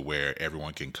one to where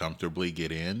everyone can comfortably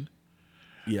get in.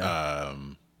 Yeah.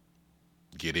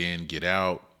 Get in, get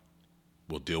out.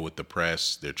 We'll deal with the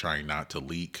press. They're trying not to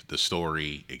leak the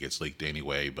story. It gets leaked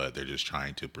anyway, but they're just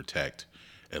trying to protect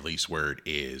at least where it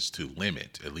is, to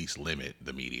limit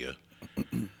the media.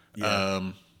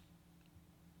 Yeah.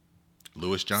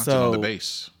 Lewis Johnson on the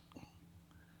bass.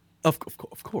 Of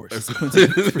course.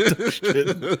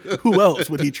 Who else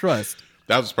would he trust?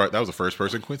 That was the first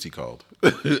person Quincy called.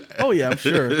 Oh yeah, I'm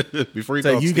sure. Before he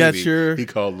called Stevie, he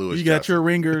called Lewis. You got Johnson. your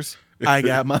ringers. I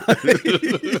got mine.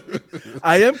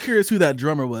 I am curious who that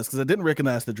drummer was, because I didn't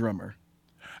recognize the drummer.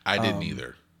 I didn't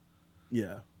either.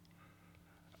 Yeah.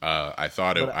 I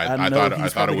thought it. I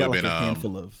thought it would have been a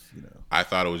handful of. I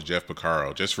thought it was Jeff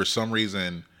Porcaro. Just for some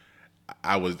reason,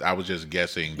 I was just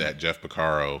guessing that Jeff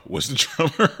Porcaro was the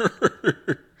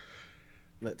drummer.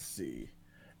 Let's see.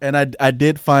 And I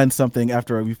did find something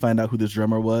after we find out who this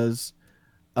drummer was.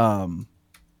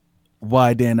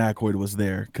 Why Dan Aykroyd was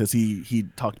there, because he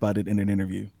talked about it in an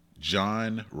interview.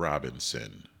 John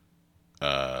Robinson,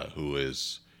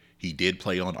 he did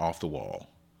play on Off the Wall.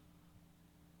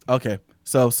 Okay,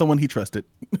 so someone he trusted.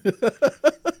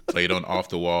 Played on Off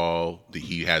the Wall.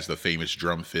 He has the famous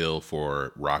drum fill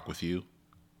for Rock With You.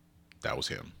 That was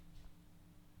him.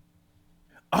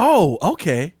 Oh,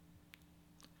 okay.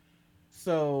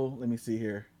 So let me see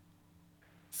here.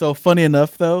 So funny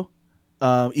enough, though,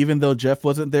 even though Jeff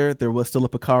wasn't there, there was still a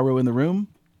Picaro in the room.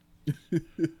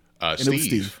 And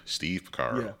Steve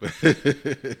Picaro.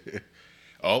 Yeah.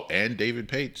 Oh, and David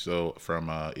Pate. So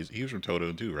he was from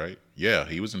Toto too, right? Yeah,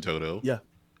 he was in Toto. Yeah.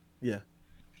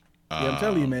 I'm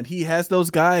telling you, man, he has those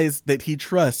guys that he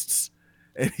trusts,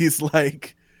 and he's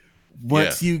like,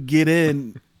 once you get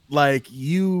in,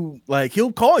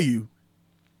 he'll call you,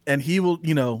 and he will,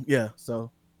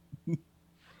 So,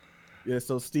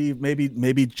 so Steve,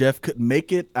 maybe Jeff couldn't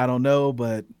make it. I don't know,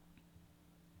 but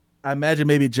I imagine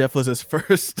maybe Jeff was his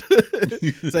first.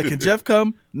 It's like, can Jeff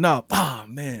come? No. Oh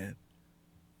man,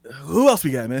 who else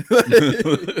we got, man?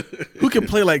 Who can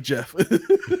play like Jeff?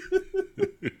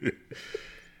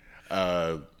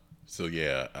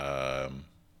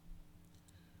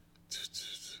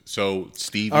 So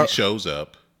Stevie shows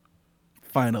up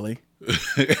finally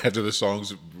after the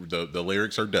songs, the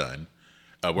lyrics are done.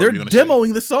 They're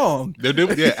demoing the song.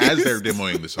 As they're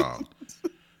demoing the song,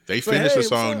 they finish the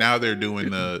song. Now they're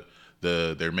doing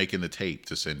they're making the tape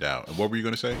to send out. And what were you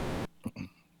going to say?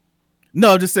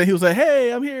 No, just saying he was like,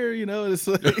 "Hey, I'm here." It's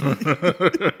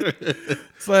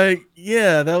like,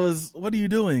 that was. What are you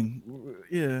doing?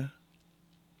 Yeah.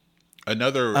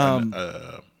 Another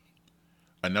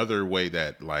way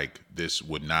that like this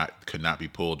could not be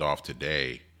pulled off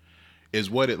today is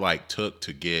what it like took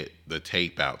to get the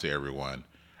tape out to everyone.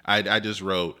 I just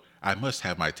wrote, I must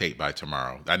have my tape by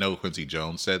tomorrow. I know Quincy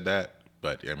Jones said that,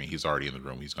 but I mean, he's already in the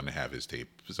room. He's going to have his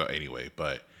tape. So anyway,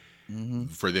 but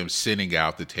for them sending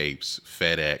out the tapes,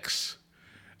 FedEx,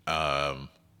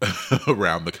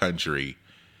 around the country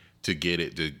to get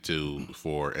it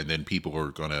and then people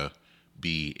are going to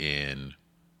be in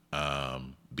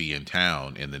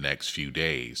town in the next few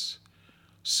days.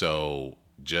 So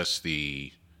just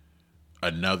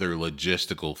another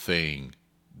logistical thing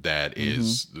that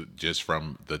is just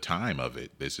from the time of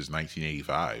it. This is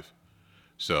 1985.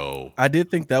 So I did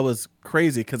think that was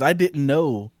crazy because I didn't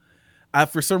know.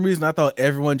 For some reason, I thought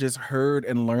everyone just heard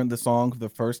and learned the song for the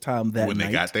first time that when night.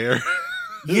 They got there.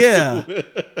 Yeah,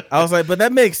 I was like, but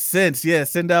that makes sense. Yeah,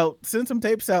 send some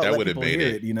tapes out. That would have made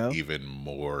it, even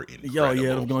more incredible. Yeah, it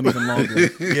would have gone even longer.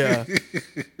 Yeah,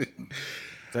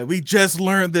 so we just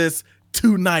learned this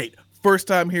tonight. First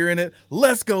time hearing it.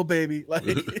 Let's go, baby. Like,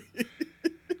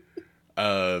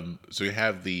 so you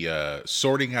have the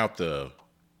sorting out the.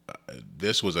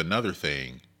 This was another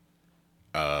thing.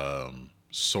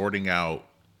 Sorting out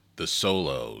the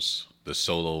solos, the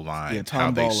solo line,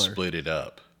 how they split it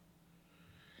up.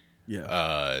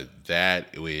 Yeah. That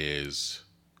is,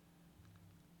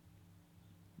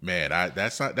 man,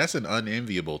 that's an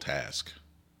unenviable task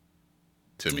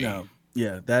to me. No.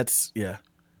 Yeah,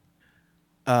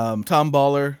 Tom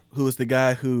Baller, who was the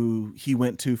guy who he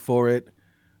went to for it,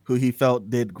 who he felt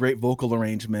did great vocal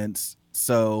arrangements.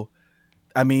 So,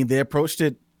 I mean, they approached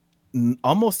it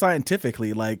almost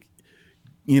scientifically, like,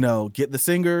 get the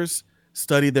singers,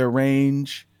 study their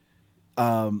range,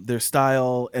 their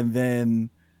style, and then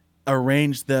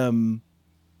arrange them,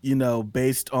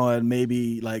 based on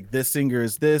maybe like this singer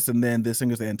is this, and then this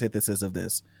singer's the antithesis of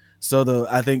this. So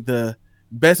I think the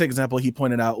best example he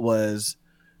pointed out was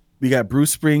we got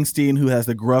Bruce Springsteen, who has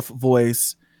the gruff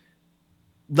voice.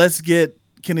 Let's get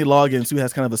Kenny Loggins, who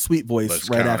has kind of a sweet voice,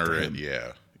 right after him.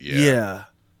 Yeah.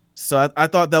 So I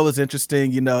thought that was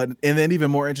interesting, and then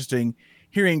even more interesting,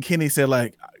 hearing Kenny say,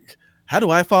 like, how do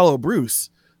I follow Bruce?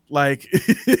 Like,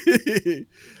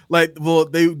 well,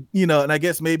 they, and I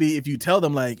guess maybe if you tell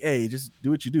them, like, hey, just do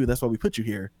what you do, that's why we put you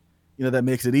here, that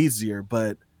makes it easier.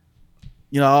 But,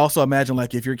 I also imagine,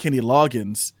 like, if you're Kenny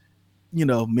Loggins,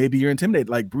 maybe you're intimidated.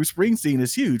 Like, Bruce Springsteen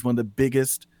is huge, one of the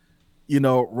biggest,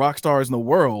 rock stars in the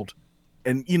world.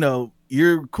 And,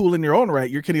 you're cool in your own right.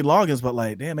 You're Kenny Loggins, but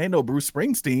like, damn, ain't no Bruce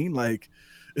Springsteen. Like,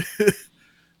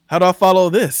 how do I follow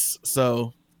this?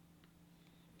 So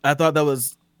I thought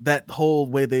that whole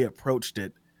way they approached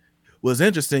it was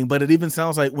interesting, but it even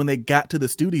sounds like when they got to the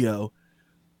studio,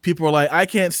 people were like, I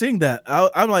can't sing that.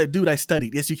 I'm like, dude, I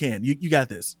studied. Yes, you can. You got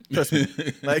this. Trust me.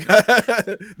 Like,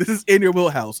 this is in your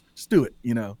wheelhouse. Just do it,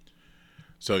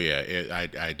 So yeah,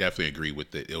 I definitely agree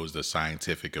with it. It was the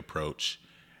scientific approach.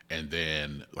 And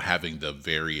then having the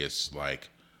various like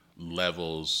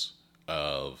levels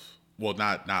of, well,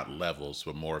 not levels,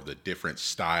 but more of the different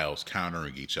styles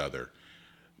countering each other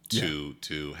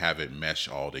to have it mesh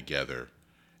all together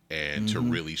and to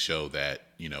really show that,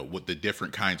 with the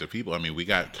different kinds of people. I mean, we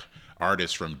got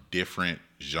artists from different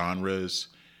genres,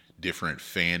 different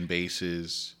fan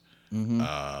bases,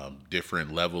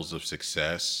 different levels of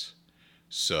success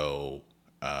So,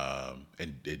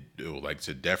 and it like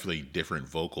to definitely different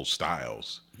vocal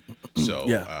styles. So,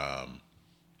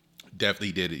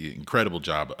 definitely did an incredible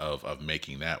job of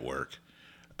making that work.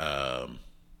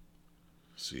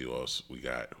 See what else we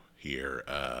got here.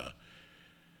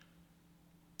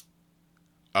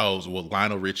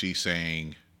 Lionel Richie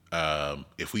saying,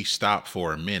 if we stop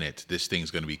for a minute, this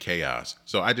thing's going to be chaos.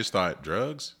 So I just thought,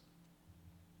 drugs?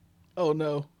 Oh,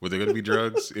 no. Were there going to be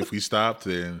drugs? If we stopped,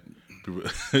 then...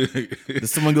 Did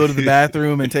someone go to the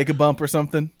bathroom and take a bump or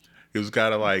something? It was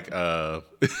kind of like...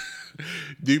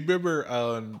 do you remember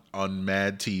on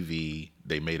Mad TV,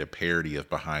 they made a parody of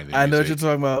Behind the Music? I know what you're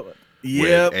talking about.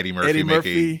 Yeah, Eddie Murphy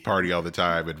making Party All the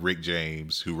Time, and Rick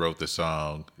James, who wrote the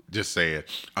song, just saying,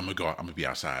 I'm gonna be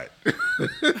outside.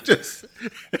 Just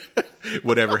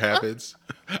whatever happens,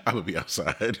 I'm gonna be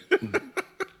outside.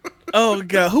 Oh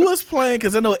God, who was playing?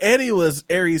 Because I know Eddie was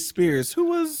Aries Spears. Who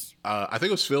was? I think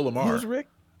it was Phil Lamar. Who was Rick?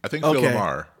 I think Phil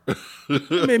Lamar.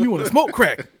 That made me want to smoke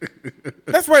crack.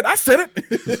 That's right, I said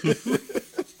it.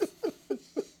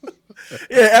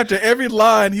 Yeah, after every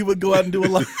line, he would go out and do a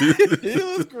line.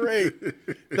 It was great.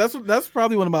 That's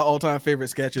probably one of my all-time favorite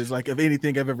sketches, like of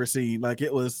anything I've ever seen. Like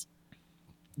that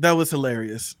was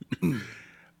hilarious.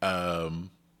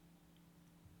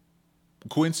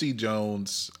 Quincy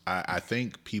Jones, I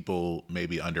think people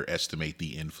maybe underestimate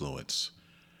the influence,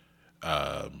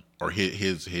 or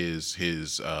his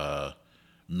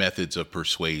methods of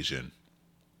persuasion.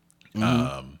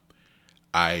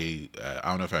 I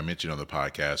don't know if I mentioned on the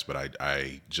podcast, but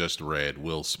I just read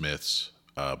Will Smith's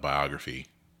biography,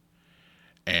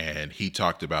 and he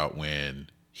talked about when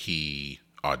he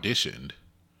auditioned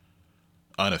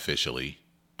unofficially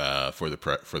for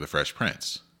the Fresh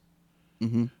Prince.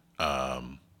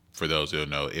 For those who don't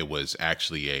know, it was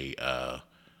actually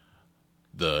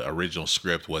the original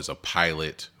script was a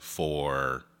pilot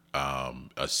for a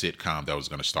sitcom that was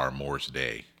going to star Morris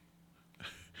Day.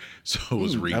 So it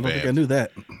was revamped. I don't think I knew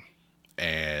that.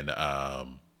 And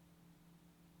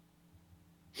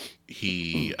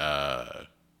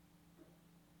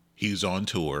he's on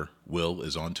tour. Will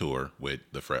is on tour with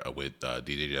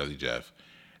DJ Jazzy Jeff,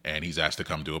 and he's asked to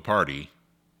come to a party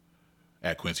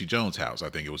at Quincy Jones' house. I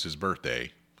think it was his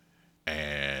birthday,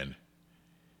 and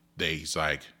he's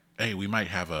like, "Hey, we might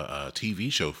have a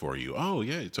TV show for you." Oh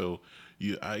yeah, so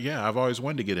you I've always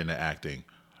wanted to get into acting.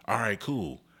 All right,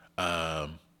 cool.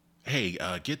 Hey,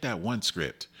 get that one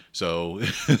script. So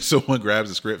someone grabs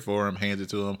the script for him, hands it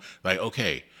to him. Like,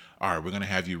 okay, all right, we're gonna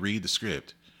have you read the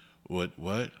script. What?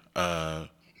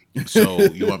 So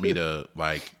you want me to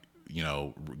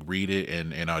read it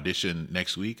and audition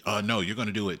next week? Oh no, you're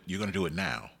gonna do it. You're gonna do it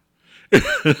now.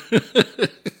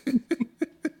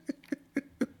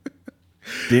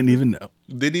 Didn't even know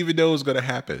it was gonna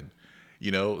happen.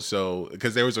 So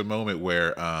because there was a moment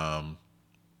where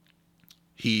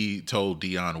he told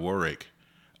Dionne Warwick,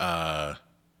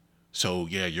 so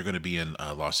yeah, you're going to be in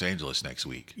Los Angeles next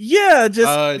week. Yeah,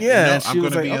 no, I'm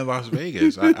going to be in Las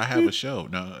Vegas. I have a show.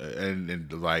 No,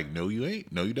 and like, no, you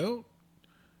ain't. No, you don't.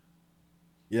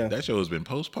 Yeah, that show has been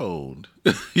postponed.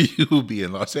 You'll be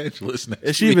in Los Angeles next week.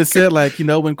 And she even said, like,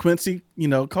 when Quincy,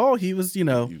 called, he was,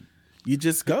 you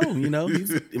just go.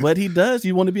 What he does,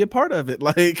 you want to be a part of it,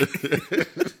 like.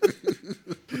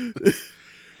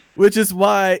 Which is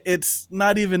why it's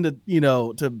not even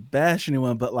to bash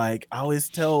anyone, but like I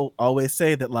always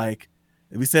say that, like,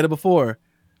 we said it before,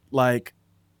 like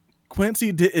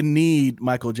Quincy didn't need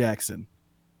Michael Jackson.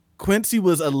 Quincy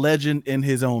was a legend in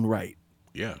his own right.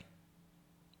 Yeah.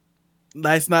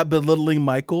 That's not belittling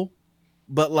Michael,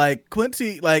 but like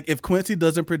Quincy, like if Quincy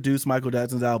doesn't produce Michael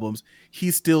Jackson's albums,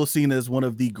 he's still seen as one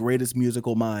of the greatest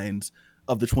musical minds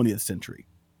of the 20th century.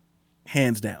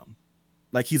 Hands down.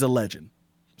 Like he's a legend.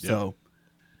 So,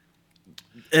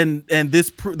 and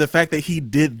the fact that he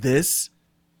did this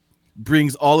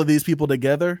brings all of these people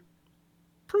together,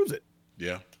 proves it.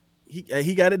 Yeah,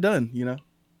 he got it done.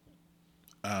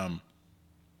 The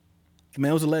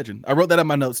man was a legend. I wrote that on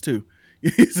my notes too.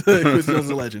 Chris was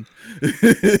a legend.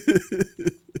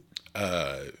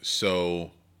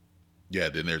 So, yeah.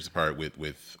 Then there's the part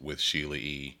with Sheila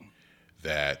E.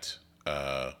 That,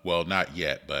 well, not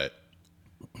yet, but.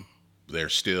 They're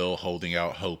still holding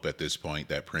out hope at this point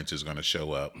that Prince is going to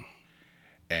show up,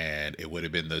 and it would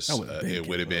have been this. It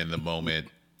would have been the moment.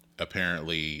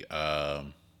 Apparently,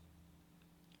 well,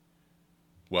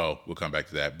 we'll come back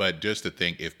to that. But just to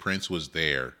think, if Prince was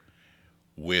there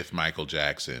with Michael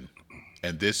Jackson,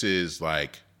 and this is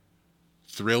like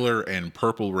Thriller and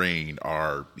Purple Rain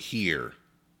are here,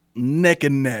 neck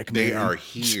and neck. They are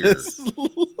here,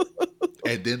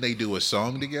 and then they do a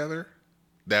song together.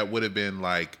 That would have been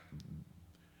like.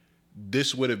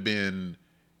 this would have been,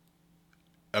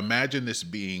 imagine this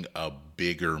being a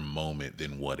bigger moment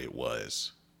than what it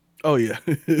was. Oh yeah.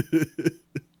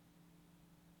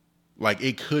 Like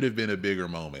it could have been a bigger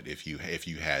moment if you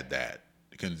had that,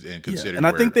 and consider. And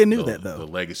I think they knew that though, the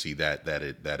legacy that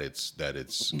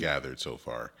it's gathered so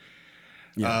far.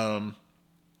 Yeah.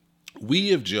 We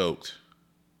have joked,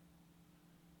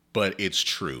 but it's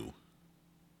true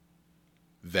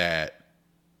that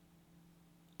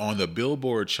on the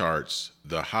Billboard charts,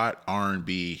 the hot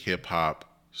R&B hip hop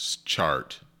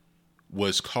chart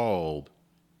was called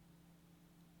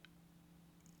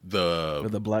the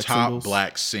black top singles?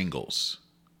 black singles.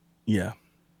 Yeah.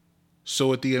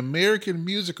 So at the American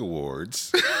Music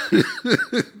Awards,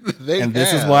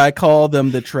 this is why I call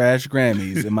them the trash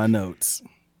Grammys in my notes.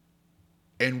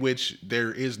 In which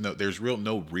there's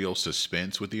no real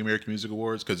suspense with the American Music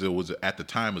Awards, because it was at the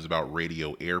time it was about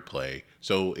radio airplay,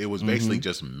 so it was basically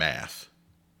just math.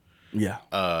 Yeah.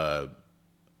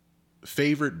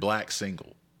 Favorite black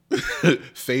single,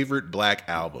 favorite black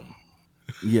album.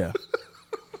 Yeah.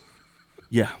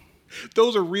 Yeah.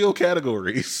 Those are real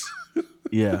categories.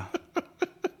 Yeah.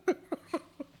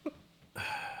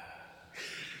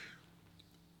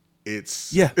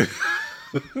 It's yeah.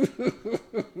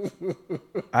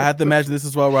 I have to imagine this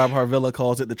is why Rob Harvilla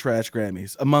calls it the trash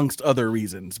Grammys, amongst other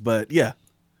reasons. But yeah.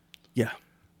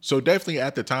 So definitely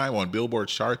at the time on Billboard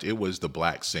charts, it was the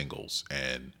black singles,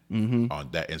 and on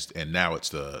that, and now it's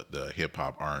the hip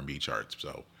hop R&B charts.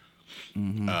 So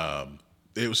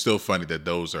it was still funny that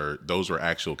those were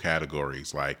actual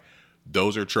categories. Like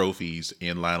those are trophies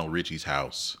in Lionel Richie's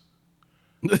house.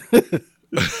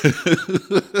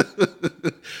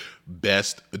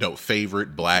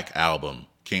 Favorite black album,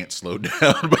 Can't Slow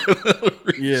Down by Lionel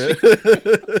Richie. Yeah.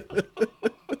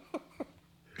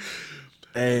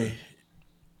 Hey,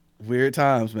 weird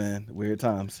times, man. Weird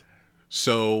times.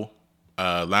 So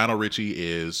Lionel Richie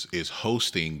is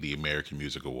hosting the American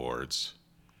Music Awards,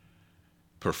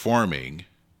 performing,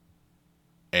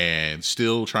 and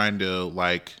still trying to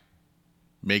like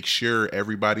make sure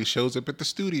everybody shows up at the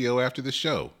studio after the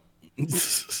show.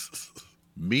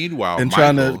 Meanwhile, and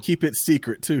Michael, trying to keep it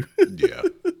secret too. Yeah,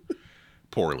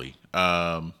 poorly.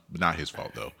 Not his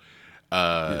fault though.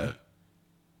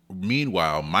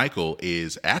 Meanwhile, Michael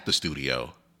is at the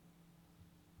studio.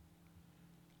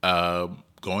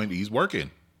 He's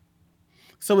working.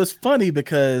 So it's funny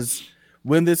because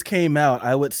when this came out,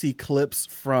 I would see clips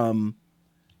from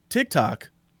TikTok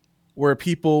where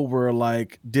people were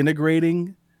like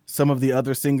denigrating some of the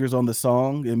other singers on the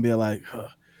song and being like,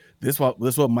 this what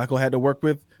Michael had to work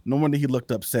with. No wonder he looked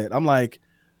upset. I'm like,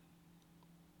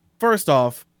 first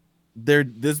off, a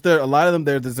lot of them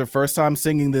this is their first time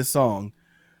singing this song.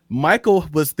 Michael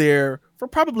was there for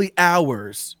probably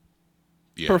hours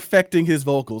perfecting his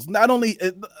vocals. Not only,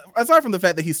 aside from the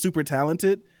fact that he's super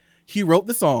talented, he wrote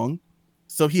the song,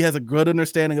 so he has a good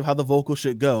understanding of how the vocal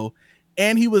should go,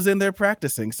 and he was in there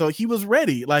practicing, so he was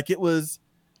ready. Like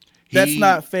that's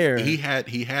not fair. He had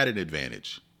an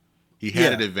advantage. He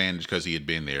had an advantage because he had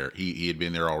been there. He had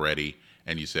been there already,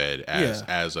 and you said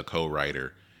as a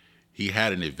co-writer, he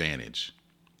had an advantage.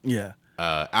 Yeah.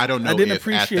 I don't know. I didn't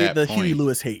appreciate the Huey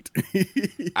Lewis hate.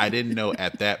 I didn't know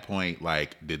at that point,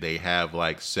 like, did they have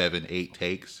like 7-8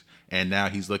 takes? And now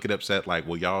he's looking upset, like,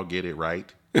 well, y'all get it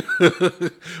right.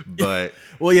 But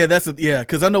well, yeah,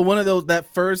 because I know one of those,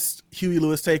 that first Huey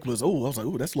Lewis take was, I was like,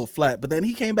 that's a little flat. But then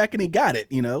he came back and he got it,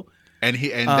 you know. And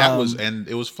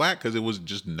it was flat because it was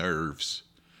just nerves.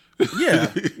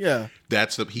 Yeah.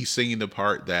 He's singing the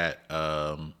part that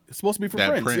it's supposed to be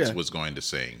for Prince was going to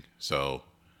sing. So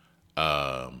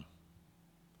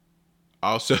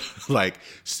also, like,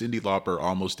 Cyndi Lauper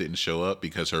almost didn't show up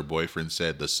because her boyfriend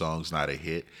said the song's not a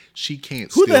hit. She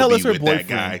can't. Who the hell is her boyfriend? That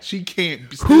guy. She can't.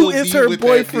 Who is her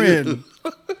boyfriend?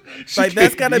 Like,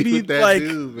 that's gotta be like,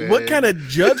 what kind of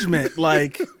judgment?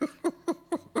 Like,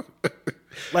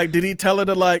 did he tell her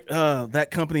to like that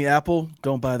company Apple?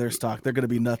 Don't buy their stock. They're gonna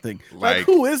be nothing. Like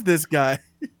who is this guy?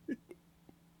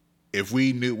 If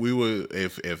we knew,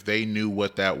 if they knew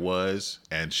what that was,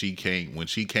 and when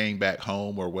she came back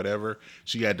home or whatever,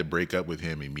 she had to break up with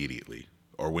him immediately.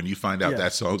 Or when you find out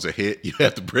that song's a hit, you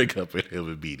have to break up with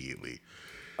him immediately.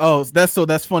 Oh, that's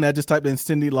funny. I just typed in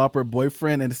Cyndi Lauper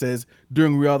boyfriend and it says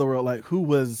during We Are the World. Like, who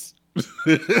was?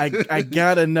 I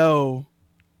gotta know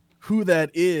who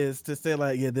that is to say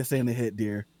like, yeah, this ain't a hit,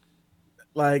 dear.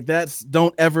 Like,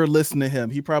 don't ever listen to him.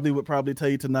 He would probably tell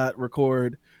you to not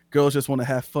record Girls Just Want to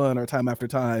Have Fun or Time After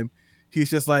Time. He's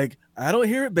just like, I don't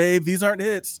hear it, babe. These aren't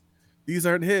hits.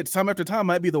 Time After Time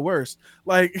might be the worst.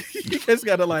 Like, you just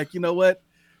gotta, like, you know what?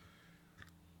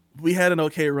 we had an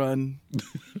okay run.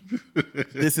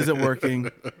 This isn't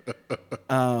working.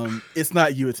 It's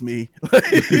not you, it's me.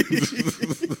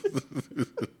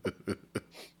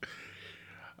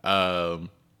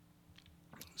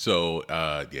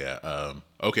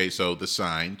 Okay, so the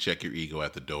sign, check your ego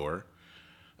at the door.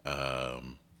 I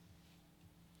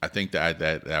think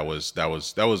that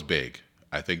was big.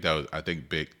 I think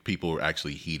big people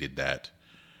actually heeded that.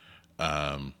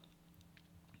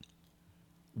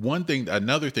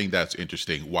 Another thing that's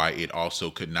interesting, why it also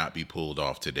could not be pulled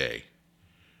off today.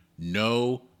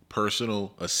 No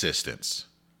personal assistance.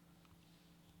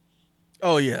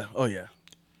 Oh yeah.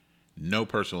 No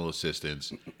personal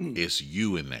assistance. It's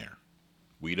you in there.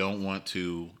 We don't want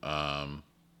to.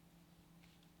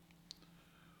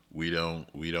 We don't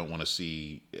want to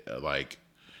see like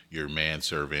your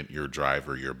manservant, your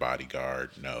driver, your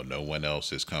bodyguard. No one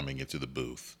else is coming into the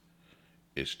booth.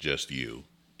 It's just you.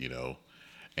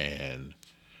 And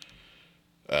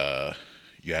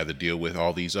you have to deal with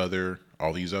all these other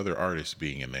artists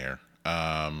being in there.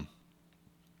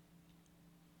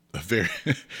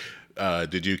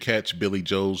 Did you catch Billy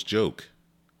Joel's joke?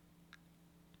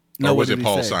 No, or was it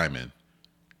Paul Simon?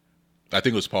 I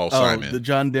think it was Paul Simon. The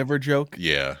John Denver joke?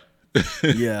 Yeah.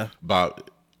 Yeah.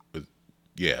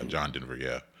 John Denver,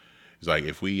 yeah. It's like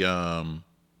if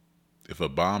a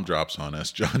bomb drops on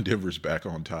us, John Denver's back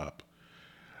on top.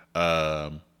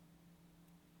 Then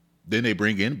they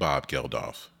bring in Bob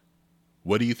Geldof.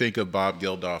 What do you think of Bob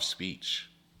Geldof's speech?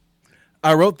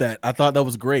 I wrote that. I thought that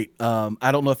was great.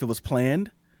 I don't know if it was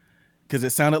planned because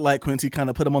it sounded like Quincy kind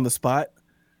of put him on the spot,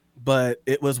 but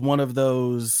it was one of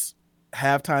those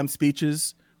halftime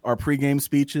speeches or pregame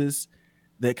speeches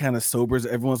that kind of sobers.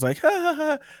 Everyone's like, ha ha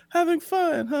ha, having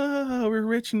fun, ha ha ha, we're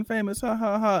rich and famous, ha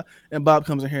ha ha. And Bob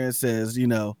comes in here and says,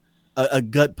 a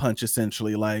gut punch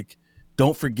essentially, like,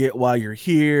 don't forget why you're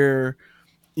here.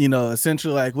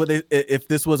 Essentially like if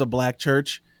this was a black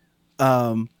church,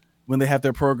 when they have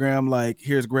their program, like,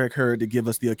 here's Greg Hurd to give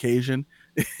us the occasion.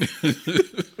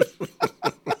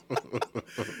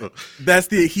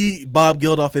 Bob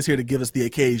Geldof is here to give us the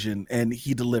occasion, and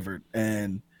he delivered,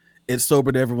 and it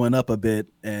sobered everyone up a bit,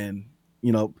 and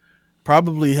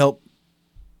probably helped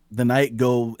the night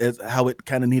go as how it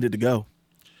kind of needed to go.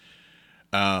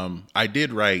 I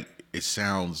did write, it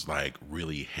sounds like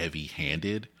really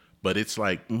heavy-handed, but it's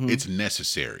like it's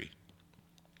necessary.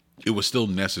 It was still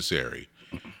necessary.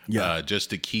 Yeah, just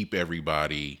to keep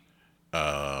everybody,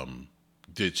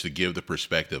 to give the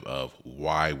perspective of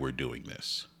why we're doing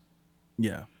this.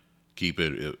 Yeah, keep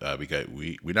it because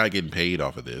we're not getting paid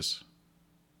off of this.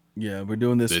 Yeah, we're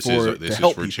doing this. This is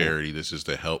for charity. This is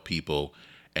to help people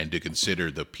and to consider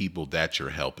the people that you're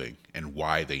helping and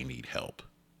why they need help.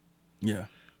 Yeah.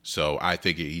 So I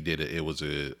think he did it. It was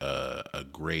a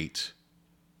great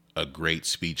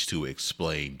speech to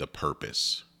explain the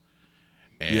purpose.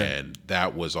 And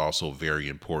that was also very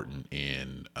important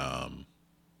in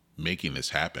making this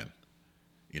happen,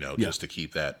 just to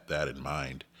keep that in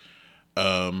mind.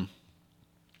 What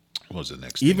was the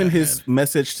next Even thing his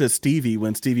message to Stevie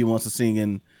when Stevie wants to sing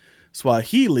in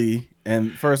Swahili.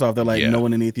 And first off, they're like, no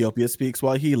one in Ethiopia speaks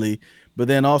Swahili. But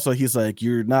then also he's like,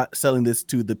 you're not selling this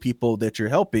to the people that you're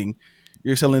helping.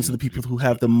 You're selling it to the people who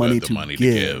have the money to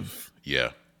give.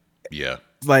 Yeah. Yeah.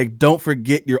 Like, don't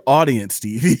forget your audience,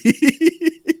 Stevie.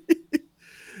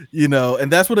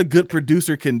 And that's what a good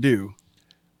producer can do.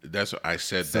 That's what I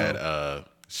said, that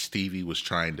Stevie was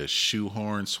trying to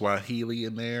shoehorn Swahili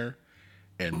in there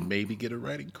and maybe get a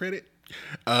writing credit.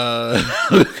 And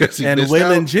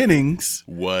Waylon Jennings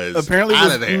was apparently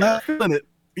out of there. Not feeling it.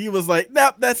 He was like,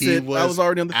 nope, that's it. I was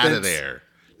already on the out fence. Of there.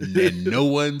 And no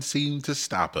one seemed to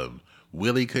stop him.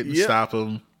 Willie couldn't stop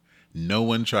him. No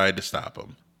one tried to stop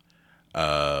him.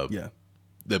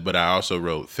 But I also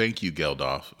wrote, thank you,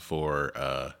 Geldof,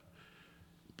 for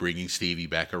bringing Stevie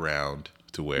back around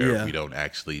to where we don't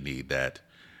actually need that.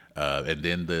 And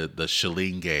then the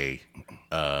shillinge,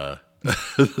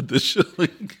 the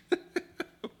shilling.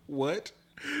 What?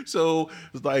 So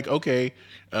it's like, okay,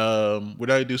 we're not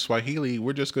gonna do Swahili.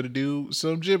 We're just gonna do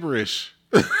some gibberish.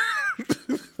 So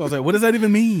I was like, what does that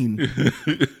even mean?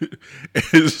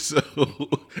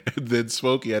 And then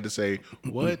Smokey had to say,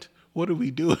 what are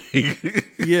we doing?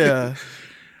 Yeah.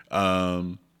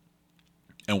 And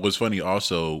what's funny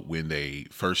also, when they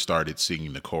first started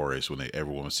singing the chorus, when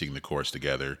everyone was singing the chorus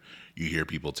together, you hear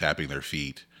people tapping their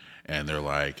feet, and they're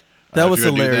like, that was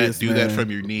hilarious. Do that from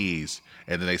your knees.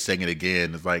 And then they sang it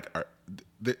again. It's like,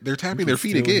 they're tapping their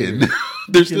feet again.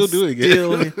 They're still doing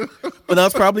it. But that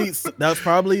was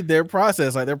probably their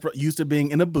process. Like, they're used to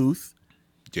being in a booth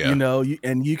Yeah. You know,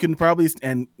 and you can probably,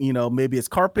 and you know, maybe it's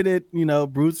carpeted, you know,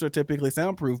 booths are typically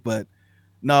soundproof, but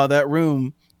no, that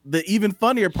room, the even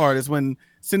funnier part is when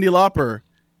Cyndi Lauper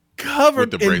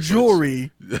covered in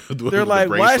jewelry. They're like,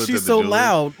 why is she so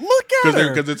loud? Look at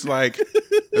her. Because it's like,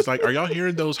 are y'all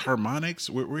hearing those harmonics?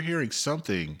 We're hearing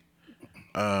something.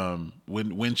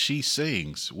 When she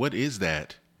sings, what is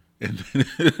that? And then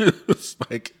it's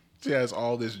like she has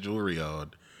all this jewelry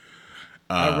on.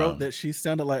 I wrote that she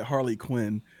sounded like Harley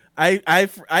Quinn. I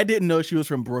didn't know she was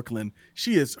from Brooklyn.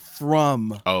 She is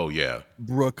from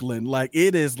Brooklyn. Like,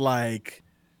 it is like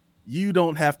you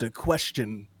don't have to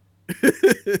question.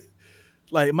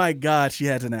 Like, my God, she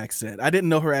has an accent. I didn't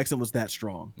know her accent was that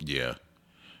strong. Yeah.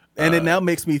 And it now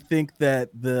makes me think that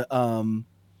the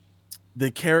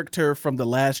character from The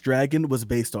Last Dragon was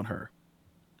based on her.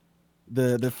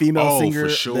 The female singer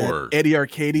that Eddie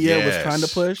Arcadia was trying to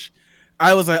push.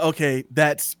 I was like, okay,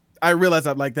 I realized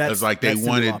I'm like, that's. It's like they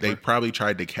probably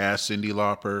tried to cast Cyndi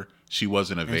Lauper. She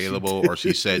wasn't available, or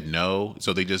she said no.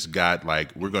 So they just got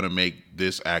like, we're going to make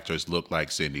this actress look like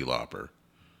Cyndi Lauper.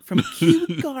 From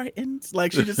Kew Gardens.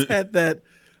 Like, she just had that.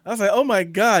 I was like, oh my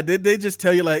God, did they just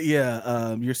tell you like,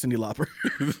 yeah, you're Cyndi Lauper?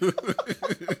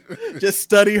 Just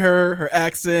study her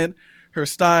accent, her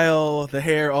style, the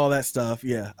hair, all that stuff.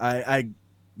 Yeah,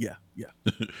 yeah.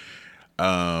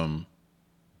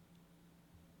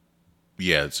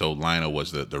 Yeah, so Lionel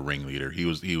was the ringleader. He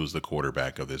was the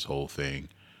quarterback of this whole thing.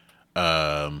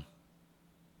 The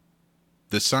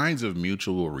signs of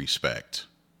mutual respect.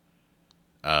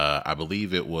 I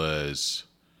believe it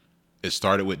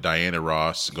started with Diana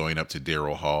Ross going up to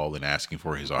Daryl Hall and asking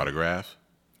for his autograph.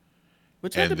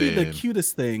 Which had to be the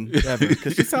cutest thing ever,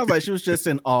 because she sounds like she was just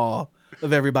in awe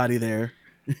of everybody there.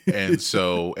 And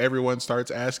so everyone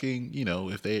starts asking, you know,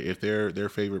 if their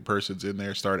favorite person's in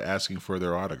there, start asking for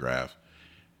their autograph.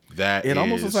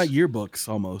 Almost looks like yearbooks,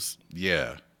 almost.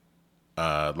 Yeah.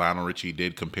 Lionel Richie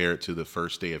did compare it to the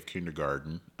first day of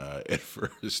kindergarten at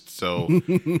first. So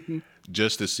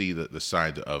just to see the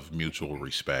side of mutual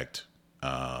respect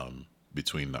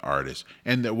between the artists.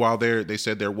 And while they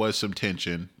said there was some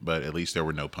tension, but at least there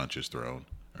were no punches thrown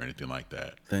or anything like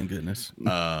that. Thank goodness.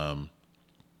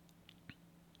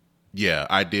 Yeah,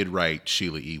 I did write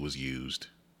Sheila E. was used.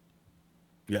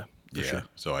 Yeah, sure.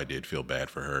 So I did feel bad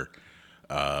for her.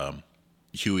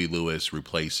 Huey Lewis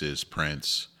replaces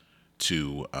Prince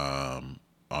to the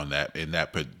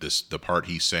part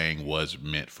he sang was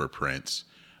meant for Prince.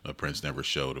 Prince never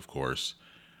showed, of course.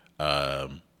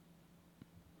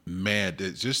 Man,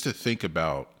 just to think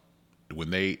about when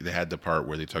they had the part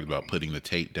where they talked about putting the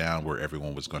tape down where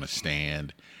everyone was going to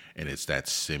stand, and it's that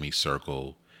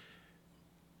semicircle.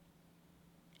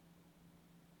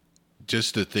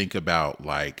 Just to think about,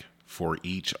 like, for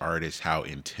each artist, how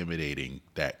intimidating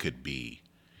that could be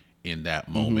in that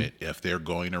moment. If they're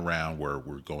going around where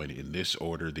we're going in this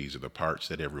order, these are the parts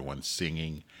that everyone's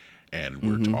singing, and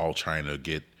we're all trying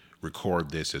to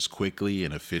record this as quickly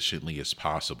and efficiently as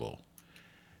possible.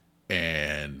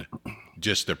 And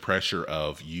just the pressure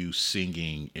of you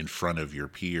singing in front of your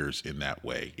peers in that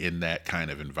way, in that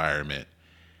kind of environment,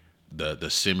 the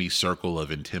semicircle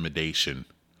of intimidation.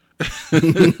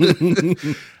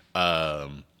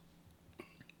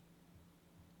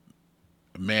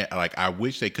 Man, like, I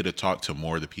wish they could have talked to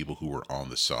more of the people who were on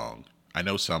the song. I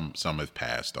know some have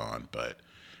passed on, but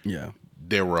yeah,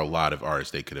 there were a lot of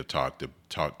artists they could have talked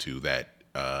to that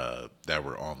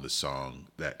were on the song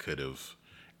that could have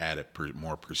added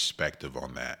more perspective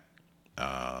on that.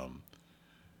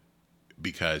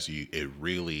 Because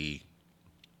the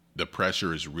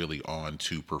pressure is really on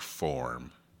to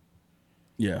perform.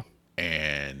 Yeah.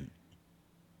 And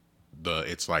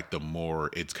it's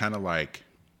kind of like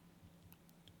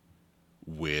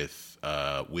with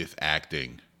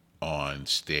acting on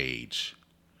stage,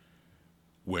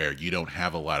 where you don't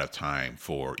have a lot of time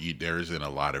there isn't a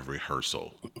lot of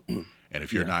rehearsal. And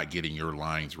if you're not getting your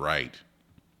lines right,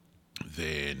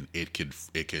 then it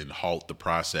can halt the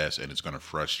process, and it's going to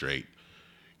frustrate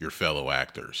your fellow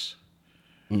actors.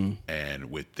 And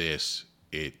with this,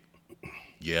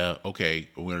 yeah, okay,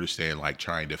 we understand, like,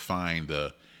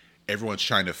 everyone's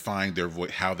trying to find their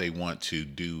voice, how they want to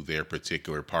do their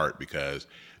particular part, because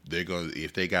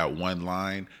if they got one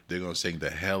line, they're going to sing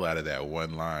the hell out of that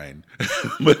one line.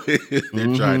 But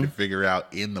they're trying to figure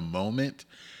out in the moment.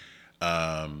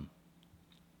 That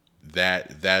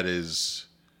is,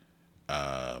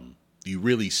 you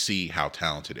really see how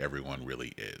talented everyone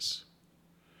really is.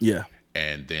 Yeah.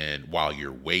 And then while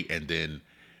you're and then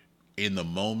in the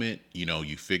moment,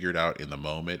 you figure it out in the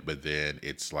moment, but then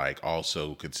it's like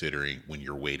also considering when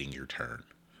you're waiting your turn.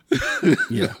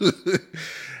 Yeah.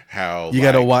 How you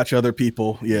got to watch other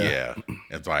people. Yeah. Yeah.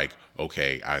 It's like,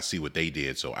 okay, I see what they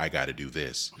did, so I got to do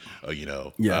this.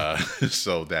 Yeah.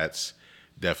 So that's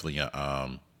definitely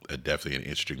definitely an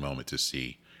interesting moment to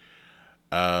see.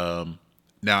 Now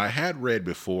I had read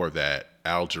before that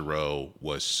Al Jarreau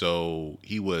was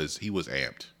he was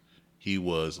amped. He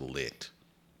was lit.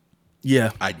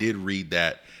 Yeah. I did read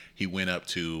that he went up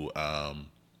to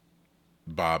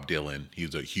Bob Dylan. He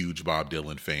was a huge Bob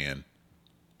Dylan fan.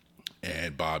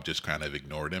 And Bob just kind of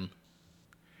ignored him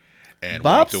and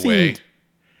walked away.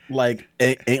 Like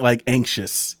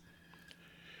anxious.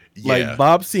 Yeah. Like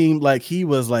Bob seemed like he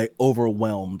was like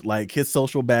overwhelmed. Like his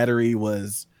social battery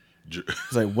was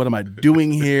like, what am I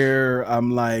doing here?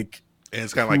 I'm like, and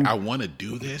it's kind of like, I want to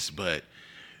do this, but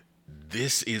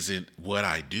this isn't what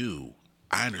I do.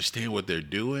 I understand what they're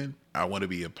doing. I want to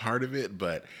be a part of it,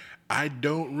 but I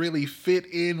don't really fit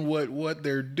in what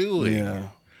they're doing. Yeah.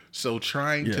 So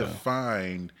trying to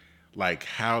find like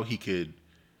how he could,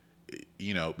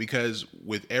 because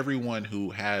with everyone who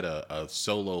had a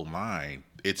solo line,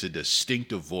 it's a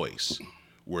distinctive voice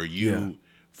where you,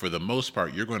 for the most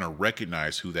part, you're going to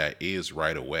recognize who that is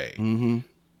right away. Mm-hmm.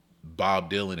 Bob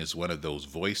Dylan is one of those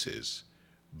voices,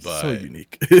 but so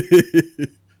unique.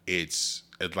 it's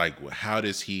like, how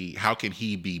can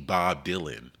he be Bob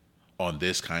Dylan on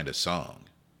this kind of song?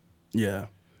 Yeah.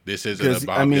 This isn't a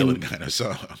Bob Dylan kind of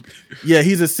song. Yeah,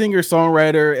 he's a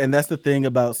singer-songwriter, and that's the thing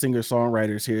about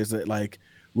singer-songwriters here is that, like,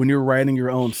 when you're writing your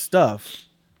own stuff,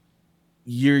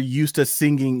 you're used to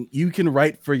singing. You can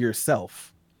write for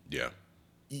yourself. Yeah.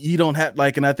 You don't have,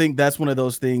 like, and I think that's one of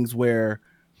those things where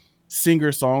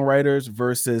singer-songwriters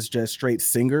versus just straight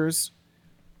singers,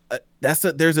 that's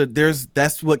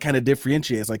what kind of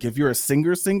differentiates. Like, if you're a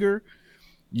singer,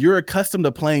 you're accustomed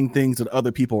to playing things that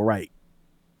other people write.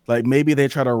 Like maybe they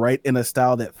try to write in a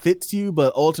style that fits you,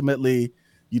 but ultimately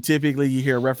you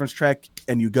hear a reference track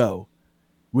and you go.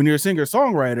 When you're a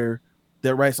singer-songwriter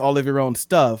that writes all of your own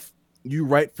stuff, you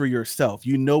write for yourself.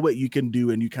 You know what you can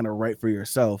do and you kind of write for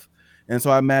yourself. And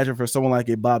so I imagine for someone like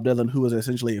a Bob Dylan, who is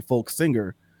essentially a folk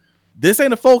singer, this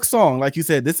ain't a folk song. Like you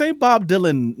said, this ain't Bob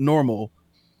Dylan normal.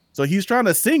 So he's trying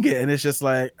to sing it. And it's just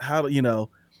like, and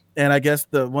I guess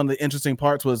one of the interesting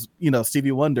parts was,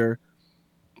 Stevie Wonder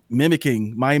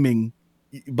miming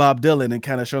Bob Dylan and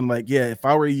kind of showing like, yeah, if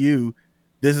I were you,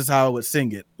 this is how I would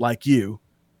sing it, like you.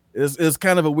 It's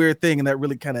kind of a weird thing, and that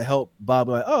really kind of helped Bob.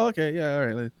 Like, oh, okay, yeah, all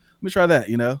right, let me try that.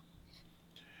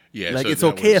 Yeah, like it's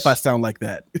okay if I sound like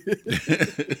that.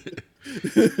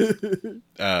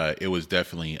 It was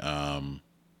definitely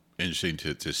interesting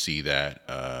to see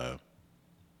that.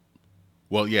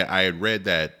 Well, yeah, I had read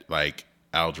that like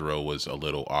Al Jarreau was a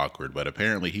little awkward, but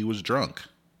apparently he was drunk.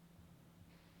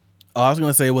 Oh, I was going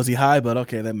to say, was he high? But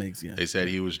okay, that makes sense. They said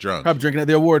he was drunk. Probably drinking at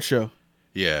the award show.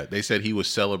 Yeah, they said he was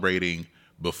celebrating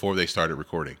before they started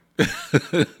recording.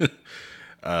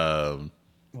 Oh,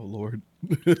 Lord.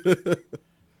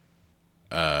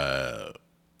 And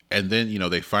then,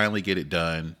 they finally get it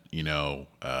done.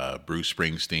 Bruce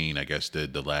Springsteen, I guess,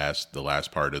 did the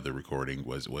last part of the recording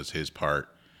was his part,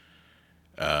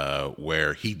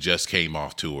 where he just came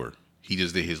off tour. He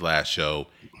just did his last show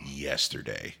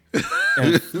yesterday.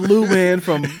 And flew in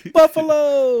from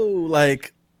Buffalo.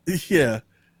 Like, yeah.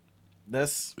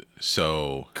 That's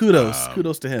so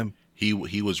kudos to him. He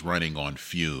was running on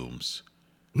fumes.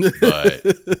 But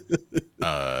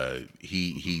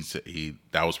he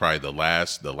that was probably the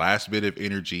last bit of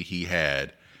energy he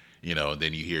had. And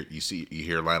then you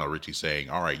hear Lionel Richie saying,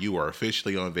 "All right, you are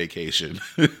officially on vacation."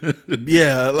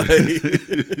 Yeah, like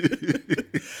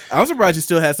I'm surprised he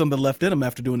still had something left in him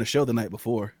after doing the show the night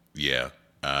before. Yeah,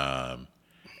 and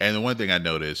the one thing I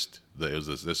noticed this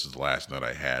is the last note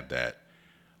I had that,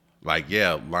 like,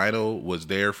 yeah, Lionel was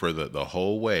there for the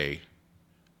whole way,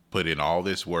 put in all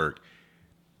this work.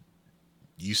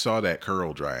 You saw that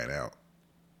curl drying out.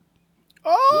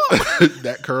 Oh,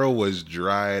 that curl was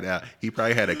dried out. He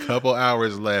probably had a couple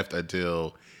hours left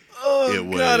until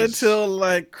until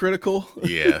like critical.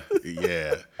 Yeah.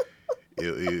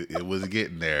 It was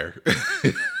getting there.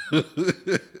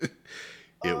 It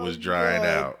was drying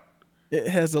out. It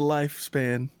has a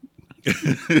lifespan.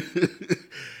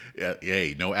 Yeah,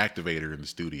 hey, no activator in the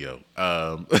studio.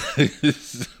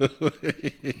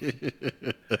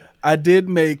 I did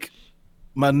make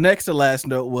my next to last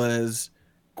note was,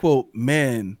 quote,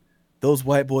 "Man, those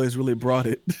white boys really brought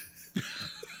it."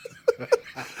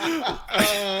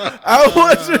 I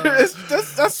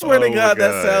swear to God,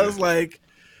 that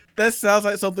sounds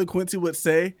like something Quincy would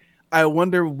say. I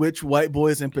wonder which white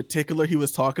boys in particular he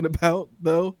was talking about,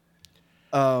 though.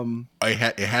 It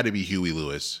had to be Huey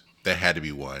Lewis. That had to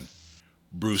be one.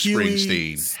 Bruce Huey,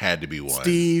 Springsteen had to be one.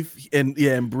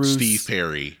 And Bruce. Steve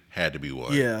Perry had to be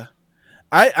one. Yeah.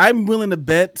 I'm willing to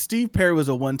bet Steve Perry was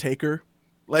a one taker.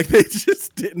 Like they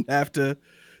just didn't have to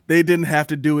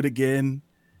do it again.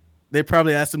 They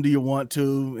probably asked him, "Do you want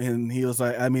to?" And he was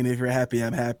like, "I mean, if you're happy,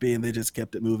 I'm happy." And they just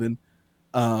kept it moving.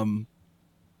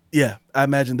 Yeah, I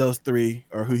imagine those three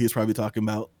are who he's probably talking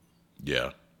about. Yeah.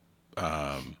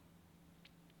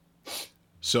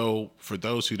 So for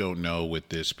those who don't know, with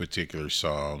this particular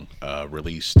song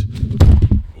released,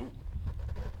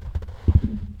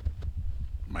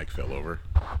 Mike fell over.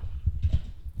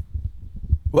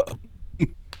 Well,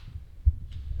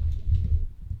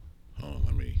 oh,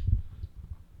 let me.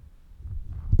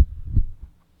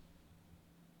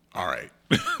 All right.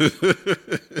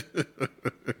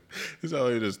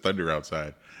 So there's thunder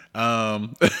outside.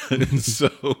 So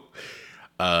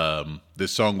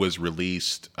this song was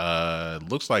released.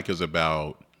 Looks like it was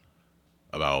about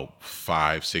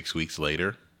 5-6 weeks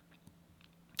later.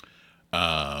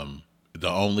 The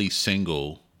only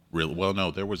single,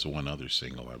 there was one other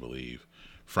single, I believe,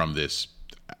 from this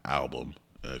album,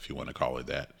 if you want to call it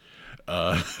that.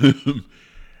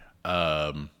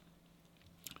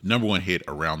 Number one hit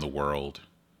around the world.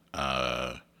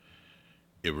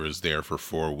 It was there for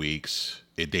 4 weeks.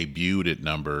 It debuted at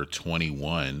number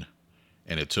 21,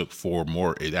 and it took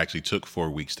It actually took 4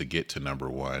 weeks to get to number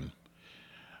one.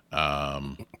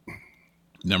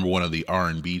 Number one on the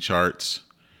R&B charts,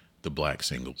 the black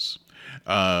singles.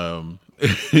 And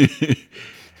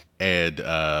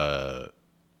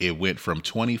it went from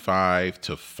 25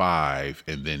 to 5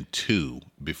 and then 2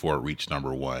 before it reached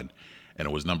number one. And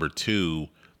it was number 2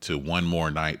 to One More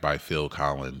Night by Phil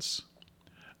Collins.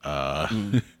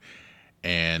 And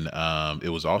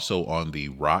it was also on the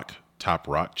top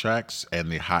rock tracks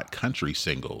and the hot country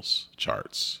singles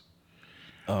charts.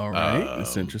 All right.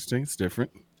 That's interesting. It's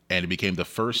different. And it became the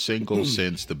first single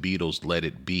since the Beatles' Let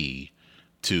It Be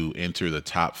to enter the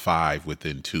top 5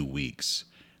 within 2 weeks.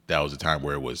 That was a time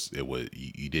where it was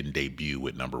you didn't debut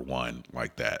at number one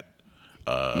like that.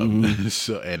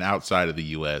 So, and outside of the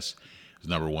U.S., it was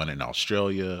number one in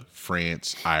Australia,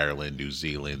 France, Ireland, New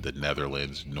Zealand, the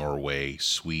Netherlands, Norway,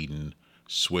 Sweden,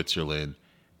 Switzerland,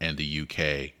 and the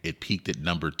UK. It peaked at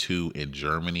number 2 in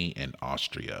Germany and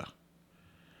Austria.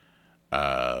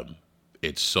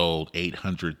 It sold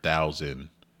 800,000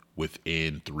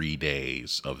 within 3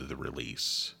 days of the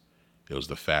release. It was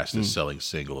the fastest selling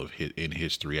single in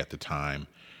history at the time.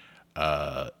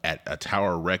 At a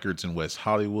Tower Records in West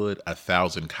Hollywood,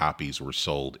 1,000 copies were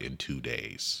sold in 2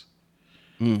 days.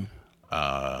 One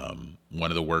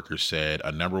of the workers said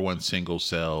a number one single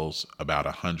sells about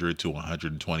 100 to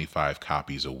 125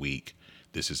 copies a week.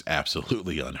 This is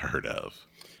absolutely unheard of.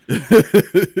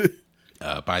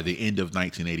 By the end of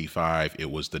 1985, it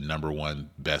was the number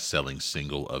one best-selling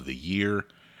single of the year.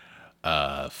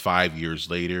 5 years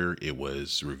later, it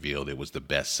was revealed it was the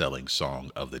best-selling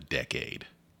song of the decade.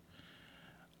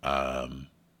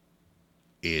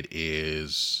 It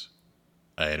is,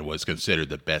 and was considered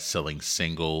the best-selling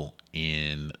single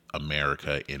in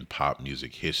America in pop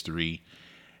music history.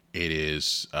 It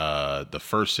is the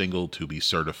first single to be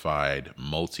certified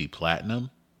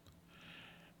multi-platinum,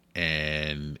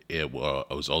 and it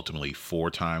was ultimately 4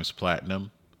 times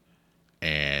platinum,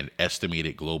 and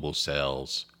estimated global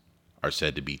sales are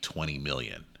said to be 20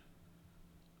 million.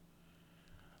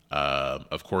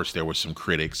 Of course, there were some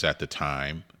critics at the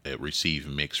time. It received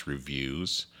mixed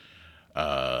reviews.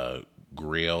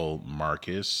 Grail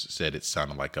Marcus said it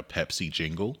sounded like a Pepsi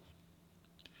jingle.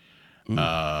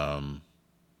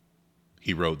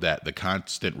 He wrote that the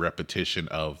constant repetition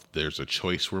of "there's a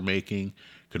choice we're making"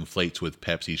 conflates with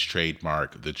Pepsi's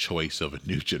trademark, "the choice of a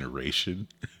new generation."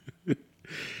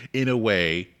 in a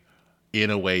way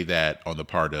that on the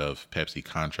part of Pepsi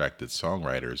contracted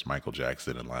songwriters Michael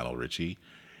Jackson and Lionel Richie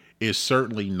is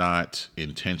certainly not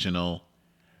intentional,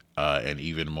 and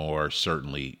even more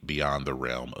certainly beyond the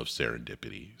realm of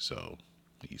serendipity. So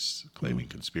he's claiming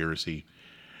conspiracy.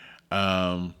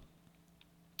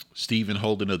 Stephen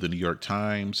Holden of the New York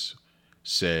Times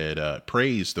said,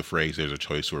 praised the phrase "there's a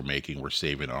choice we're making, we're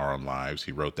saving our own lives."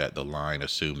 He wrote that the line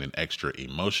assumed an extra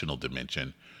emotional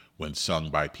dimension when sung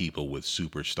by people with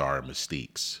superstar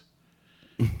mystiques.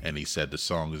 And he said the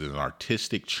song is an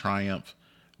artistic triumph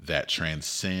that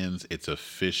transcends its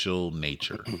official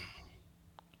nature.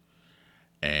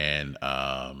 And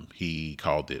he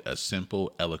called it a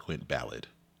simple, eloquent ballad.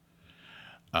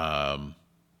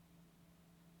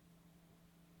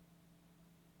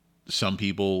 Some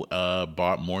people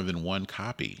bought more than one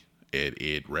copy.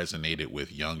 It resonated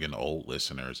with young and old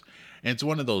listeners. And it's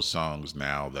one of those songs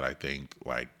now that I think,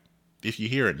 like, if you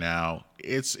hear it now,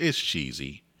 it's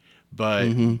cheesy, but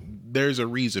there's a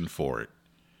reason for it.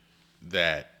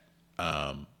 That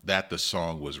the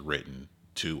song was written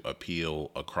to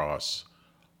appeal across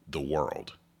the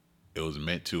world. It was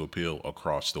meant to appeal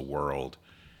across the world,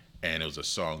 and it was a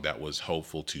song that was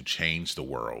hopeful to change the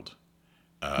world,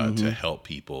 to help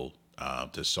people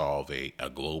to solve a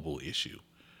global issue.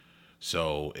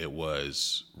 So it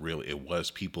was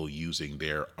people using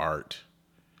their art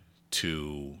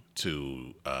to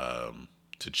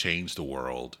change the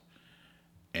world,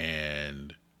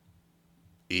 and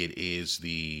it's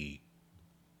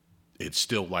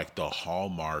still like the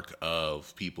hallmark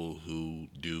of people who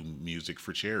do music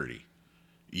for charity.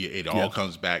 It all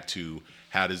comes back to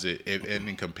how does it, and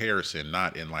in comparison,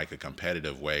 not in like a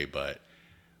competitive way, but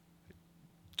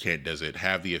does it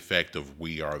have the effect of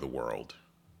We Are the World?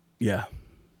 Yeah.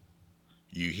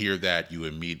 You hear that,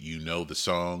 you know the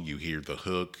song, you hear the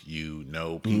hook, you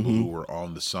know people who were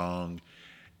on the song.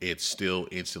 It's still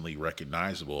instantly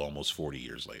recognizable almost 40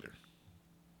 years later.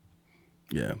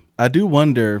 Yeah. I do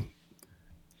wonder,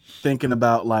 thinking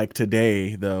about like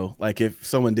today though, like if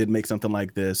someone did make something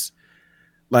like this,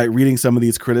 like reading some of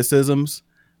these criticisms,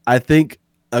 I think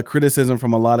a criticism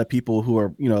from a lot of people who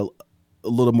are, a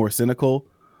little more cynical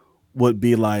would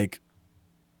be like,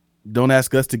 don't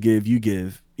ask us to give, you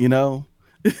give, It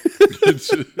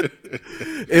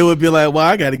would be like, well,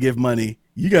 I got to give money.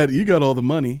 You got all the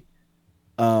money.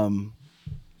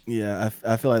 Yeah,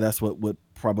 I feel like that's what would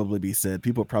probably be said.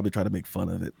 People probably try to make fun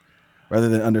of it rather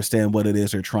than understand what it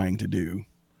is they're trying to do.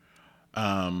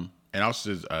 And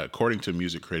also, according to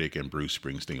music critic and Bruce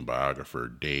Springsteen biographer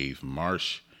Dave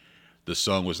Marsh, the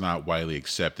song was not widely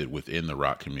accepted within the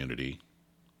rock community.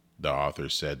 The author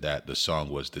said that the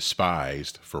song was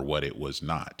despised for what it was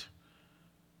not.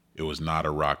 It was not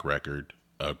a rock record,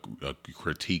 a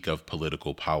critique of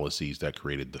political policies that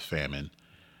created the famine,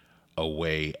 a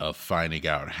way of finding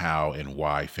out how and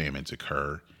why famines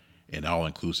occur, an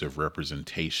all-inclusive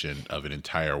representation of an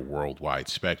entire worldwide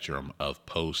spectrum of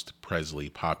post-Presley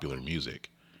popular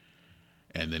music.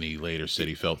 And then he later said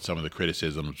he felt some of the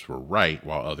criticisms were right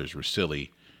while others were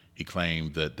silly. He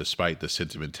claimed that despite the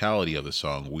sentimentality of the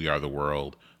song, We Are the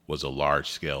World was a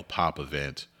large-scale pop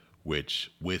event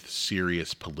with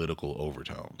serious political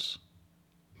overtones.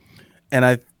 And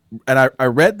I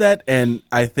read that, and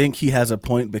I think he has a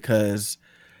point, because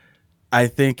I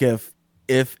think if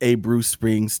a Bruce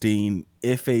Springsteen,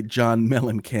 if a John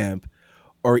Mellencamp,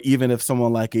 or even if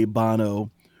someone like a Bono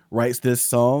writes this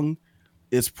song,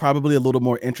 it's probably a little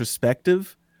more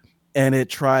introspective, and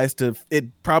it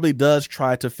probably does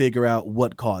try to figure out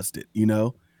what caused it,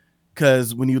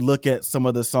 because when you look at some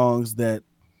of the songs that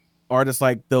artists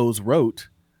like those wrote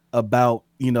about,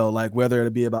 like whether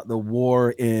it be about the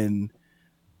war and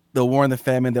the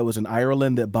famine that was in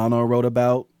Ireland that Bono wrote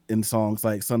about in songs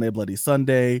like Sunday Bloody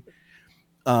Sunday.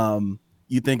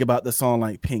 You think about the song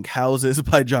like Pink Houses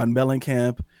by John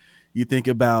Mellencamp. You think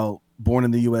about Born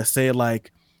in the USA.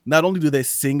 Like, not only do they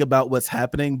sing about what's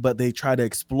happening, but they try to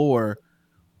explore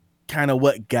kind of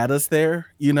what got us there,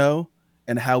 and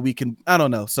how we can, I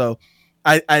don't know. So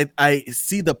I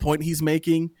see the point he's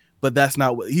making, but that's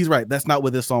not what he's right. That's not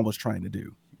what this song was trying to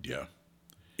do. Yeah.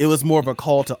 It was more of a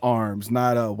call to arms,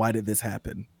 not a, why did this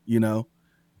happen?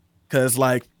 Cause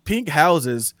like Pink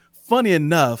Houses, funny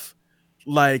enough,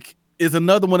 like is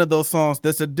another one of those songs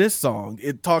that's a diss song.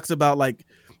 It talks about like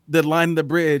the line in the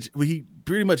bridge where he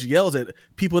pretty much yells at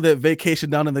people that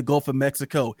vacation down in the Gulf of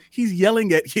Mexico. He's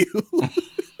yelling at you.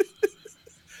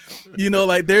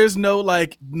 Like there's no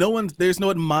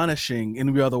admonishing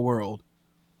in We Are the World.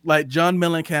 Like John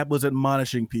Mellencamp was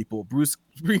admonishing people. Bruce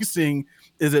Springsteen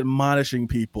is admonishing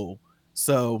people.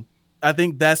 So I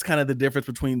think that's kind of the difference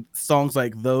between songs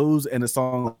like those and a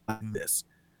song like this.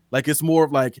 Like it's more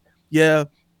of like, yeah,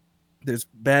 there's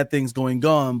bad things going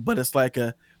on, but it's like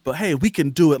but hey, we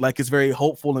can do it. Like it's very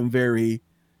hopeful and very,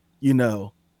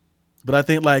 but I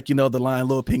think like, the line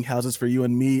Little Pink Houses for You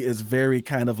and Me is very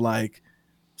kind of like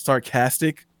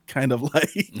sarcastic, kind of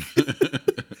like,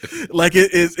 like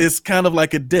it's kind of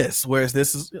like a diss, whereas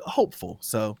this is hopeful.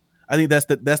 So I think that's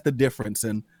the difference.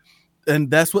 And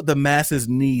that's what the masses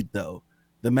need though.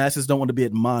 The masses don't want to be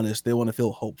admonished. They want to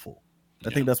feel hopeful. I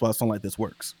think that's why a song like this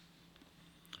works.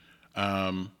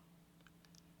 And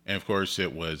of course,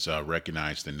 it was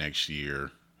recognized the next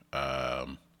year.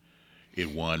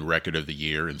 It won Record of the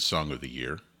Year and Song of the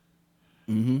Year.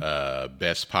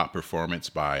 Best Pop Performance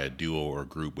by a Duo or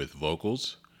Group with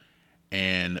Vocals.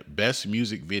 And Best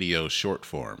Music Video Short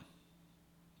Form.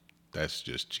 That's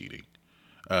just cheating.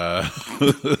 And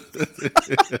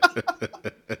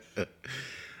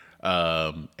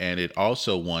And it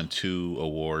also won 2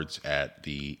 awards at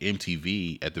the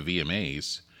MTV, at the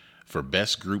VMAs, for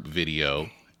Best Group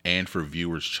Video and for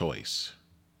Viewer's Choice.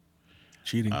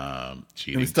 Cheating.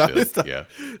 Cheating. Stop. Yeah.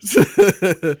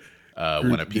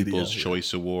 Won a People's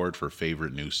Choice Award for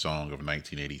Favorite New Song of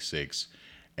 1986.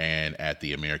 And at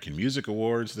the American Music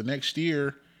Awards the next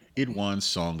year, it won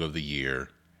Song of the Year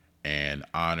and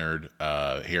honored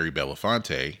Harry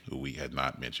Belafonte, who we had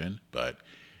not mentioned, but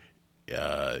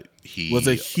he was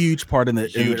a huge part in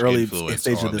the early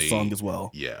stage of this song as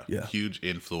well. Yeah, huge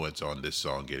influence on this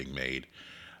song getting made.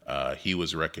 He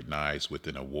was recognized with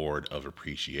an award of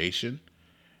appreciation,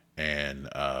 and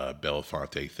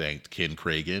Belafonte thanked Ken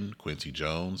Cragen, Quincy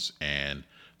Jones, and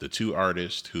the 2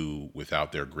 artists who,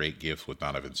 without their great gift, would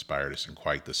not have inspired us in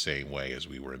quite the same way as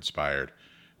we were inspired,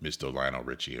 Mr. Lionel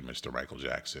Richie and Mr. Michael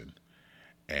Jackson.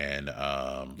 And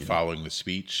following the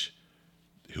speech,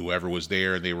 whoever was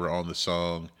there and they were on the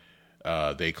song,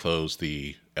 they closed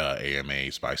the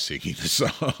AMAs by singing the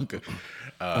song.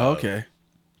 Okay.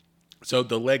 So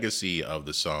the legacy of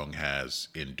the song has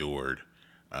endured.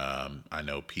 I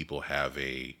know some people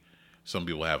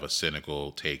have a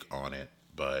cynical take on it,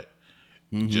 but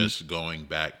just going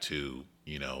back to,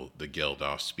 the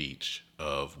Geldof speech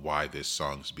of why this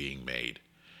song's being made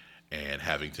and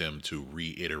having them to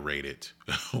reiterate it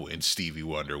when Stevie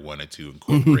Wonder wanted to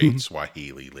incorporate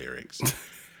Swahili lyrics.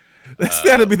 That's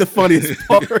gotta be the funniest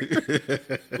part.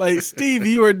 Like, Steve,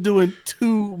 you are doing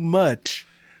too much.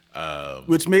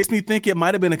 Which makes me think it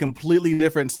might have been a completely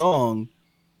different song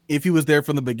if he was there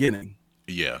from the beginning.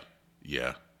 Yeah.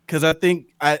 Because I think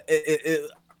I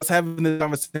was having this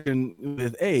conversation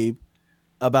with Abe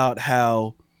about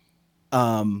how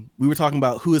we were talking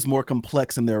about who is more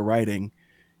complex in their writing,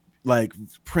 like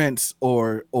Prince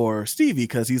or Stevie,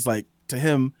 because he's like, to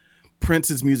him,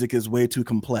 Prince's music is way too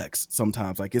complex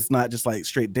sometimes. Like, it's not just like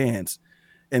straight dance.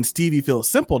 And Stevie feels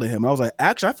simple to him. And I was like,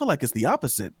 actually, I feel like it's the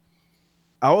opposite.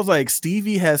 I was like,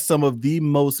 Stevie has some of the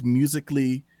most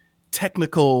musically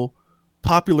technical,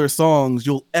 popular songs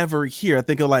you'll ever hear. I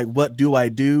think of like What Do I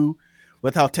Do,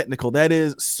 with how technical that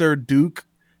is. Sir Duke,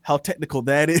 how technical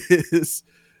that is.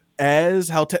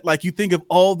 Like, you think of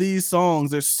all these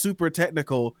songs, they're super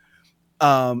technical.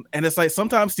 And it's like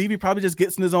sometimes Stevie probably just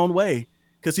gets in his own way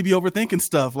because he'd be overthinking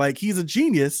stuff. Like, he's a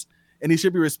genius and he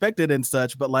should be respected and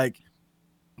such. But like,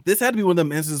 this had to be one of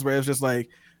them instances where it's just like,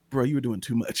 bro, you were doing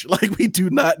too much. Like, we do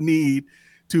not need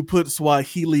to put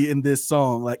Swahili in this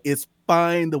song. Like, it's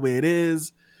fine the way it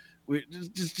is. We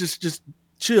just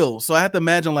chill. So I have to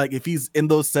imagine, like, if he's in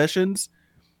those sessions,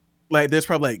 like, there's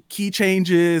probably like key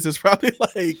changes. There's probably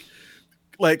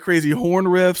like crazy horn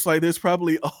riffs. Like, there's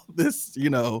probably all this,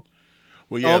 all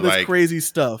this crazy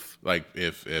stuff. Like,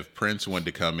 if Prince wanted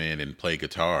to come in and play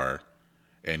guitar,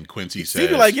 and Quincy says,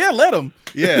 Stevie like, yeah, let him.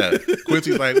 Yeah.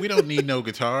 Quincy's like, we don't need no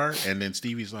guitar. And then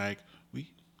Stevie's like, we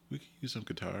can use some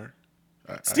guitar.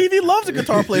 Stevie loves a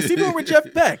guitar player. Stevie over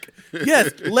Jeff Beck.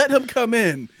 Yes, let him come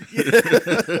in.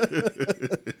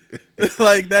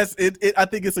 Like, that's it. I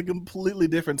think it's a completely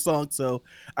different song. So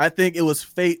I think it was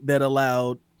fate that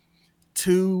allowed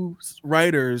 2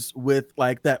 writers with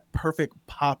like that perfect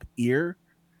pop ear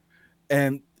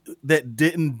and that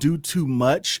didn't do too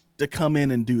much to come in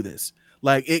and do this.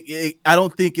 Like, I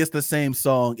don't think it's the same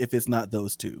song if it's not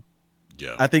those 2.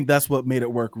 Yeah. I think that's what made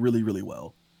it work really, really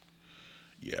well.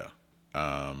 Yeah.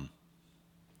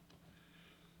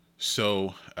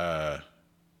 So,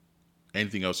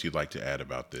 anything else you'd like to add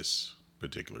about this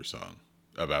particular song,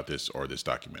 about this or this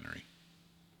documentary?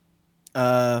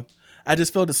 I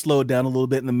just felt it slowed down a little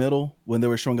bit in the middle when they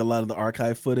were showing a lot of the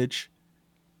archive footage.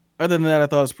 Other than that, I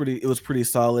thought it was pretty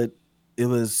solid. It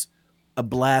was a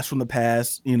blast from the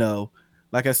past,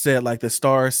 Like I said, like, the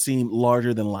stars seemed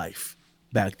larger than life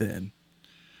back then.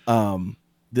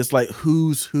 This like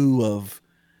who's who of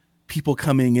people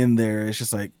coming in there. It's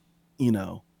just like,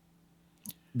 the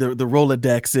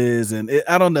Rolodexes and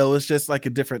I don't know. It's just like a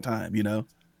different time,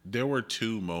 There were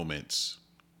 2 moments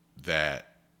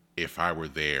that if I were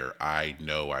there, I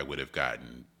know I would have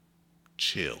gotten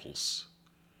chills.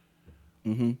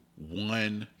 Mm-hmm.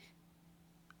 One,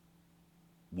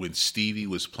 when Stevie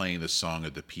was playing the song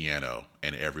at the piano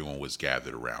and everyone was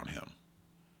gathered around him.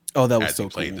 Oh, that was as so he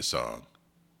played cool. the song.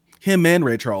 Him and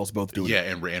Ray Charles both doing it. Yeah,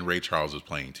 and Ray Charles was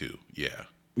playing too. Yeah.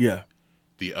 Yeah.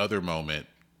 The other moment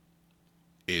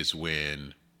is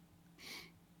when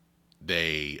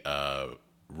they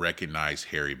recognize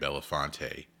Harry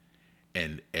Belafonte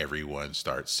and everyone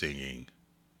starts singing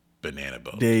Banana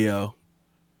Boat. Deo.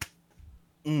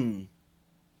 And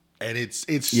it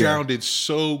sounded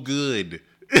so good.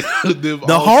 The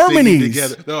harmonies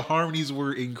together. The harmonies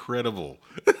were incredible.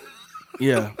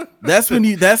 Yeah, that's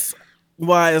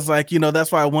why it's like,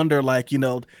 that's why I wonder, like,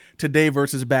 today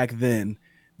versus back then,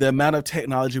 the amount of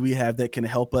technology we have that can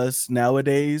help us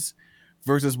nowadays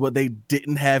versus what they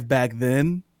didn't have back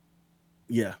then.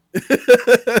 Yeah.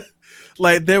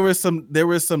 Like there was some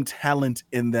talent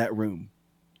in that room.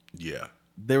 Yeah.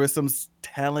 There was some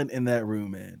talent in that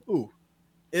room, man. Ooh.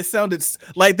 It sounded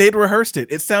like they'd rehearsed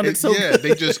it. It sounded so good.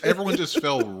 Everyone just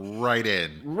fell right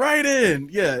in. Right in.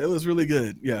 Yeah, it was really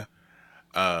good. Yeah.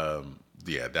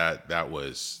 Yeah,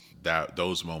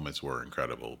 those moments were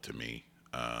incredible to me.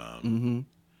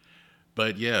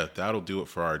 But yeah, that'll do it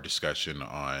for our discussion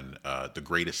on The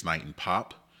Greatest Night in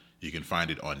Pop. You can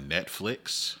find it on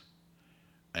Netflix.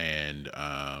 And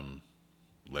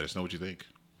let us know what you think,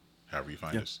 however you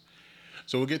find us.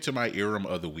 So we'll get to my Earworm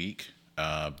of the Week.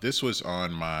 This was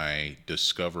on my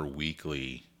Discover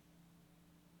Weekly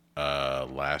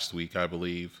last week, I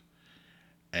believe.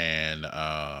 And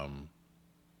I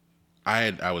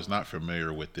was not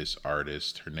familiar with this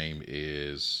artist. Her name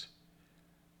is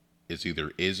either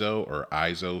Izzo or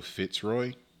Izo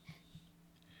Fitzroy.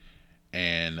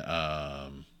 And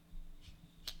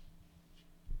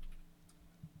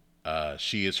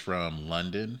she is from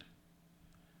London.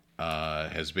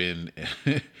 Has been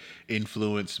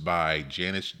influenced by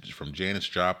Janis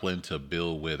Joplin to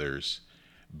Bill Withers.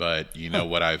 But you know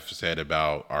what I've said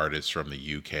about artists from the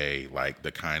UK, like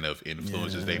the kind of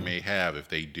influences they may have if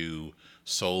they do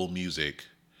soul music.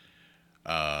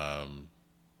 And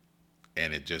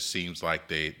it just seems like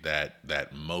that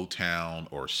Motown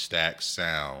or Stax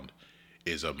sound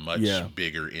is a much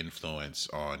bigger influence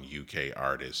on UK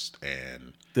artists,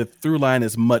 and the through line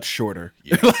is much shorter.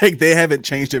 Yeah. Like they haven't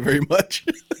changed it very much.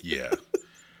 Yeah.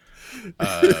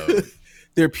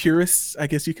 They're purists, I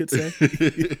guess you could say.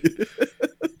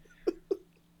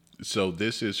 So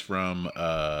this is from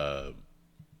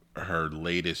her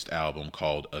latest album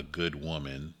called A Good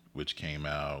Woman, which came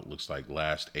out, looks like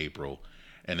last April.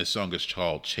 And the song is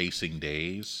called Chasing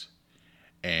Days.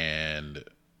 And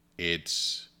it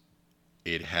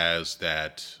has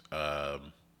that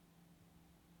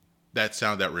that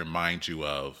sound that reminds you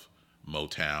of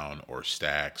Motown or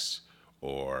Stax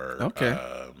or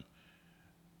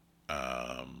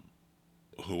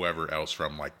whoever else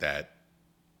from like that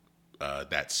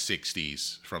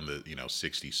 60s, from the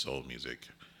 60s soul music,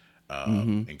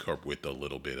 incorporate with a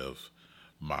little bit of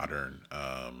modern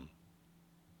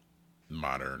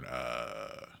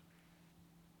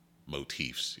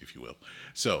motifs, if you will.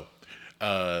 So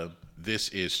this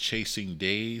is Chasing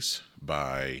Days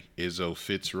by Izzo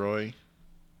Fitzroy,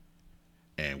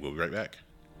 and we'll be right back.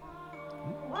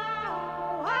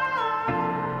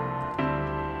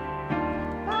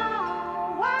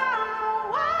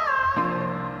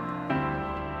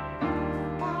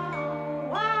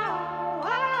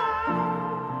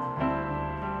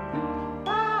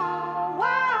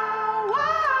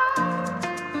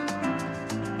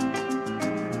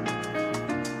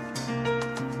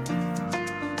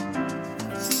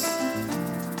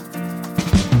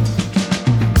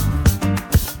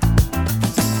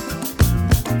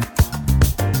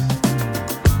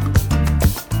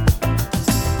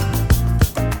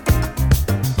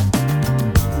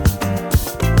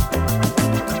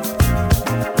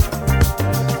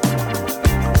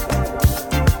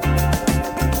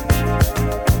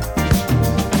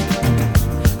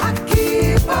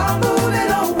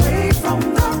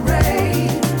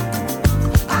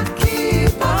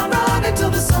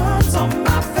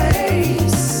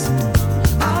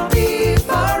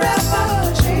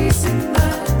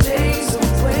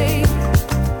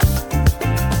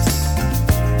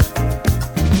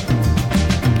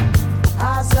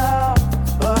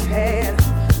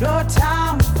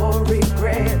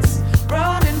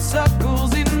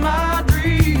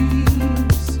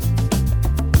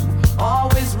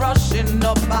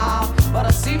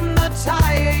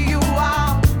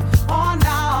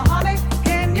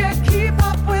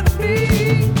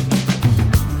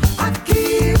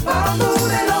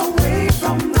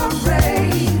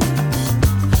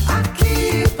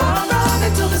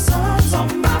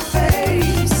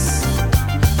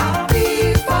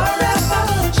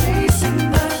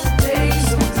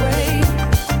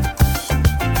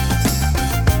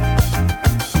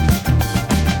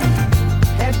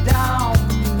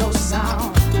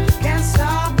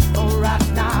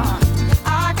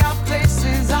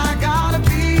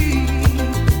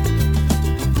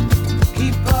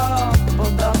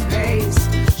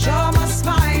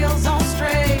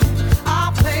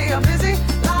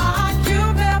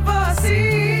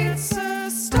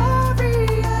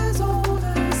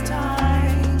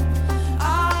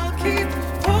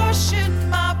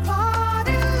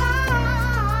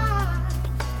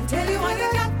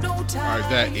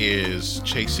 That is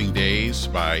Chasing Days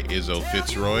by Izzo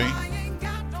Fitzroy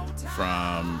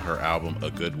from her album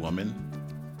A Good Woman.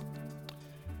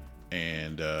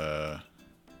 And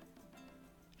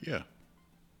yeah.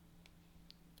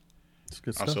 It's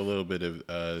good also stuff. a little bit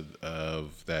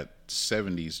of that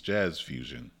 70s jazz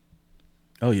fusion.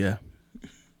 Oh yeah.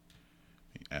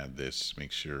 Add this,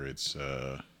 make sure it's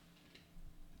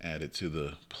added to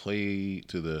the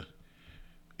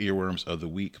Earworms of the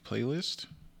Week playlist.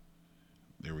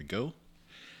 There we go.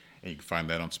 And you can find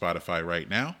that on Spotify right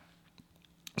now.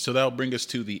 So that'll bring us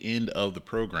to the end of the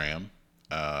program.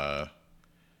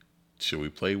 Should we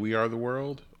play We Are the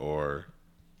World or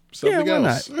something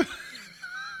else? Not?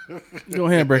 Go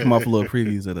ahead and break them off a little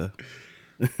previews of the.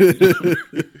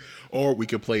 Or we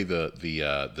could play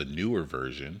the newer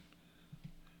version.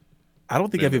 I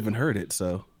don't think I've even heard it.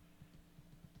 So.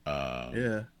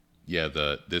 Yeah. Yeah.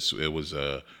 It was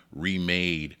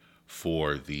remade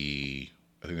for the.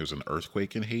 I think there was an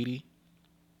earthquake in Haiti.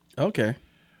 Okay.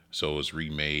 So it was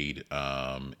remade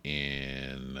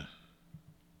in.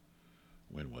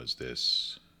 When was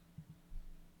this?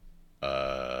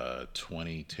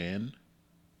 2010.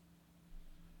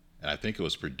 And I think it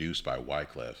was produced by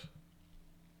Wyclef.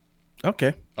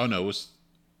 Okay. Oh no, was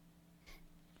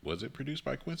it produced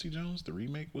by Quincy Jones? The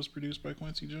remake was produced by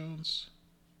Quincy Jones.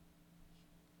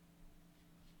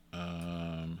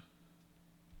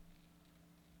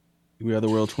 We Are the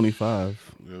World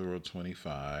 25. We Are the World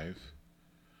 25.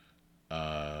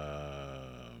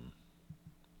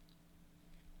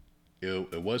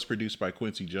 It was produced by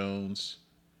Quincy Jones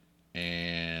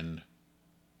and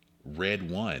Red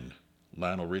One,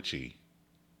 Lionel Richie.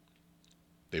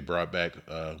 They brought back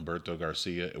Humberto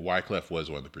Garcia. Wyclef was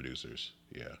one of the producers.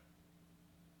 Yeah.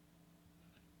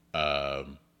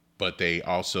 But they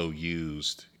also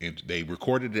they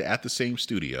recorded it at the same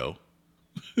studio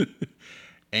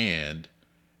and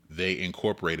they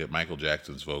incorporated Michael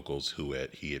Jackson's vocals,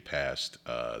 he had passed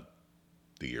the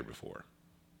year before.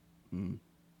 Mm.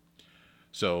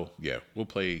 So yeah, we'll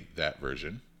play that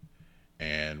version,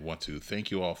 and want to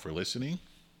thank you all for listening.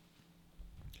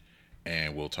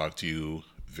 And we'll talk to you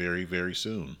very, very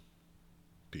soon.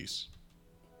 Peace.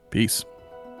 Peace.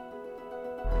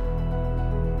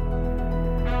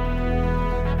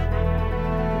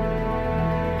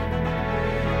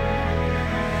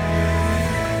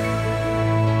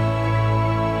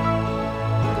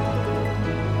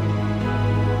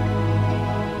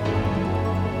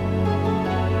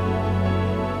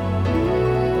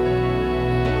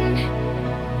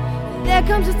 There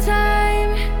comes a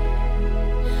time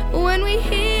when we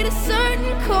heed a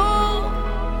certain call,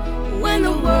 when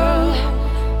the world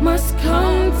must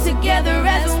come together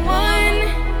as one.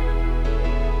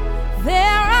 There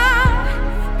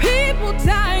are people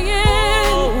dying.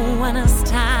 Oh, when it's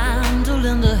time to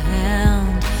lend a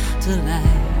hand to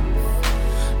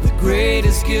life, the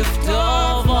greatest gift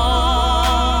of all.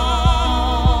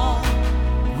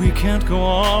 We can't go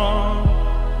on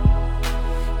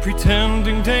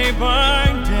pretending day by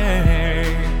day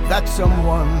that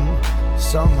someone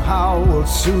somehow will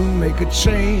soon make a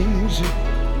change.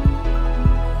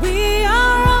 We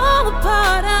are all a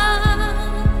part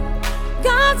of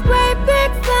God's great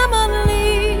big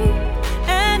family,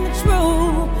 and it's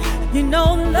true, you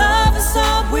know, love is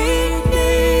all we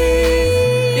need.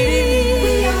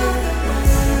 We are the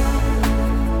ones,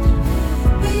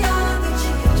 we are the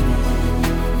children,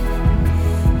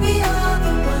 we are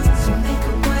the ones who make a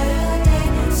brighter day,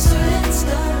 so let's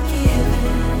start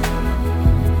giving.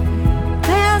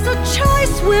 There's a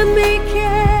choice we're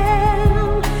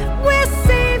making, we're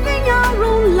saving our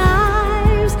own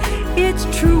lives. It's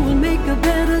true, we'll make a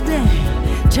better day,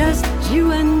 just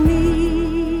you and me.